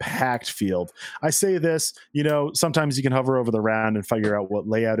it was a packed field. I say this, sometimes you can hover over the round and figure out what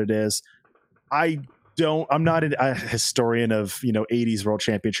layout it is. I'm not a historian of 80s World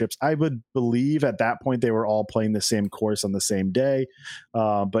Championships. I would believe at that point they were all playing the same course on the same day,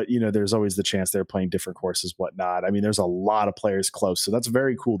 but there's always the chance they're playing different courses, whatnot. I mean, there's a lot of players close, so that's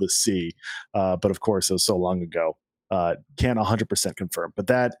very cool to see. But of course, it was so long ago, can't 100% confirm. But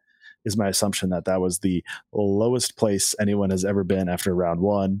that is my assumption that was the lowest place anyone has ever been after round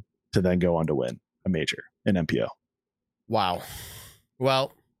one to then go on to win a major in MPO. Wow.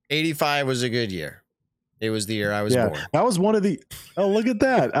 Well, 85 was a good year. It was the year I was born. That was one of the. Oh, look at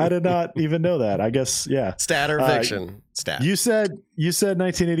that! I did not even know that. I guess, yeah. Stat or fiction? Stat. You said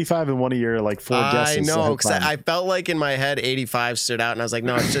 1985 in one of your 4 guesses. I know, because I felt like in my head 85 stood out, and I was like,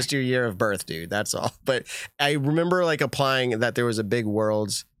 no, it's just your year of birth, dude. That's all. But I remember applying that there was a big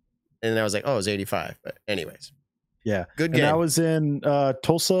Worlds, and I was like, oh, it was 85. But anyways, yeah, good game. And that was in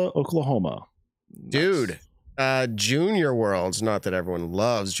Tulsa, Oklahoma, dude. Junior Worlds. Not that everyone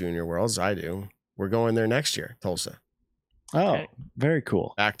loves Junior Worlds. I do. We're going there next year, Tulsa. Oh, very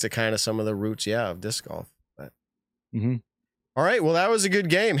cool. Back to kind of some of the roots, of disc golf. But All right, well, that was a good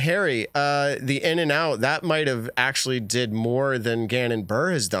game, Harry. The in and out that might have actually did more than Gannon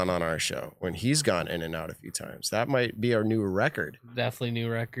Burr has done on our show when he's gone in and out a few times. That might be our new record. Definitely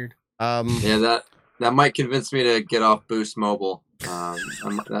new record. Yeah, that might convince me to get off Boost Mobile.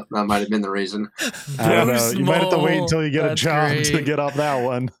 That might have been the reason. I don't know. You might have to wait until you get a job to get off that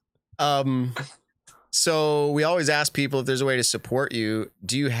one. So we always ask people if there's a way to support you.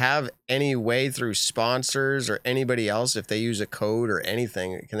 Do you have any way through sponsors or anybody else, if they use a code or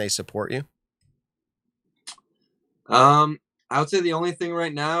anything, can they support you? I would say the only thing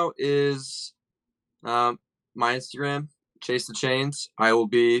right now is my Instagram. Chase the Chains. I will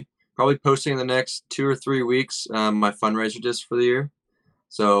be probably posting in the next 2 or 3 weeks my fundraiser disc for the year.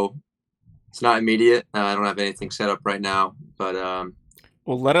 So it's not immediate. I don't have anything set up right now, but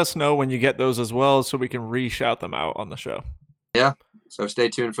well, let us know when you get those as well, so we can re-shout them out on the show. Yeah. So stay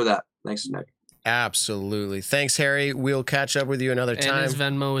tuned for that. Thanks, Nick. Absolutely. Thanks, Harry. We'll catch up with you another time. And his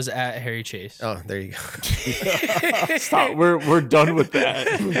Venmo is at Harry Chase. Oh, there you go. Stop. We're done with that.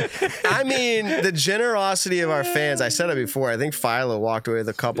 I mean, the generosity of our fans. I said it before. I think Philo walked away with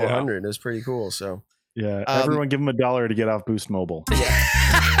a couple hundred. It was pretty cool. So yeah, everyone give him $1 to get off Boost Mobile.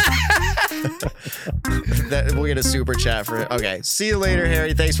 We'll get a super chat for it. Okay. See you later,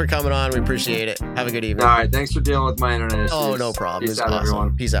 Harry. Thanks for coming on. We appreciate it. Have a good evening. All right. Thanks for dealing with my internet issues. Oh, no problem. Peace It's out, awesome.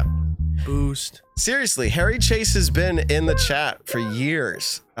 everyone. Peace out. Boost. Seriously, Harry Chase has been in the chat for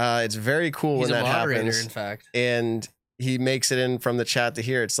years. It's very cool He's when a that moderator, happens. in fact. And he makes it in from the chat to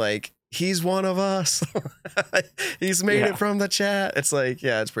here. It's like, he's one of us. He's made it from the chat. It's like,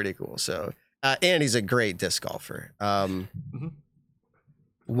 yeah, it's pretty cool. So, and he's a great disc golfer.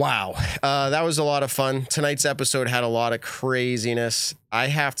 Wow. That was a lot of fun. Tonight's episode had a lot of craziness. I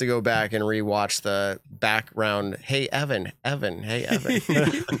have to go back and rewatch the background. Hey, Evan. Hey, Evan.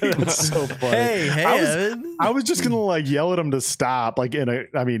 That's so funny. Hey, Evan. I was just gonna yell at him to stop, in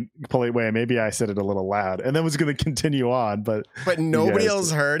a polite way. Maybe I said it a little loud, and then was gonna continue on, but nobody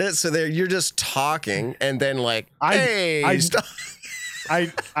else heard it. So you're just talking, and then stop.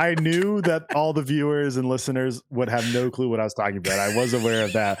 I knew that all the viewers and listeners would have no clue what I was talking about. I was aware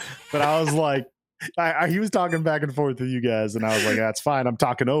of that, but I was like, he was talking back and forth with you guys, and I was like, that's fine. I'm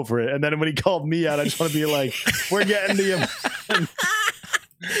talking over it. And then when he called me out, I just want to be like, we're getting to him. And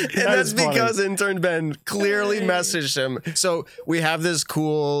that's because intern Ben clearly messaged him. So we have this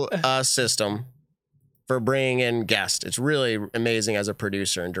cool system for bringing in guests. It's really amazing as a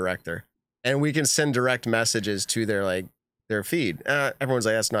producer and director. And we can send direct messages to their feed. Everyone's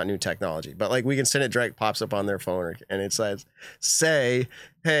like, that's not new technology, but we can send it direct, pops up on their phone, and it says, say,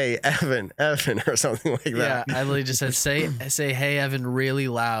 hey, Evan, or something like that. Yeah, I literally just said, say, hey, Evan, really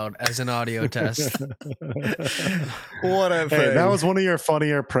loud as an audio test. What a thing. That was one of your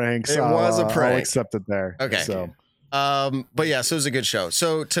funnier pranks. It was a prank. I'll accept it there. Okay. So, but yeah, so it was a good show.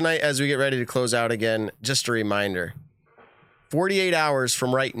 So tonight, as we get ready to close out again, just a reminder, 48 hours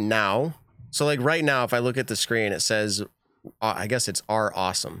from right now. So right now, if I look at the screen, it says, I guess it's R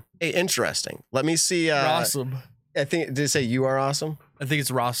awesome. Hey, interesting. Let me see. Awesome. I think, did it say you are awesome? I think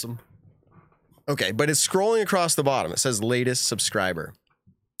it's Rossum. Okay, but it's scrolling across the bottom. It says latest subscriber.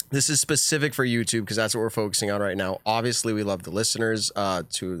 This is specific for YouTube because that's what we're focusing on right now. Obviously, we love the listeners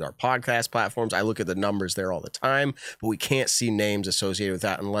to our podcast platforms. I look at the numbers there all the time, but we can't see names associated with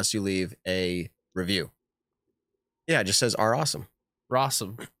that unless you leave a review. Yeah, it just says R awesome.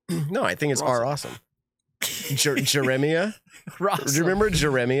 Rossum. No, I think it's R awesome. Jeremiah? Rossum. Do you remember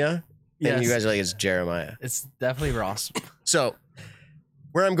Jeremiah? Yes. And you guys are like, it's Jeremiah. It's definitely Rossum. So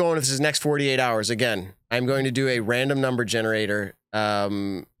where I'm going with this is next 48 hours. Again, I'm going to do a random number generator.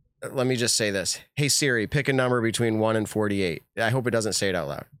 Let me just say this. Hey, Siri, pick a number between 1 and 48. I hope it doesn't say it out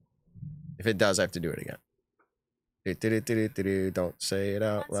loud. If it does, I have to do it again. Don't say it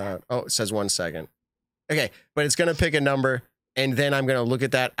out loud. Oh, it says 1 second. Okay, but it's going to pick a number. And then I'm going to look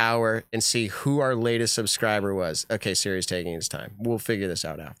at that hour and see who our latest subscriber was. Okay, Siri's taking his time. We'll figure this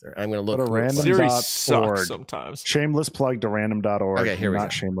out after. I'm going to look at random.org. Sometimes. Shameless plug to random.org. Okay, here we go.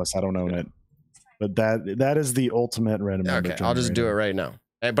 Not shameless. I don't own it. But that is the ultimate random number. Okay, I'll just do it right now.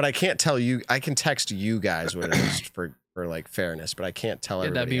 But I can't tell you. I can text you guys what it is for fairness, but I can't tell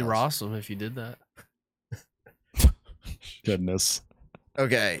everybody. That'd be else. Rossum if you did that. Goodness.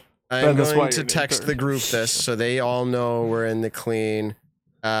 Okay. I'm going to text the group this so they all know we're in the clean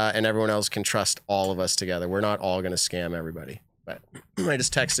and everyone else can trust all of us together. We're not all going to scam everybody. But I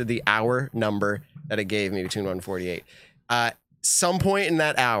just texted the hour number that it gave me between 1 and 48. Some point in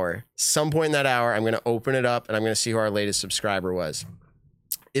that hour, I'm going to open it up and I'm going to see who our latest subscriber was.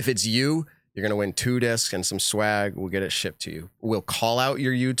 If it's you, you're going to win 2 discs and some swag. We'll get it shipped to you. We'll call out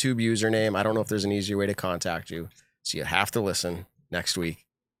your YouTube username. I don't know if there's an easier way to contact you. So you have to listen next week.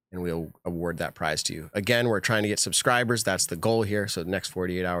 And we'll award that prize to you. Again, we're trying to get subscribers. That's the goal here. So the next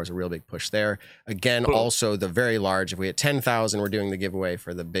 48 hours, a real big push there. Again, also the very large, if we hit 10,000, we're doing the giveaway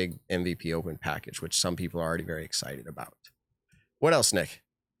for the big MVP Open package, which some people are already very excited about. What else, Nick?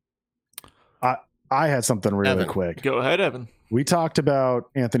 I had something really quick. Go ahead, Evan. We talked about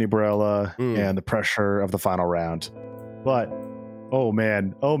Anthony Barella and the pressure of the final round. But, oh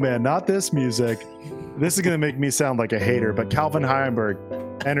man, not this music. This is going to make me sound like a hater, but Calvin Heimberg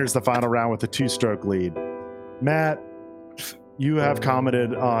enters the final round with a 2-stroke lead. Matt, you have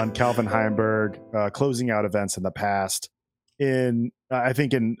commented on Calvin Heimberg closing out events in the past. I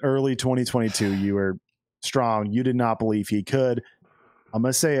think in early 2022, you were strong. You did not believe he could. I'm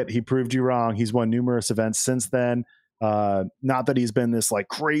going to say it. He proved you wrong. He's won numerous events since then. Not that he's been this like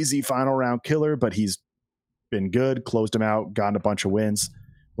crazy final round killer, but he's been good, closed him out, gotten a bunch of wins.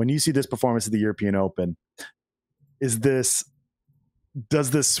 When you see this performance at the European Open, does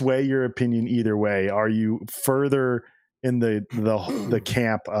this sway your opinion either way? Are you further in the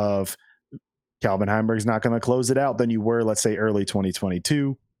camp of Calvin Heimburg's not going to close it out than you were, let's say, early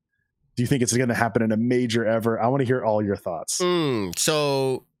 2022? Do you think it's going to happen in a major ever? I want to hear all your thoughts.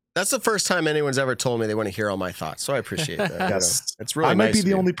 So that's the first time anyone's ever told me they want to hear all my thoughts. So I appreciate that. Yes. It's really I might nice be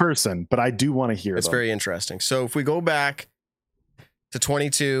the only person, but I do want to hear It's them. very interesting. So if we go back to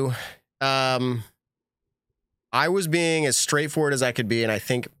 22, I was being as straightforward as I could be, and I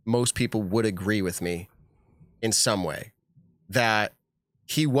think most people would agree with me in some way that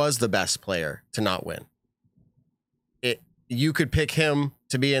he was the best player to not win. You could pick him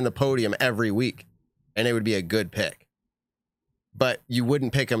to be in the podium every week, and it would be a good pick. But you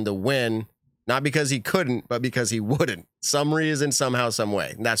wouldn't pick him to win, not because he couldn't, but because he wouldn't. Some reason, somehow, some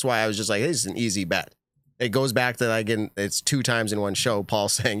way. And that's why I was just like, hey, this is an easy bet. It goes back to, like, it's 2 times in one show, Paul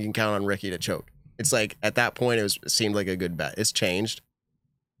saying you can count on Ricky to choke. It's like, at that point, it seemed like a good bet. It's changed.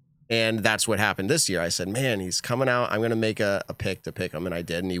 And that's what happened this year. I said, man, he's coming out. I'm going to make a pick to pick him. And I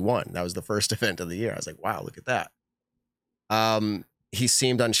did, and he won. That was the first event of the year. I was like, wow, look at that. He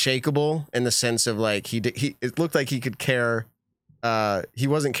seemed unshakable in the sense of, like, it looked like he could care. He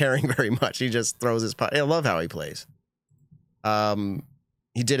wasn't caring very much. He just throws his putt. I love how he plays.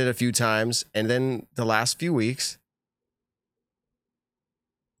 He did it a few times. And then the last few weeks,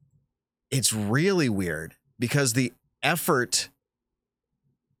 it's really weird because the effort,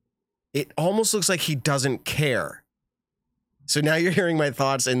 it almost looks like he doesn't care. So now you're hearing my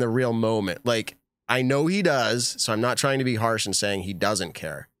thoughts in the real moment. Like, I know he does, so I'm not trying to be harsh and saying he doesn't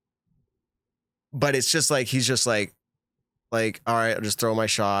care. But it's just like, he's just like, all right, I'll just throw my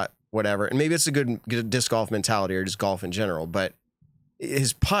shot, whatever. And maybe it's a good disc golf mentality or just golf in general. But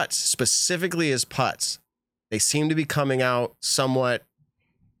his putts, specifically his putts, they seem to be coming out somewhat,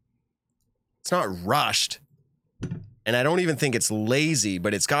 it's not rushed. And I don't even think it's lazy,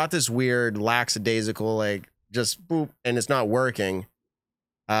 but it's got this weird lackadaisical, like, just boop, and it's not working.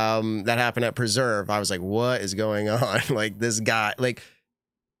 That happened at Preserve. I was like, what is going on? Like, this guy, like,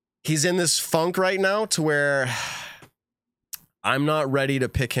 he's in this funk right now to where I'm not ready to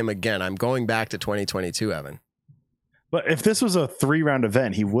pick him again. I'm going back to 2022, Evan. But if this was a 3-round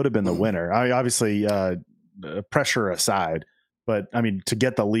event, he would have been the winner. I obviously, pressure aside, but I mean, to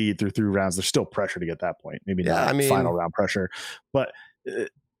get the lead through 3 rounds, there's still pressure to get that point. Maybe not final round pressure, but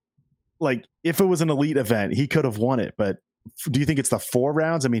like, if it was an elite event, he could have won it. But do you think it's the 4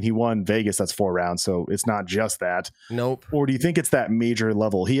 rounds? I mean, he won Vegas. That's 4 rounds. So it's not just that. Nope. Or do you think it's that major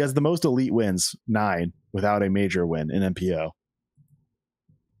level? He has the most elite wins, 9, without a major win in MPO.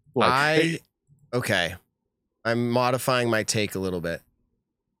 Okay. I'm modifying my take a little bit.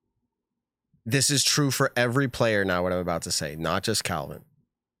 This is true for every player now, what I'm about to say, not just Calvin.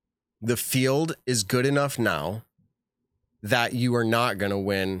 The field is good enough now that you are not going to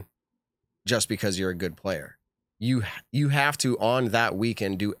win just because you're a good player. You have to, on that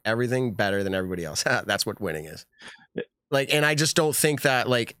weekend, do everything better than everybody else. That's what winning is. Like, and I just don't think that,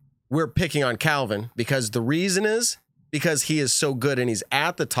 like, we're picking on Calvin because the reason is because he is so good and he's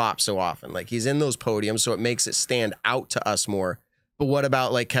at the top so often. Like, he's in those podiums, so it makes it stand out to us more. But what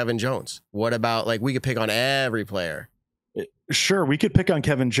about, like, Kevin Jones? What about, like, we could pick on every player. Sure, we could pick on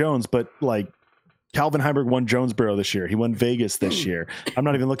Kevin Jones, but, like, Calvin Heimburg won Jonesboro this year. He won Vegas this year. I'm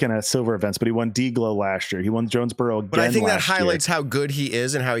not even looking at silver events, but he won D-Glow last year. He won Jonesboro again. But I think that highlights how good he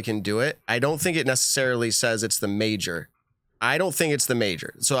is and how he can do it. I don't think it necessarily says it's the major. I don't think it's the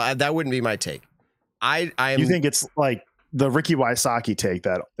major. So that wouldn't be my take. You think it's like the Ricky Wysocki take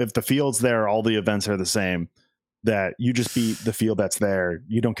that if the field's there, all the events are the same, that you just beat the field that's there.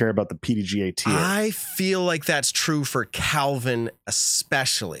 You don't care about the PDGA tier. I feel like that's true for Calvin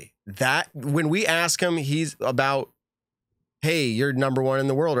especially. That when we ask him, he's about, hey, you're number 1 in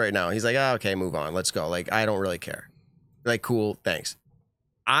the world right now. He's like, oh, okay, move on. Let's go. Like, I don't really care. Like, cool, thanks.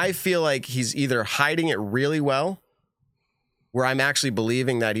 I feel like he's either hiding it really well, where I'm actually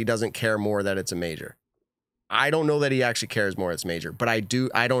believing that he doesn't care more that it's a major. I don't know that he actually cares more it's major, but I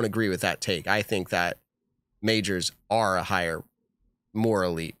don't agree with that take. I think that majors are a higher, more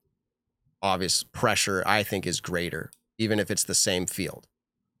elite. Obvious pressure, I think, is greater, even if it's the same field.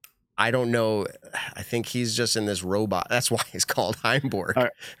 I don't know. I think he's just in this robot. That's why he's called Heimburg.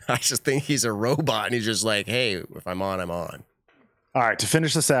 Right. I just think he's a robot, and he's just like, hey, if I'm on, I'm on. All right, to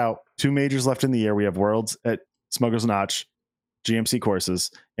finish this out, 2 majors left in the year. We have Worlds at Smuggler's Notch GMC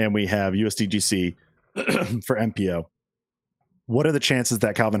courses, and we have USDGC for MPO. What are the chances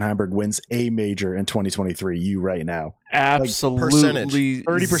that Calvin Heimburg wins a major in 2023? You right now, absolutely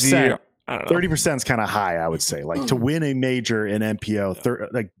 30%. 30% is kind of high, I would say. Like to win a major in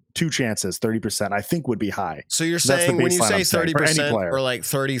MPO, like 2 chances, 30%, I think would be high. So you're saying when you say 30% or like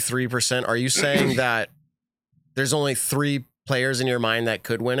 33%, are you saying that there's only 3 players in your mind that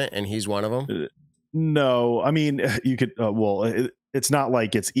could win it, and he's one of them? No, I mean, you could, it's not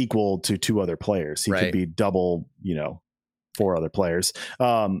like it's equal to 2 other players. He could be double, 4 other players.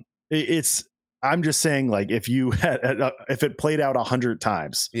 I'm just saying, like, if you had, if it played out 100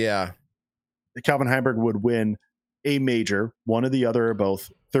 times, Calvin Heimburg would win a major, one or the other or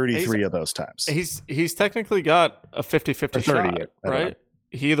both, 33 of those times. He's technically got a 50-50 shot, right?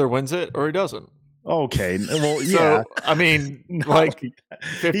 He either wins it or he doesn't. Okay. Well, yeah. So, I mean, like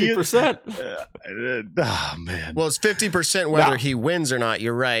 50%. Oh, man. Well, it's 50% whether he wins or not.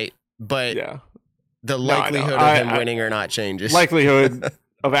 You're right. But the likelihood of him winning or not changes. Likelihood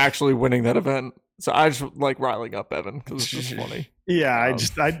of actually winning that event. So I just like riling up Evan because it's just funny. Yeah,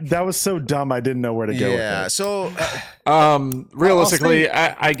 that was so dumb. I didn't know where to go with it. Yeah. So, realistically,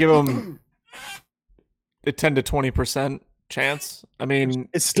 I give him a 10 to 20% chance. I mean,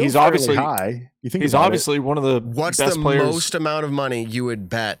 it's still he's obviously high. You think he's obviously one of the what's best the players. most amount of money you would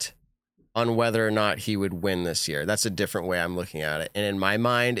bet on whether or not he would win this year? That's a different way I'm looking at it. And in my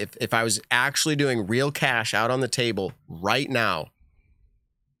mind, if I was actually doing real cash out on the table right now,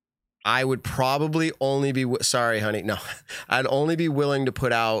 I would probably only be sorry, honey. No, I'd only be willing to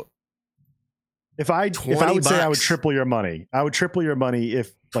put out. If I would say I would triple your money,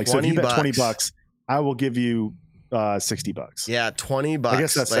 if like, so if you bet $20, I will give you $60. Yeah, $20. I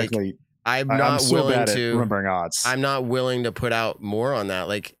guess that's technically. I'm not willing to remembering odds. I'm not willing to put out more on that.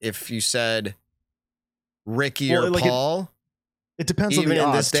 Like if you said Ricky or Paul, it depends even on the in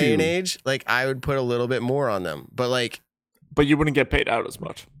odds this day and age. Like I would put a little bit more on them, but you wouldn't get paid out as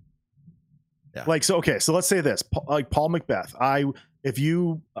much. Yeah. Like so, okay. So let's say this, like Paul McBeth. I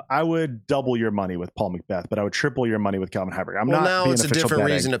would double your money with Paul McBeth, but I would triple your money with Calvin Heimburg. Now it's a different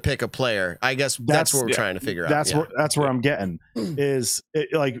reason to pick a player. I guess that's what we're trying to figure out. That's where I'm getting is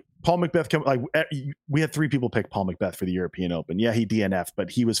like Paul McBeth. We had 3 people pick Paul McBeth for the European Open. Yeah, he DNF'd, but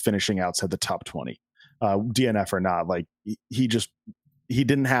he was finishing outside the top 20. DNF or not, like he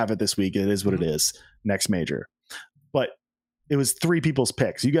didn't have it this week. It is what it is. Next major, but. It was 3 people's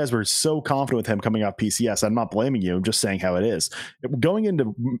picks. You guys were so confident with him coming off PCS. I'm not blaming you. I'm just saying how it is. Going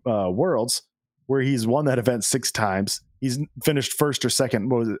into Worlds, where he's won that event 6 times, he's finished first or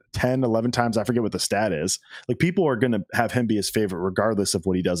second, 10, 11 times. I forget what the stat is. Like people are going to have him be his favorite, regardless of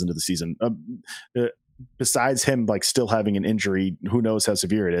what he does into the season. Besides him, like still having an injury, who knows how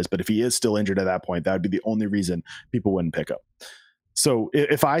severe it is. But if he is still injured at that point, that would be the only reason people wouldn't pick up. So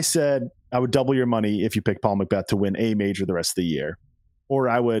if I said I would double your money if you pick Paul McBeth to win a major the rest of the year, or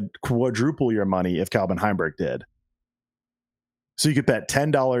I would quadruple your money if Calvin Heimburg did. So you could bet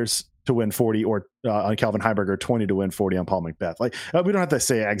 $10 to win 40 or on Calvin Heimburg or 20 to win 40 on Paul McBeth. Like we don't have to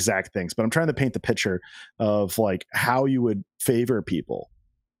say exact things, but I'm trying to paint the picture of like how you would favor people.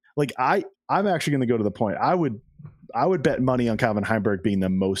 Like I'm actually going to go to the point. I would bet money on Calvin Heimburg being the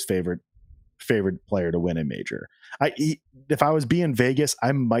most favored player to win a major. If I was being Vegas,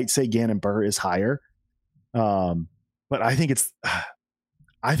 I might say Gannon Burr is higher. But I think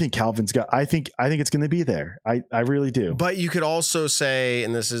Calvin's got, I think it's going to be there. I really do. But you could also say,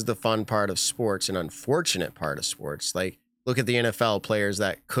 and this is the fun part of sports, an unfortunate part of sports. Like look at the NFL players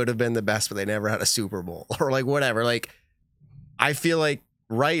that could have been the best, but they never had a Super Bowl or like whatever. Like I feel like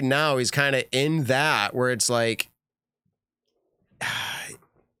right now he's kind of in that where it's like,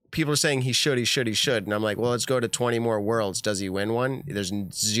 people are saying he should. And I'm like, well, let's go to 20 more Worlds. Does he win one? There's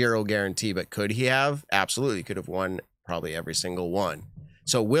 0 guarantee, but could he have? Absolutely. Could have won probably every single one.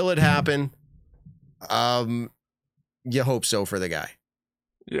 So will it happen? You hope so for the guy.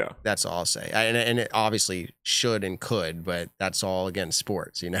 Yeah. That's all I'll say. And it obviously should and could, but that's all against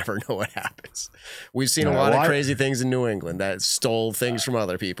sports. You never know what happens. We've seen a lot of crazy things in New England that stole things from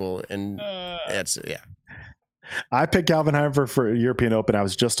other people. And I picked Calvin Heimburg for European Open. I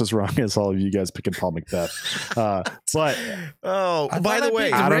was just as wrong as all of you guys picking Paul McBeth. But by the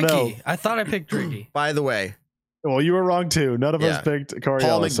way, I don't know. I thought I picked Ricky. By the way, well, you were wrong too. None of us picked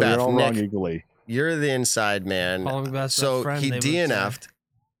Coriello, so you're all wrong equally. You're the inside man. Paul McBeth's so friend, he DNF'd,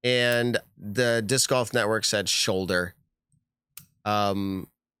 and the Disc Golf Network said shoulder.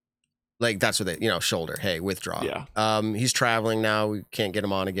 Like that's what they, shoulder. Hey, withdraw. Yeah. He's traveling now. We can't get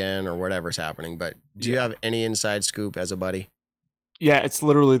him on again or whatever's happening. But do you have any inside scoop as a buddy? Yeah, it's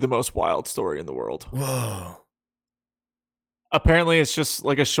literally the most wild story in the world. Whoa. Apparently, it's just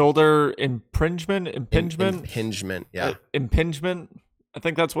like a shoulder impingement. Yeah. Impingement. I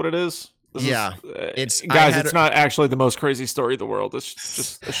think that's what it is. It's guys. It's not actually the most crazy story in the world. It's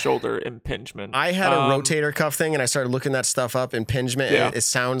just a shoulder impingement. I had a rotator cuff thing, and I started looking that stuff up. Impingement. Yeah. It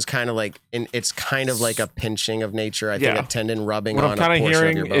sounds kind of like, it's kind of like a pinching of nature. I think a tendon rubbing what on I'm kind a of portion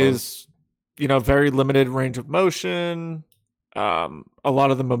hearing of your bone. is, very limited range of motion. A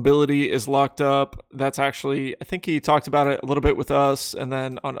lot of the mobility is locked up. That's actually, I think he talked about it a little bit with us and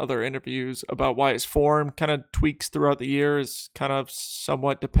then on other interviews about why his form kind of tweaks throughout the year, is kind of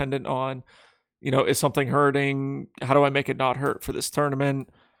somewhat dependent on, is something hurting? How do I make it not hurt for this tournament?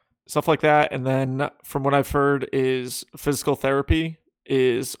 Stuff like that. And then from what I've heard is physical therapy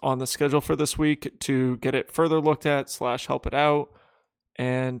is on the schedule for this week to get it further looked at / help it out.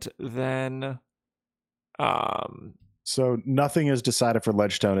 And then, so nothing is decided for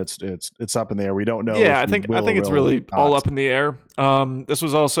Ledgestone. It's up in the air. We don't know. Yeah, I think it's really all up in the air. This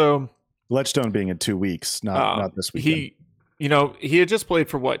was also Ledgestone being in 2 weeks, not this weekend. He had just played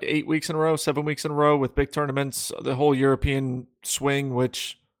for 8 weeks in a row, 7 weeks in a row with big tournaments, the whole European swing,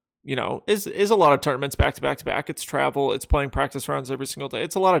 which is a lot of tournaments back to back to back. It's travel, it's playing practice rounds every single day.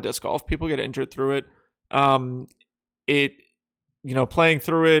 It's a lot of disc golf. People get injured through it. Playing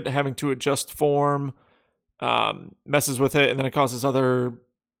through it, having to adjust form, messes with it, and then it causes other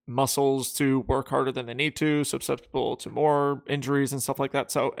muscles to work harder than they need to, susceptible to more injuries and stuff like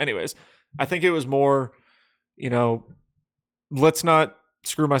that. So anyways, I think it was more, let's not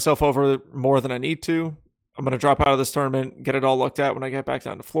screw myself over more than I need to. I'm going to drop out of this tournament, get it all looked at when I get back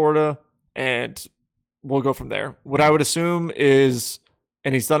down to Florida, and we'll go from there. What I would assume is,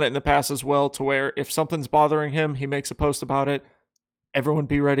 and he's done it in the past as well, to where if something's bothering him, he makes a post about it. Everyone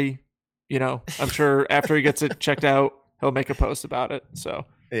be ready. I'm sure after he gets it checked out, he'll make a post about it. So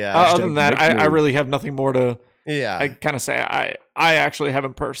other than that, I really have nothing more to I kind of say. I actually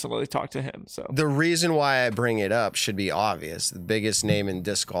haven't personally talked to him. So the reason why I bring it up should be obvious. The biggest name in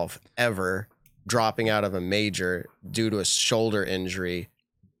disc golf ever dropping out of a major due to a shoulder injury.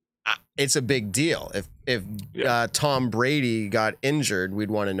 It's a big deal. If Tom Brady got injured,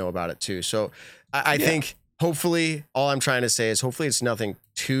 we'd want to know about it too. So I think hopefully, all I'm trying to say is hopefully it's nothing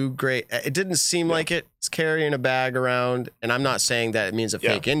too great. It didn't seem like it's carrying a bag around, and I'm not saying that it means a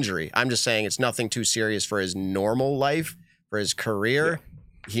fake injury. I'm just saying it's nothing too serious for his normal life, for his career.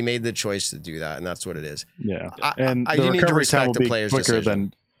 He made the choice to do that, and that's what it is. Yeah, and the recovery time will be quicker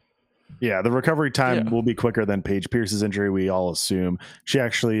than. Yeah, the recovery time will be quicker than Paige Pierce's injury. We all assume she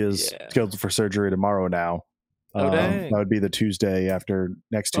actually is scheduled for surgery tomorrow. Now, that would be the Tuesday after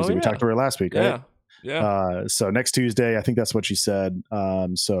next Tuesday. We talked to her last week, right? Yeah. So next Tuesday, I think that's what she said.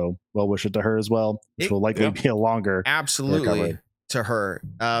 So well wish it to her as well, which will likely be a longer recovery. To her.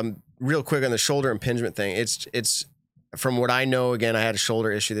 Real quick on the shoulder impingement thing. It's from what I know. Again, I had a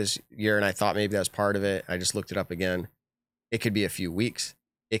shoulder issue this year, and I thought maybe that was part of it. I just looked it up again. It could be a few weeks.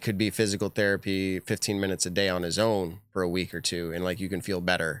 It could be physical therapy, 15 minutes a day on his own for a week or two, and you can feel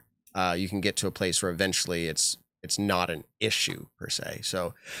better. You can get to a place where eventually it's not an issue per se.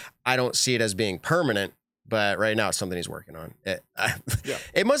 So I don't see it as being permanent, but right now it's something he's working on.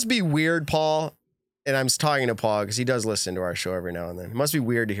 It must be weird, Paul, and I'm talking to Paul because he does listen to our show every now and then. It must be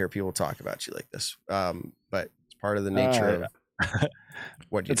weird to hear people talk about you like this, but it's part of the nature of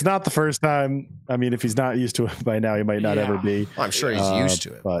what you it's not the first time. I mean, if he's not used to it by now, he might not ever be. Well, I'm sure he's used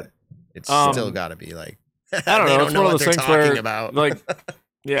to it, but it's still got to be I don't know. It's one of those things where, about.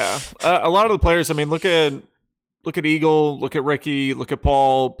 A lot of the players. I mean, look at Eagle, look at Ricky, look at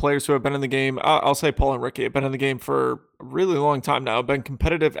Paul. Players who have been in the game. I'll say Paul and Ricky have been in the game for a really long time now. Been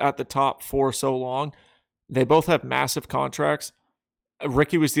competitive at the top for so long. They both have massive contracts.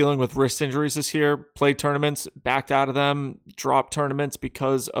 Ricky was dealing with wrist injuries this year, played tournaments, backed out of them, dropped tournaments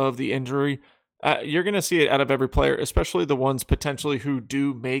because of the injury. You're going to see it out of every player, especially the ones potentially who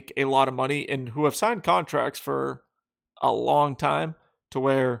do make a lot of money and who have signed contracts for a long time, to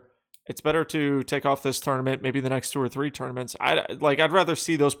where it's better to take off this tournament, maybe the next 2 or 3 tournaments. I'd rather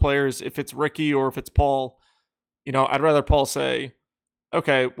see those players, if it's Ricky or if it's Paul, I'd rather Paul say,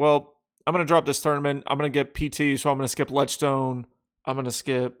 okay, well, I'm going to drop this tournament. I'm going to get PT, so I'm going to skip Ledgestone. I'm going to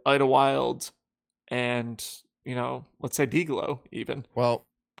skip Idlewild and, let's say D-Glow even. Well,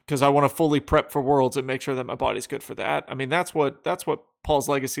 because I want to fully prep for Worlds and make sure that my body's good for that. I mean, that's what Paul's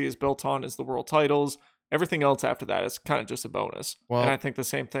legacy is built on, is the world titles. Everything else after that is kind of just a bonus. Well, and I think the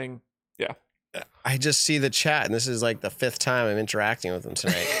same thing. Yeah. I just see the chat, and this is like the 5th time I'm interacting with them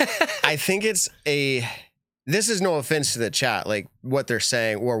tonight. I think this is no offense to the chat, like what they're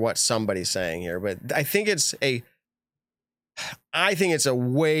saying or what somebody's saying here, but I think it's I think it's a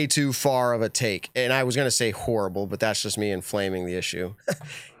way too far of a take. And I was going to say horrible, but that's just me inflaming the issue.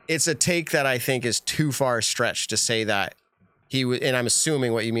 It's a take that I think is too far stretched to say that he would, and I'm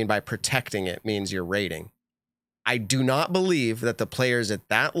assuming what you mean by protecting it means your rating. I do not believe that the players at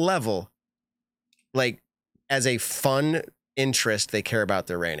that level, like as a fun interest, they care about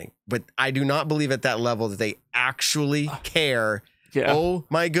their rating. But I do not believe at that level that they actually care. Yeah. Oh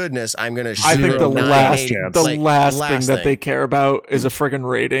my goodness, I'm gonna shoot. I think the last thing that they care about is a friggin'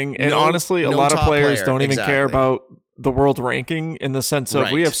 rating. And honestly, a lot of players don't even care about the world ranking in the sense of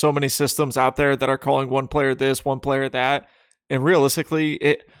we have so many systems out there that are calling one player this, one player that, and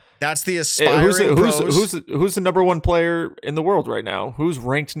realistically, that's the aspiring pros. Who's the number one player in the world right now? Who's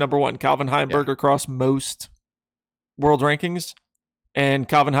ranked number one? Calvin Heimberg across most world rankings. And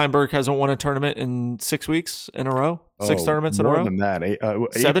Calvin Heimberg hasn't won a tournament in 6 weeks in a row. 6 tournaments in a row. More than that.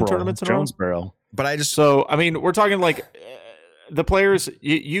 7 tournaments in a row. Jonesboro. But I just I mean, we're talking like the players.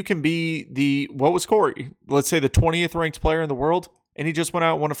 You can be what was Corey? Let's say the 20th ranked player in the world, and he just went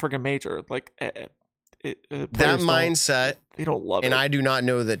out and won a freaking major. Like that mindset. They don't love it. And I do not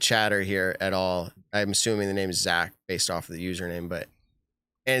know the chatter here at all. I'm assuming the name is Zach based off of the username, but.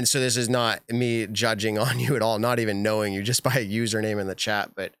 And so this is not me judging on you at all, not even knowing you, just by a username in the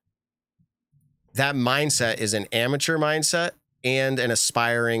chat. But that mindset is an amateur mindset and an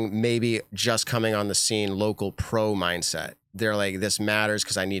aspiring, maybe just coming on the scene, local pro mindset. They're like, this matters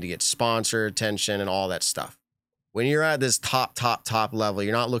because I need to get sponsor attention and all that stuff. When you're at this top level,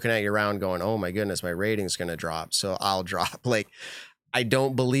 you're not looking at your round going, oh my goodness, my rating's going to drop, so I'll drop. Like, I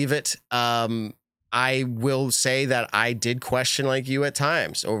don't believe it. I will say that I did question like you at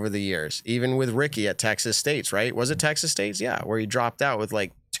times over the years, even with Ricky at Texas State's, right? Was it Texas State's? Yeah, where he dropped out with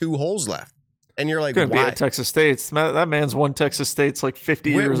like 2 holes left. And you're like, why? Be at Texas State's. That man's won Texas State's like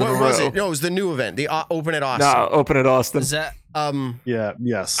 50 years in a row. What was it? No, it was the new event, the Open at Austin. No, Open at Austin. Is that?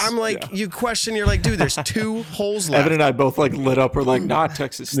 Yes. I'm like, you question, you're like, dude, there's 2 holes left. Evan and I both like lit up. We're like, not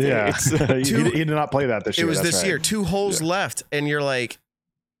Texas State. Yeah. he did not play that this year. It was this year. 2 holes left. And you're like,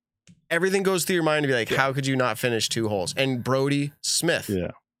 everything goes through your mind to be like, how could you not finish 2 holes? And Brody Smith,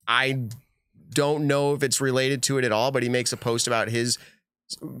 I don't know if it's related to it at all, but he makes a post about his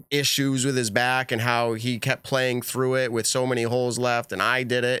issues with his back and how he kept playing through it with so many holes left. And I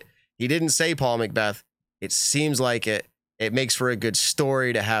did it. He didn't say Paul Macbeth. It seems like it. It makes for a good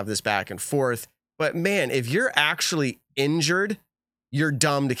story to have this back and forth. But man, if you're actually injured, you're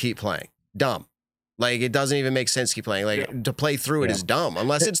dumb to keep playing. Dumb. Like, it doesn't even make sense to keep playing. Like, to play through it is dumb,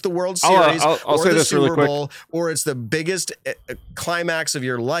 unless it's the World Series I'll or say the this really Super quick. Bowl, or it's the biggest climax of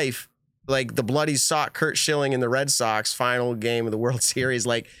your life, like the bloody sock Kurt Schilling in the Red Sox final game of the World Series.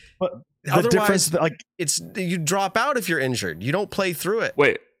 Like, the difference, like, it's you drop out if you're injured. You don't play through it.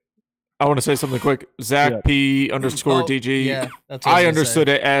 Wait, I want to say something quick. Zach P _ DG. Yeah, that's what I understood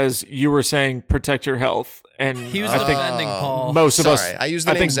it as you were saying protect your health. And he was I think defending Paul. Most of us, I used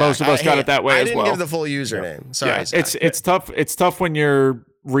the I name think Zach. most of us got it that way I as well. didn't give the full username. Sorry, Zach. It's tough. It's tough when you're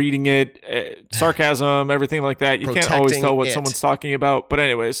reading it, sarcasm, everything like that. You can't always tell what someone's talking about. But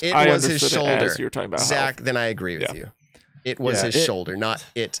anyways, it I was understood his shoulder. it as you were talking about Zach, health. then I agree with you. It was his shoulder, not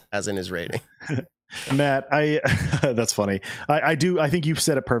it as in his rating. Matt, that's funny. I think you've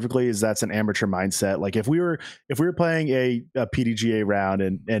said it perfectly. Is that's an amateur mindset. Like if we were playing a PDGA round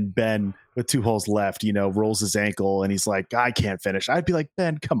and Ben with 2 holes left, rolls his ankle and he's like, I can't finish. I'd be like,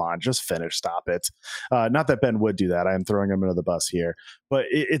 Ben, come on, just finish. Stop it. Not that Ben would do that. I am throwing him under the bus here, but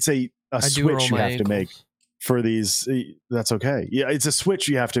it's a switch you have to make for these. That's okay. Yeah, it's a switch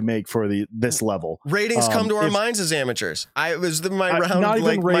you have to make for this level. Ratings come to our minds as amateurs. It was my round, not even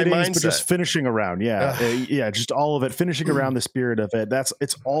like ratings, my mindset. but just finishing around. Yeah, just all of it, finishing around the spirit of it.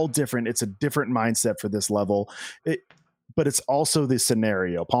 It's all different. It's a different mindset for this level. But it's also the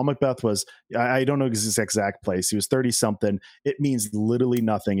scenario. Paul Macbeth was, I don't know his exact place. He was 30 something. It means literally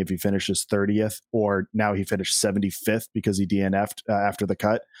nothing if he finishes 30th, or now he finished 75th because he DNF'd after the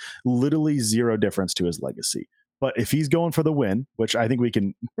cut. Literally zero difference to his legacy. But if he's going for the win, which I think we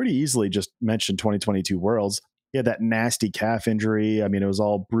can pretty easily just mention 2022 Worlds, he had that nasty calf injury. I mean, it was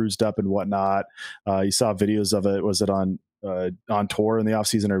all bruised up and whatnot. You saw videos of it. Was it on tour in the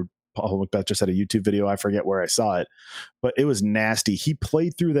offseason, or Paul Macbeth just had a YouTube video? I forget where I saw it, but it was nasty. He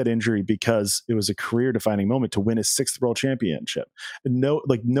played through that injury because it was a career defining moment to win his 6th world championship.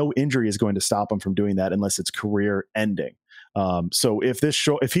 No injury is going to stop him from doing that unless it's career ending. So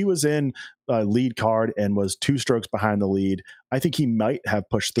if he was in lead card and was 2 strokes behind the lead, I think he might have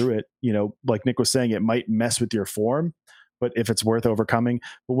pushed through it. Like Nick was saying, it might mess with your form, but if it's worth overcoming.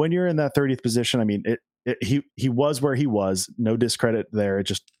 But when you're in that 30th position, I mean, he was where he was. No discredit there. It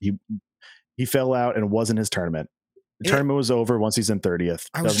just he fell out and it wasn't his tournament. The tournament was over once he's in 30th.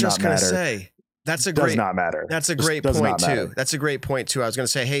 I was just going to say, that's a great, does not matter. That's a great point too. That's a great point too. I was going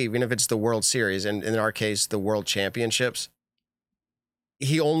to say, hey, even if it's the World Series, and in our case, the World Championships,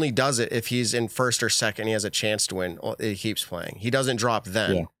 he only does it if he's in first or second. He has a chance to win. He keeps playing. He doesn't drop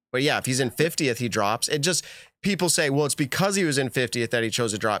then. Yeah. But yeah, if he's in 50th, he drops. It just, people say, well, it's because he was in 50th that he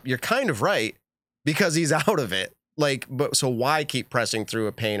chose to drop. You're kind of right, because he's out of it. Like, but so why keep pressing through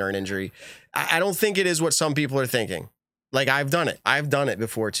a pain or an injury? I don't think it is what some people are thinking. Like, I've done it. I've done it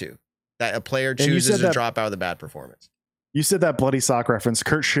before too. That a player chooses to drop out of the bad performance. You said that bloody sock reference.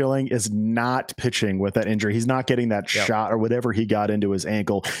 Curt Schilling is not pitching with that injury. He's not getting that shot or whatever he got into his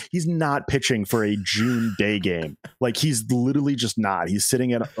ankle. He's not pitching for a June day game. Like, he's literally just not. He's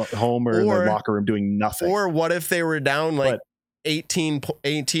sitting at home or in the locker room doing nothing. Or what if they were down like 18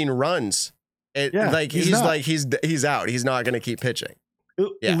 runs? He's out. He's not going to keep pitching.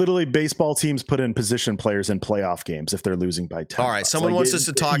 Literally, baseball teams put in position players in playoff games if they're losing by 10. All right, someone wants us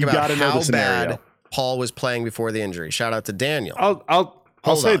to talk about how bad Paul was playing before the injury. Shout out to Daniel.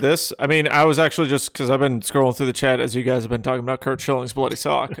 I'll say this. I mean, I was actually just, because I've been scrolling through the chat as you guys have been talking about Curt Schilling's bloody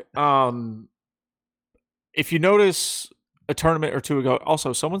sock. If you notice a tournament or two ago,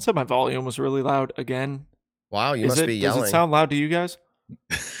 also someone said my volume was really loud again. Wow, you must be yelling. Does it sound loud to you guys?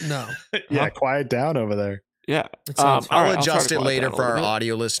 No. Yeah, quiet down over there. Yeah. I'll adjust it later for our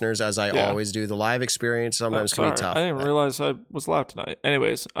audio listeners, as I always do. The live experience sometimes can be tough. I didn't realize I was loud tonight.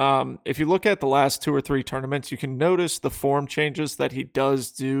 Anyways, if you look at the last 2 or 3 tournaments, you can notice the form changes that he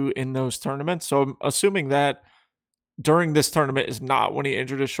does do in those tournaments. So I'm assuming that during this tournament is not when he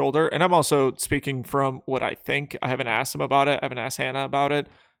injured his shoulder. And I'm also speaking from what I think. I haven't asked him about it. I haven't asked Hannah about it.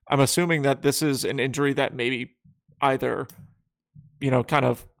 I'm assuming that this is an injury that maybe either, kind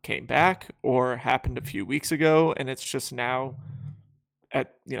of came back or happened a few weeks ago, and it's just now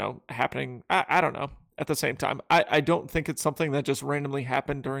happening. I don't know. At the same time, I don't think it's something that just randomly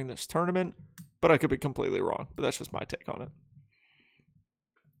happened during this tournament, but I could be completely wrong. But that's just my take on it.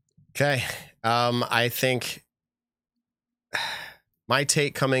 Okay. I think my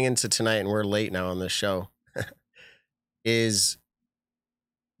take coming into tonight, and we're late now on this show, is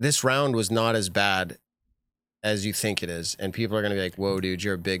this round was not as bad as you think it is. And people are going to be like, whoa, dude,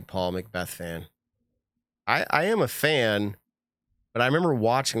 you're a big Paul McBeth fan. I am a fan, but I remember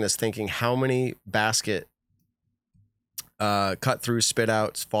watching this thinking how many basket cut through, spit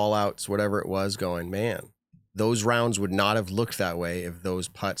outs, fallouts, whatever it was, going, man, those rounds would not have looked that way if those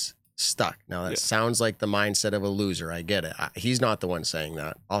putts stuck. Now that sounds like the mindset of a loser. I get it. He's not the one saying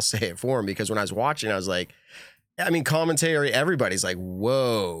that. I'll say it for him, because when I was watching, I was like, commentary, everybody's like,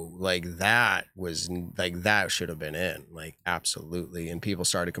 whoa, like that should have been in, like, absolutely. And people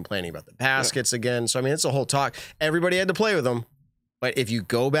started complaining about the baskets again. So, it's a whole talk. Everybody had to play with them. But if you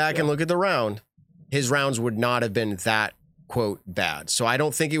go back and look at the round, his rounds would not have been that, quote, bad. So I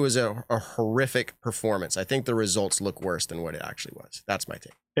don't think it was a horrific performance. I think the results look worse than what it actually was. That's my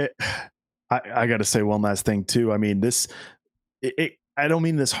take. I got to say one last thing too. I don't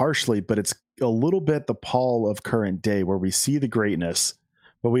mean this harshly, but it's a little bit the Paul of current day, where we see the greatness,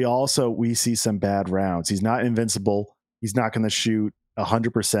 but we see some bad rounds. He's not invincible. He's not going to shoot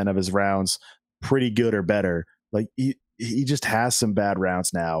 100% of his rounds pretty good or better. Like, he just has some bad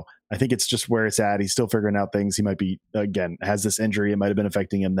rounds now. I think it's just where it's at. He's still figuring out things. He might be, again, has this injury. It might have been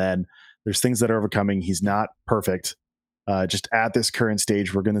affecting him then. There's things that are overcoming. He's not perfect. Just at this current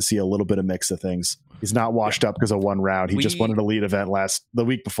stage, we're going to see a little bit of mix of things. He's not washed up because of one round. He just won an elite event the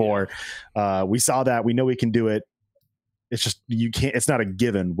week before. We saw that. We know he can do it. It's just, it's not a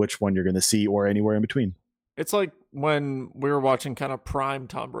given which one you're going to see or anywhere in between. It's like when we were watching kind of prime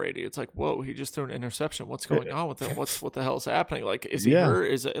Tom Brady. It's like, whoa, he just threw an interception. What's going on with him? What the hell is happening? Like, is he hurt?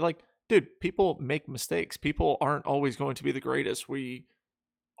 Is it like, dude, people make mistakes. People aren't always going to be the greatest. We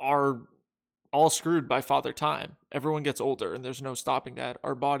are all screwed by Father Time. Everyone gets older, and there's no stopping that.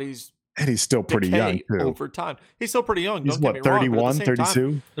 Our bodies, and he's still pretty young too. Over time, he's still pretty young. He's don't get me 31, wrong,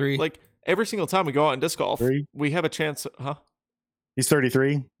 32, time, like every single time we go out in disc golf, we have a chance. He's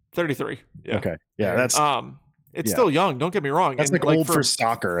 33. 33. Yeah. Okay. Yeah, that's it's still young. Don't get me wrong. That's like old for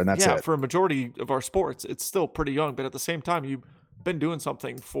soccer, and that's it. For a majority of our sports, it's still pretty young. But at the same time, you've been doing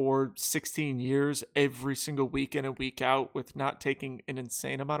something for 16 years, every single week in and week out, with not taking an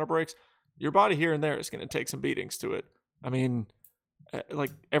insane amount of breaks. Your body here and there is going to take some beatings to it.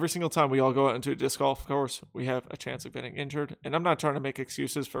 Like every single time we all go out into a disc golf course, we have a chance of getting injured. And I'm not trying to make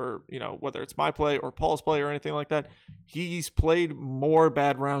excuses for, whether it's my play or Paul's play or anything like that. He's played more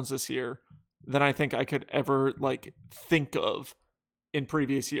bad rounds this year than I think I could ever think of in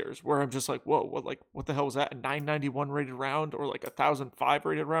previous years, where I'm just like, whoa, what the hell was that? A 991 rated round or like 1,005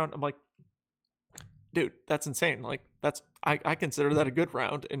 rated round? I'm like, dude, that's insane. Like, I consider that a good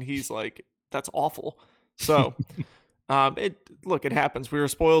round. And he's like, that's awful. So it happens. We were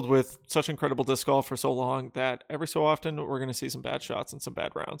spoiled with such incredible disc golf for so long that every so often we're going to see some bad shots and some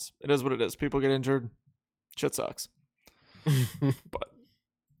bad rounds. It is what it is. People get injured. Shit sucks.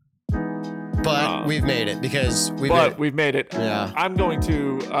 But we've made it because we've made it. Yeah. I'm going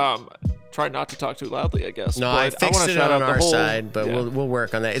to try not to talk too loudly, I guess. No, I fixed it on our side, but we'll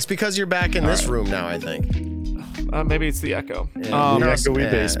work on that. It's because you're back in this room now, I think. Maybe it's the echo. The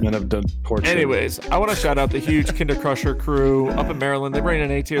echoey basement of the porch. Anyways, I want to shout out the huge Kinder Crusher crew up in Maryland. They ran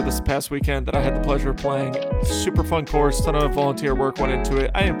an A-tier this past weekend that I had the pleasure of playing. Super fun course. Ton of volunteer work went into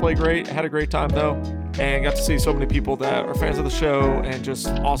it. I didn't play great. Had a great time though, and got to see so many people that are fans of the show and just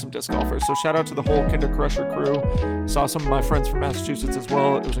awesome disc golfers. So shout out to the whole Kinder Crusher crew. Saw some of my friends from Massachusetts as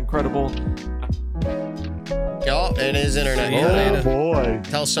well. It was incredible. Oh, and his internet. Oh boy!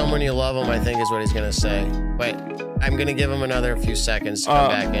 Tell someone you love him, I think is what he's gonna say. Wait, I'm gonna give him another few seconds to come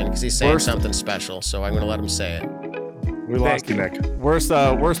back in because he's saying something special. So I'm gonna let him say it. We lost you, Nick. Worst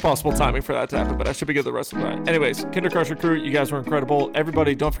possible timing for that to happen, but I should be good the rest of the night. Anyways, Kinder Crusher crew, you guys were incredible.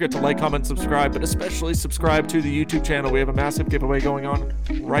 Everybody, don't forget to like, comment, subscribe, but especially subscribe to the YouTube channel. We have a massive giveaway going on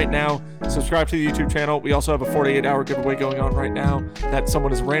right now. Subscribe to the YouTube channel. We also have a 48-hour giveaway going on right now that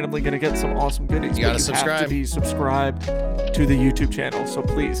someone is randomly going to get some awesome goodies. You gotta subscribe. Have to be subscribed to the YouTube channel, so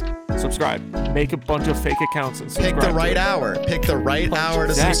please subscribe. Make a bunch of fake accounts and subscribe. Pick the right hour. Pick the right hour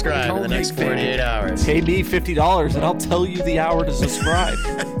to subscribe in the next 48 hours. Pay me $50 and I'll tell you the hour to subscribe.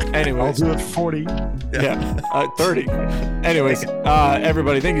 Anyway, I'll do it 40. Yeah, 30. Anyways,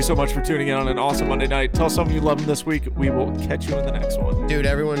 everybody, thank you so much for tuning in on an awesome Monday night. Tell someone you love them this week. We will catch you in the next one. Dude,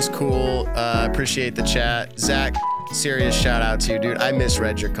 everyone's cool. Appreciate the chat. Zach, serious shout out to you, dude. I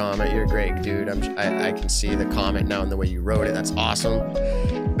misread your comment. You're great, dude. I can see the comment now and the way you wrote it. That's awesome.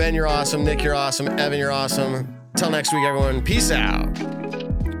 Ben, you're awesome. Nick, you're awesome. Evan, you're awesome. Till next week, everyone. Peace out.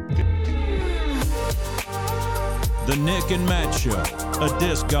 The Nick and Matt Show, a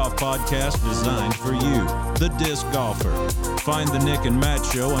disc golf podcast designed for you, the disc golfer. Find the Nick and Matt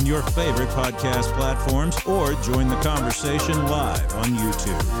Show on your favorite podcast platforms or join the conversation live on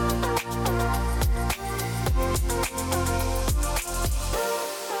YouTube.